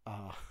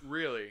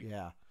 Really?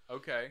 Yeah.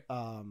 Okay.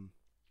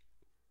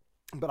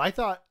 But I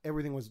thought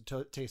everything was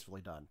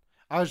tastefully done.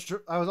 I was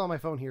on my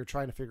phone here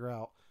trying to figure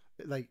out,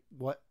 like,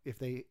 what if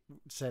they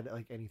said,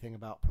 like, anything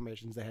about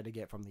permissions they had to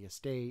get from the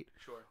estate,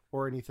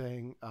 or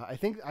anything. I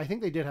think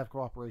they did have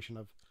cooperation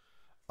of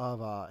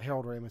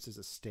Harold Ramis's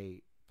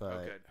estate,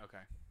 but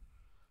okay.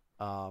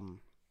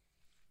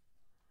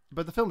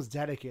 But the film's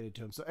dedicated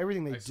to him, so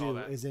everything they do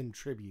is in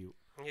tribute.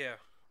 Yeah.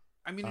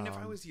 I mean, and if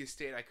I was the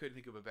estate, I couldn't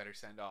think of a better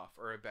send-off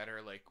or a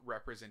better, like,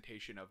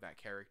 representation of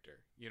that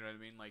character. You know what I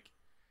mean? Like,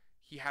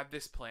 he had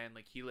this plan.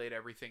 Like, he laid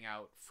everything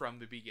out from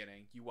the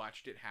beginning. You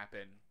watched it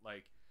happen.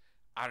 Like,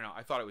 I don't know.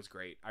 I thought it was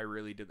great. I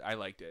really did. I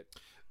liked it.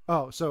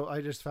 Oh, so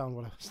I just found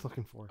what I was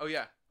looking for. Oh,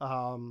 yeah.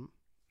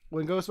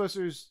 When the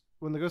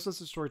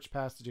Ghostbusters torch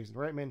passed to Jason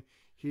Reitman,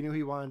 he knew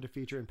he wanted to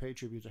feature and pay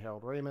tribute to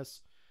Harold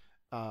Ramis,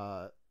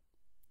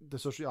 the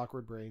socially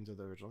awkward brains of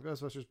the original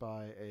Ghostbusters,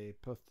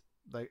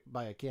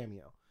 by a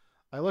cameo.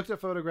 I looked at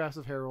photographs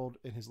of Harold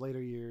in his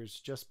later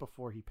years just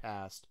before he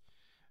passed.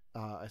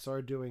 I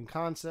started doing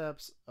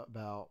concepts,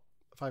 about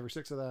 5 or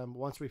 6 of them.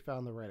 Once we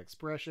found the right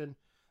expression,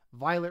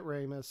 Violet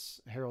Ramis,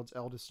 Harold's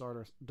eldest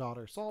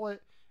daughter, saw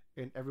it,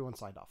 and everyone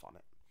signed off on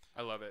it.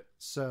 I love it.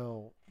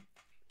 So,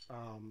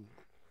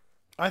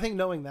 I think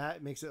knowing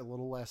that makes it a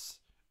little less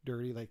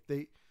dirty. Like,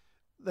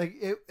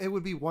 it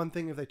would be one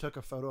thing if they took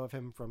a photo of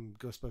him from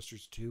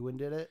Ghostbusters 2 and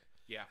did it.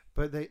 Yeah.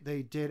 But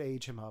they did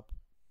age him up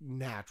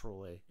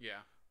naturally.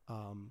 Yeah.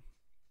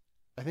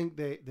 I think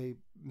the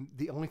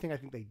only thing I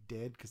think they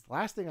did, because the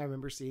last thing I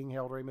remember seeing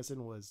Harold Ramis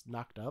in was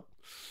Knocked Up,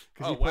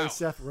 because he plays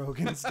Seth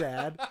Rogen's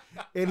dad,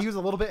 and he was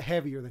a little bit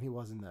heavier than he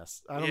was in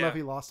this. I don't know if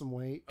he lost some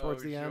weight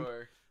towards the end.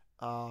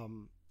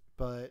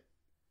 But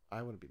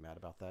I wouldn't be mad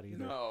about that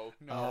either. No.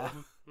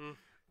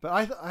 But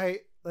I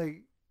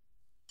like.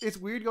 It's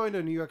weird going to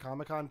a New York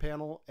Comic Con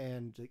panel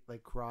and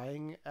like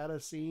crying at a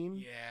scene.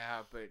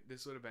 Yeah, but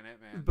this would have been it,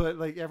 man. But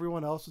like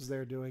everyone else was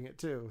there doing it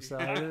too, so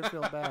I didn't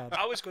feel bad.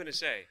 I was going to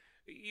say,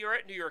 you're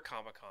at New York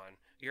Comic Con.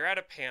 You're at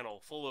a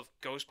panel full of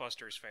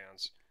Ghostbusters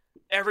fans.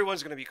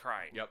 Everyone's going to be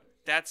crying. Yep.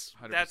 That's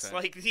 100%.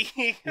 like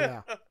the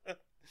Yeah.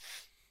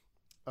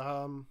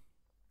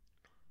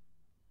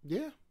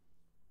 Yeah.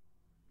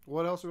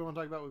 What else do we want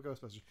to talk about with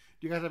Ghostbusters? Do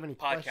you guys have any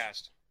questions?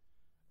 podcast.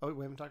 Oh,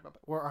 we haven't talked about.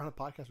 We're on a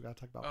podcast. We got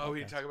to talk about. Oh,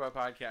 we podcasts. talk about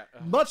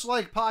podcast. Much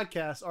like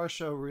podcasts, our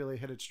show really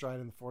hit its stride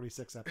in the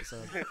 46th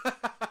episode.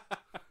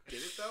 Did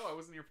it though? I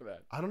wasn't here for that.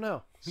 I don't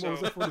know. So-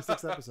 What was the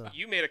 46th episode?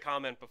 You made a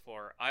comment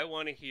before. I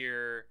want to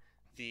hear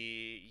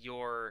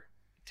your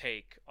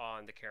take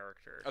on the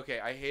character. Okay,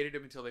 I hated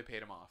him until they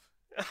paid him off.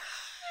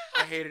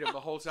 I hated him the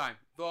whole time.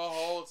 The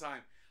whole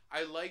time.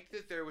 I liked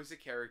that there was a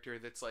character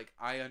that's like,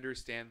 I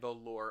understand the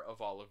lore of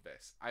all of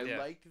this. I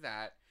liked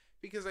that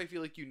because I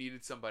feel like you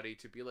needed somebody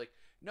to be like,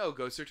 no,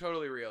 ghosts are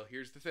totally real.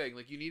 Here's the thing.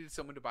 Like, you needed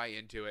someone to buy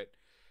into it.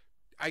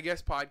 I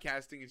guess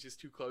podcasting is just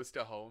too close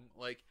to home.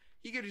 Like,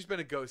 he could have just been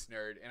a ghost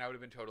nerd, and I would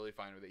have been totally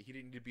fine with it. He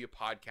didn't need to be a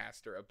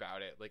podcaster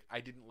about it. Like, I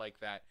didn't like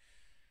that.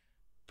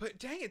 But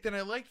dang it, then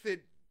I liked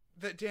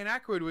that Dan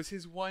Aykroyd was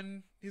his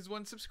one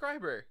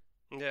subscriber.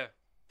 Yeah.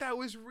 That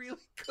was really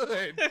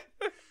good.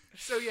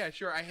 So yeah,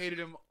 sure, I hated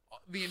him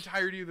the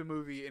entirety of the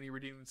movie, and he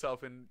redeemed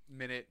himself in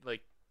minute,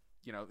 like,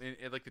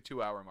 in like the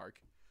 2-hour mark.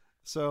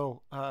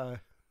 So,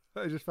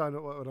 I just found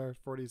out what our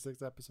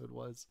 46th episode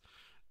was.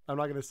 I'm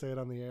not going to say it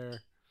on the air.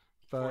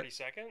 But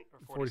 42nd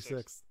or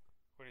 46?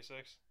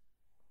 46.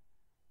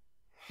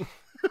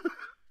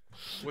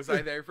 Was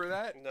I there for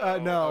that?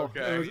 No.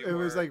 Okay. It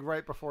was like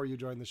right before you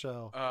joined the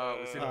show.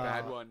 Was it a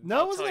bad one? No,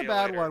 I'll it wasn't tell a you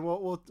bad later.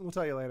 one. We'll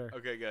tell you later.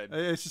 Okay, good.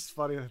 It's just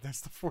funny that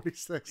that's the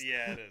 46th.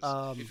 Yeah, it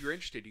is. If you're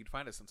interested, you can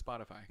find us on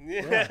Spotify.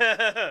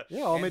 Yeah,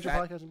 all And major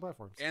that- podcasting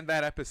platforms. And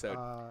that episode.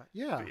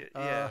 Yeah.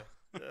 Yeah.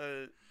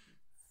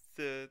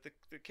 The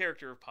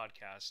character of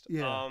podcast.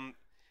 Yeah.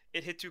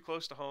 It hit too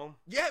close to home.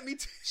 Yeah, me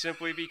too.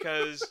 Simply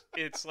because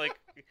it's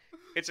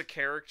a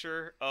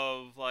character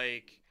of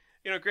like,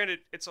 granted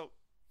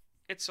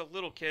it's a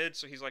little kid,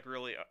 so he's like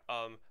really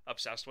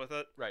obsessed with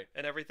it, Right.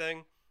 and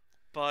everything,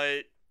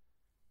 but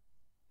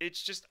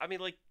it's just, I mean,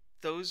 like,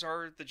 those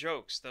are the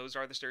jokes, those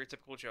are the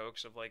stereotypical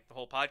jokes of like the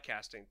whole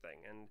podcasting thing,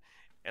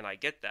 and I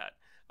get that.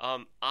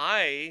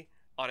 I,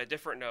 on a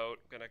different note,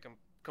 gonna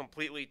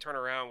completely turn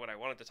around what I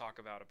wanted to talk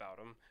about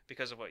him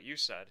because of what you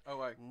said.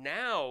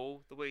 Now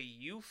the way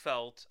you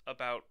felt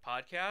about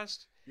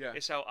podcast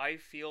is how I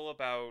feel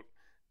about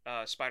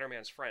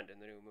Spider-Man's friend in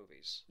the new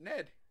movies.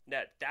 Ned.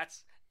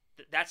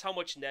 That's how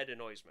much Ned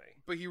annoys me.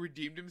 But he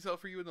redeemed himself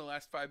for you in the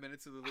last 5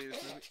 minutes of the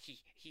latest movie?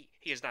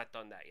 He has not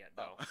done that yet,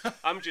 though. Oh.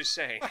 I'm just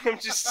saying.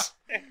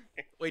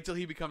 Wait till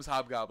he becomes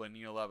Hobgoblin and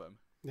you'll love him.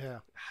 Yeah.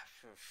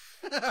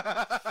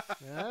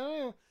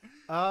 Yeah.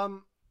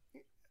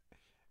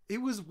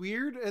 It was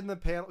weird in the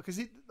panel because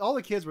all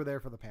the kids were there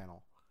for the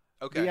panel.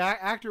 Okay. The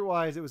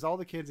actor-wise, it was all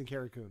the kids and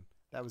Carrie Coon.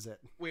 That was it.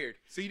 Weird.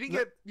 So you didn't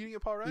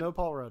get Paul Rudd? No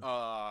Paul Rudd.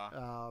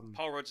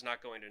 Paul Rudd's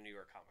not going to New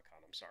York Comic Con.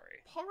 I'm sorry.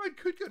 Paul Rudd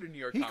could go to New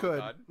York He Comic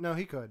Con. could. No,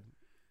 he could.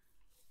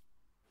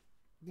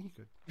 He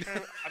could.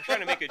 I'm trying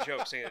to make a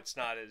joke saying it's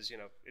not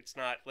it's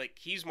not like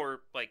he's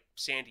more like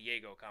San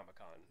Diego Comic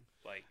Con.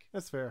 Like,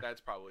 That's fair. That's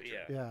probably true.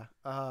 Yeah.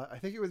 Yeah. I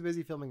think he was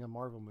busy filming a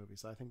Marvel movie,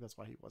 so I think that's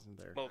why he wasn't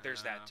there. well,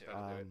 there's that too.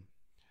 that'll do it.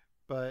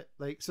 But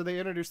like, so they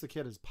introduced the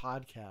kid as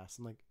Podcast.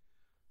 I'm like,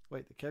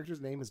 wait, the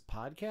character's name is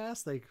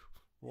Podcast? Like,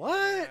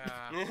 what?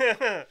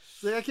 Yeah.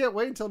 See, I can't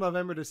wait until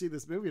November to see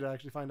this movie to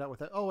actually find out what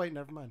that. Oh wait,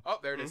 never mind. Oh,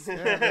 there it is. Yeah,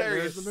 there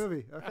he there's is. the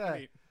movie.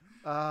 Okay.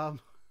 Right.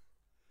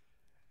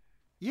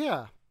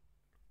 Yeah.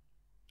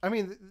 I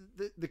mean,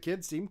 the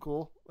kid seemed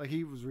cool. Like,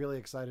 he was really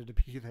excited to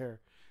be there,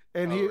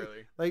 and Oh,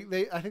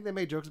 really? I think they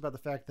made jokes about the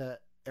fact that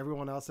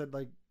everyone else had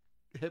like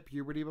hit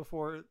puberty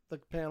before the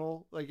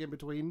panel, like in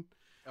between.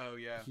 Oh,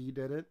 yeah. He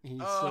didn't. He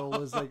Oh.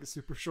 still was like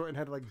super short and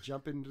had to like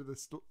jump into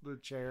the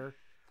chair.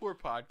 Poor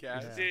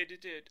podcast. Yeah.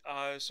 Did.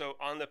 So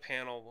on the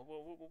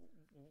panel,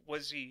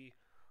 was he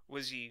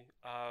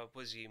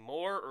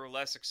more or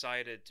less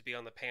excited to be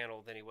on the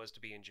panel than he was to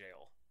be in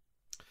jail?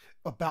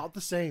 About the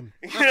same.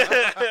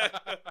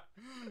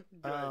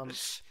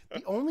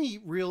 The only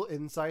real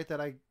insight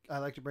that I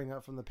like to bring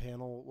up from the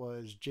panel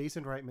was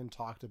Jason Reitman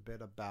talked a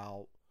bit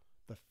about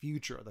the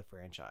future of the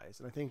franchise,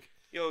 and I think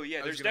Oh yeah,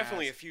 I was there's gonna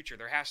definitely ask. a future.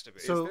 There has to be.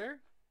 So- Is there?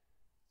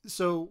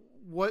 so.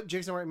 What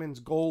Jason Reitman's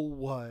goal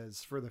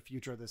was for the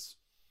future of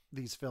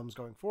these films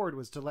going forward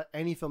was to let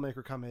any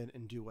filmmaker come in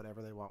and do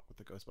whatever they want with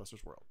the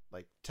Ghostbusters world,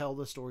 like tell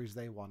the stories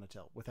they want to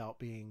tell without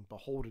being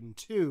beholden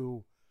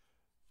to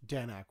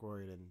Dan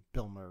Aykroyd and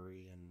Bill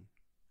Murray and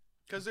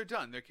Because they're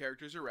done. Their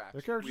characters are wrapped.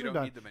 their characters we are don't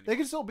done. need them anymore. They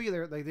can still be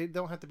there. Like, they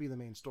don't have to be the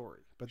main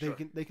story, but Sure.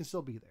 they can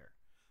still be there.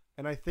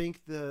 And I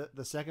think the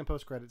second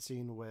post credit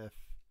scene with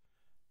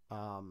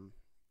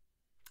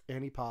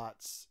Annie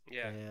Potts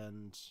Yeah.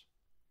 and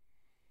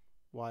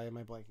why am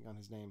I blanking on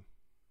his name?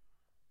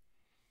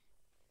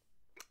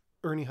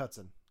 Ernie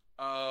Hudson.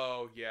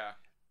 Oh yeah.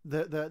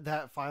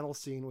 That final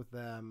scene with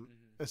them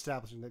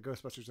establishing that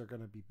Ghostbusters are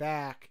going to be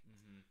back,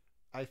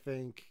 I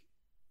think,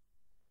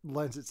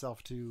 lends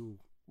itself to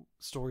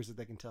stories that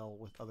they can tell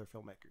with other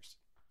filmmakers.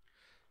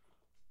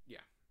 Yeah.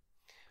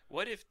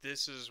 What if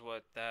this is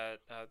what that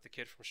the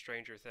kid from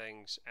Stranger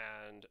Things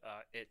and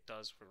it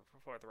does for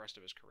the rest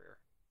of his career?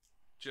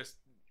 Just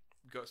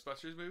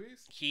Ghostbusters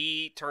movies?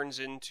 He turns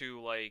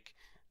into like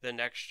the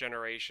next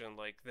generation,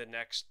 like the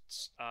next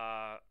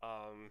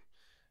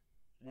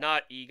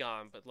not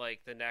Egon, but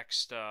like the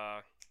next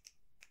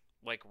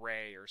like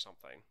Ray or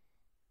something.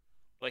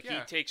 Like he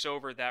takes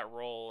over that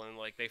role, and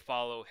like they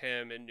follow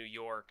him in New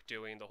York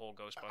doing the whole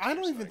Ghostbusters. I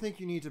don't even thing. think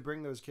you need to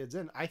bring those kids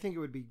in. I think it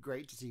would be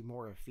great to see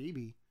more of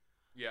Phoebe.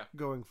 Yeah.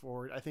 Going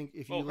forward, I think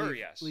if you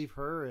leave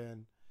her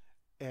in,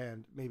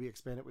 and maybe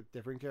expand it with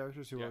different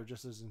characters who are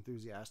just as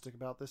enthusiastic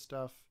about this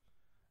stuff,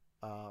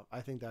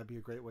 I think that'd be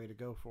a great way to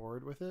go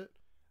forward with it.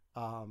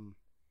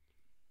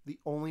 The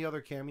only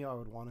other cameo I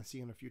would want to see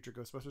in a future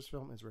Ghostbusters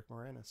film is Rick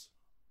Moranis.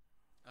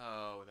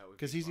 Oh, that would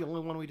because he's the only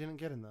one we didn't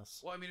get in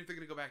this. Well, I mean, if they're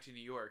gonna go back to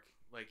New York,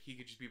 like he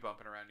could just be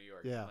bumping around New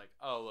York. Yeah. Like,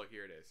 oh look,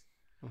 here it is.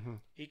 Mm-hmm.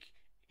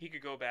 He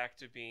could go back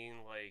to being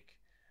like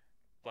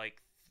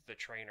the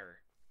trainer.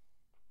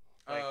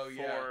 Like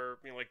for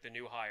like the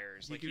new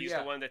hires. Like he's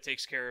the one that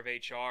takes care of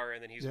HR,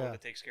 and then he's the one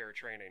that takes care of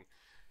training.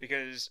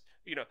 Because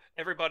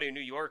everybody in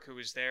New York who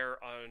was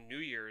there on New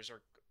Year's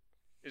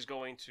is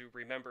going to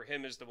remember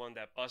him as the one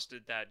that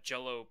busted that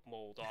Jell-O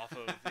mold off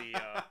of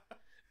the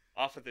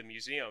off of the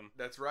museum.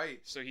 That's right.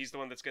 So he's the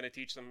one that's going to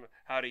teach them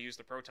how to use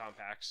the proton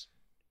packs.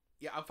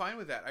 Yeah, I'm fine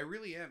with that. I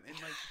really am. And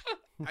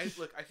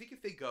like, I think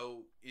if they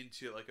go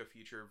into like a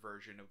future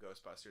version of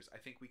Ghostbusters, I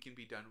think we can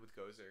be done with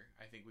Gozer.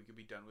 I think we can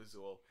be done with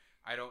Zool.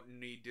 I don't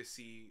need to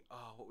see.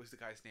 Oh, what was the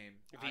guy's name?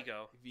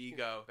 Vigo.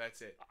 Vigo.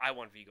 That's it. I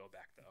want Vigo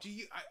back though. Do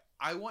you?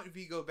 I want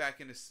Vigo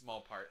back in a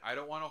small part. I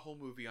don't want a whole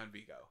movie on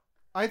Vigo.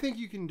 I think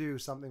you can do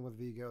something with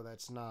Vigo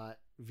that's not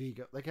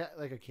Vigo, like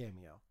a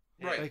cameo,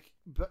 right? Like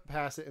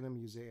pass it in a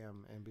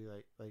museum and be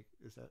like,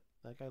 is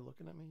that guy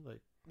looking at me?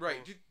 Like,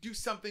 right? Do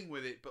something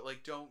with it, but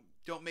like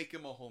don't make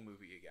him a whole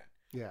movie again.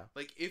 Yeah.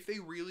 Like if they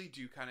really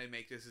do kind of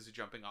make this as a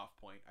jumping off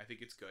point, I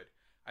think it's good.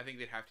 I think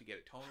they'd have to get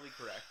it tonally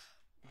correct,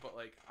 but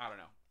like I don't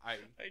know. I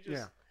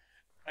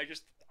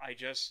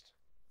just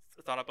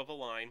thought up of a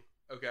line.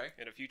 Okay.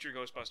 In a future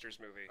Ghostbusters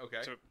movie.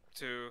 Okay.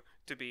 To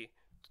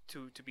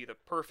be the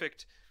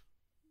perfect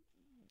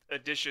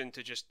addition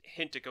to just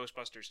hint at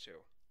Ghostbusters 2.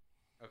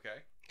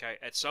 Okay.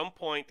 At some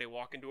point, they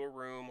walk into a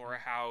room or a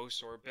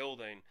house or a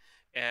building,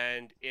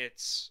 and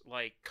it's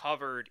like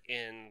covered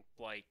in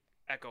like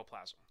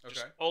ectoplasm,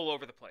 just all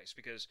over the place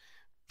because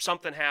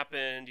something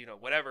happened,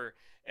 whatever.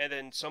 And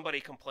then somebody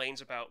complains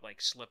about like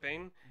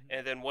slipping,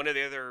 and then one of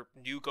the other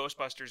new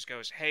Ghostbusters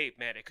goes, "Hey,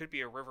 man, it could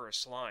be a river of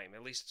slime.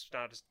 At least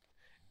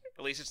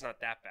it's not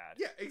that bad."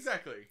 Yeah,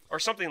 exactly. Or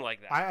something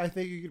like that. I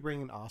think you could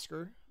bring in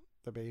Oscar,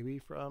 the baby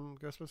from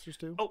Ghostbusters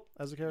 2,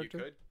 as a character.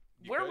 You could.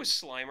 Where was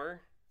Slimer?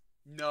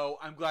 No,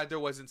 I'm glad there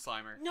wasn't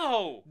Slimer.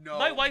 No.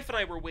 My wife and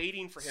I were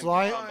waiting for him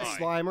to come by.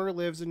 Slimer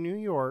lives in New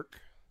York.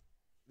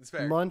 That's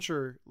fair.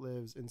 Muncher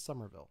lives in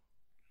Somerville.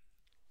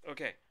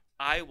 Okay.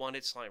 I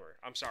wanted Slimer.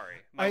 I'm sorry.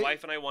 My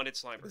wife and I wanted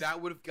Slimer.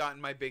 That would have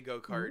gotten my bingo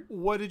card.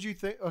 What did you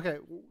think? Okay,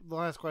 the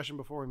last question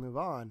before we move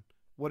on.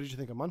 What did you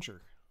think of Muncher?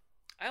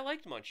 I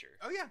liked Muncher.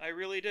 Oh, yeah. I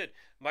really did.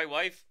 My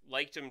wife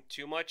liked him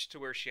too much to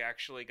where she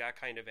actually got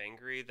kind of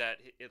angry that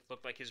it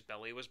looked like his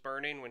belly was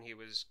burning when he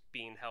was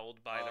being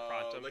held by the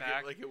Pronto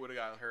pack. Like it would have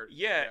got hurt.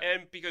 Yeah,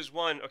 and because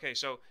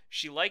so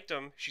she liked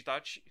him. She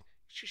thought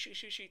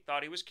she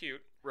thought he was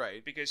cute.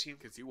 Right. Because he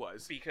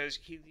was. Because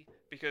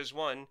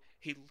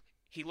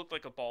he looked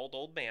like a bald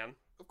old man.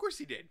 Of course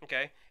he did.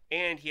 Okay.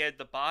 And he had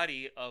the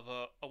body of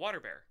a water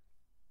bear.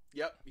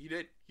 Yep, he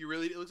did.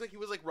 It looks like he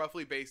was like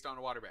roughly based on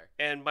a water bear.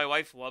 And my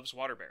wife loves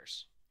water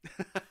bears.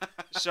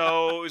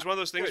 So it was one of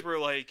those things where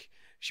like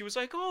she was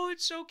like, "Oh,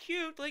 it's so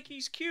cute. Like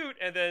he's cute."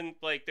 And then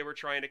like they were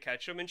trying to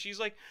catch him and she's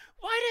like,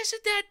 "Why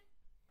doesn't that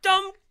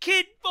dumb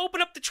kid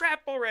open up the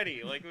trap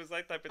already?" Like it was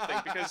that type of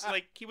thing because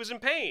like he was in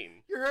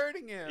pain. You're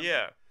hurting him.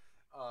 Yeah.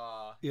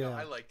 Yeah. No,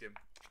 I liked him.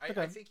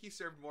 I think he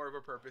served more of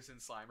a purpose than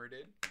Slimer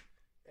did.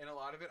 And a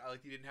lot of it, I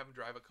liked he didn't have him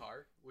drive a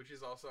car, which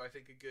is also I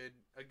think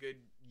a good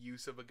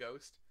use of a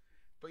ghost.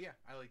 But yeah,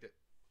 I liked it.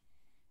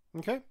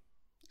 Okay.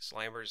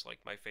 Slimer's like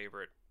my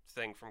favorite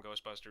thing from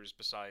Ghostbusters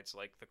besides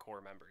like the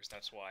core members.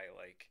 That's why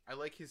I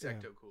like his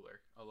ecto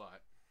cooler a lot.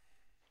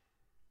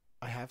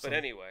 I have some. But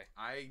anyway.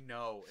 I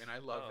know, and I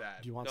love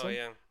that. Do you want some?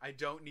 Yeah. I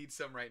don't need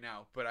some right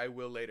now, but I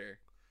will later.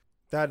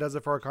 That does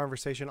it for our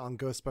conversation on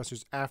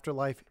Ghostbusters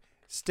Afterlife.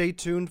 Stay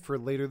tuned for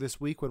later this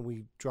week when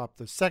we drop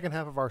the second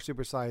half of our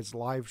supersized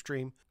live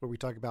stream where we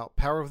talk about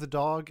Power of the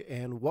Dog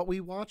and what we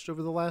watched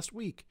over the last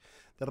week.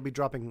 That'll be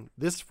dropping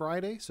this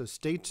Friday, so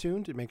stay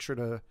tuned and make sure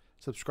to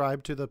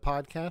subscribe to the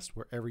podcast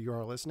wherever you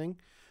are listening.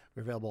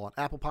 We're available on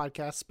Apple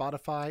Podcasts,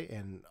 Spotify,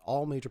 and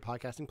all major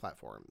podcasting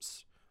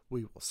platforms.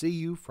 We will see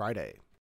you Friday.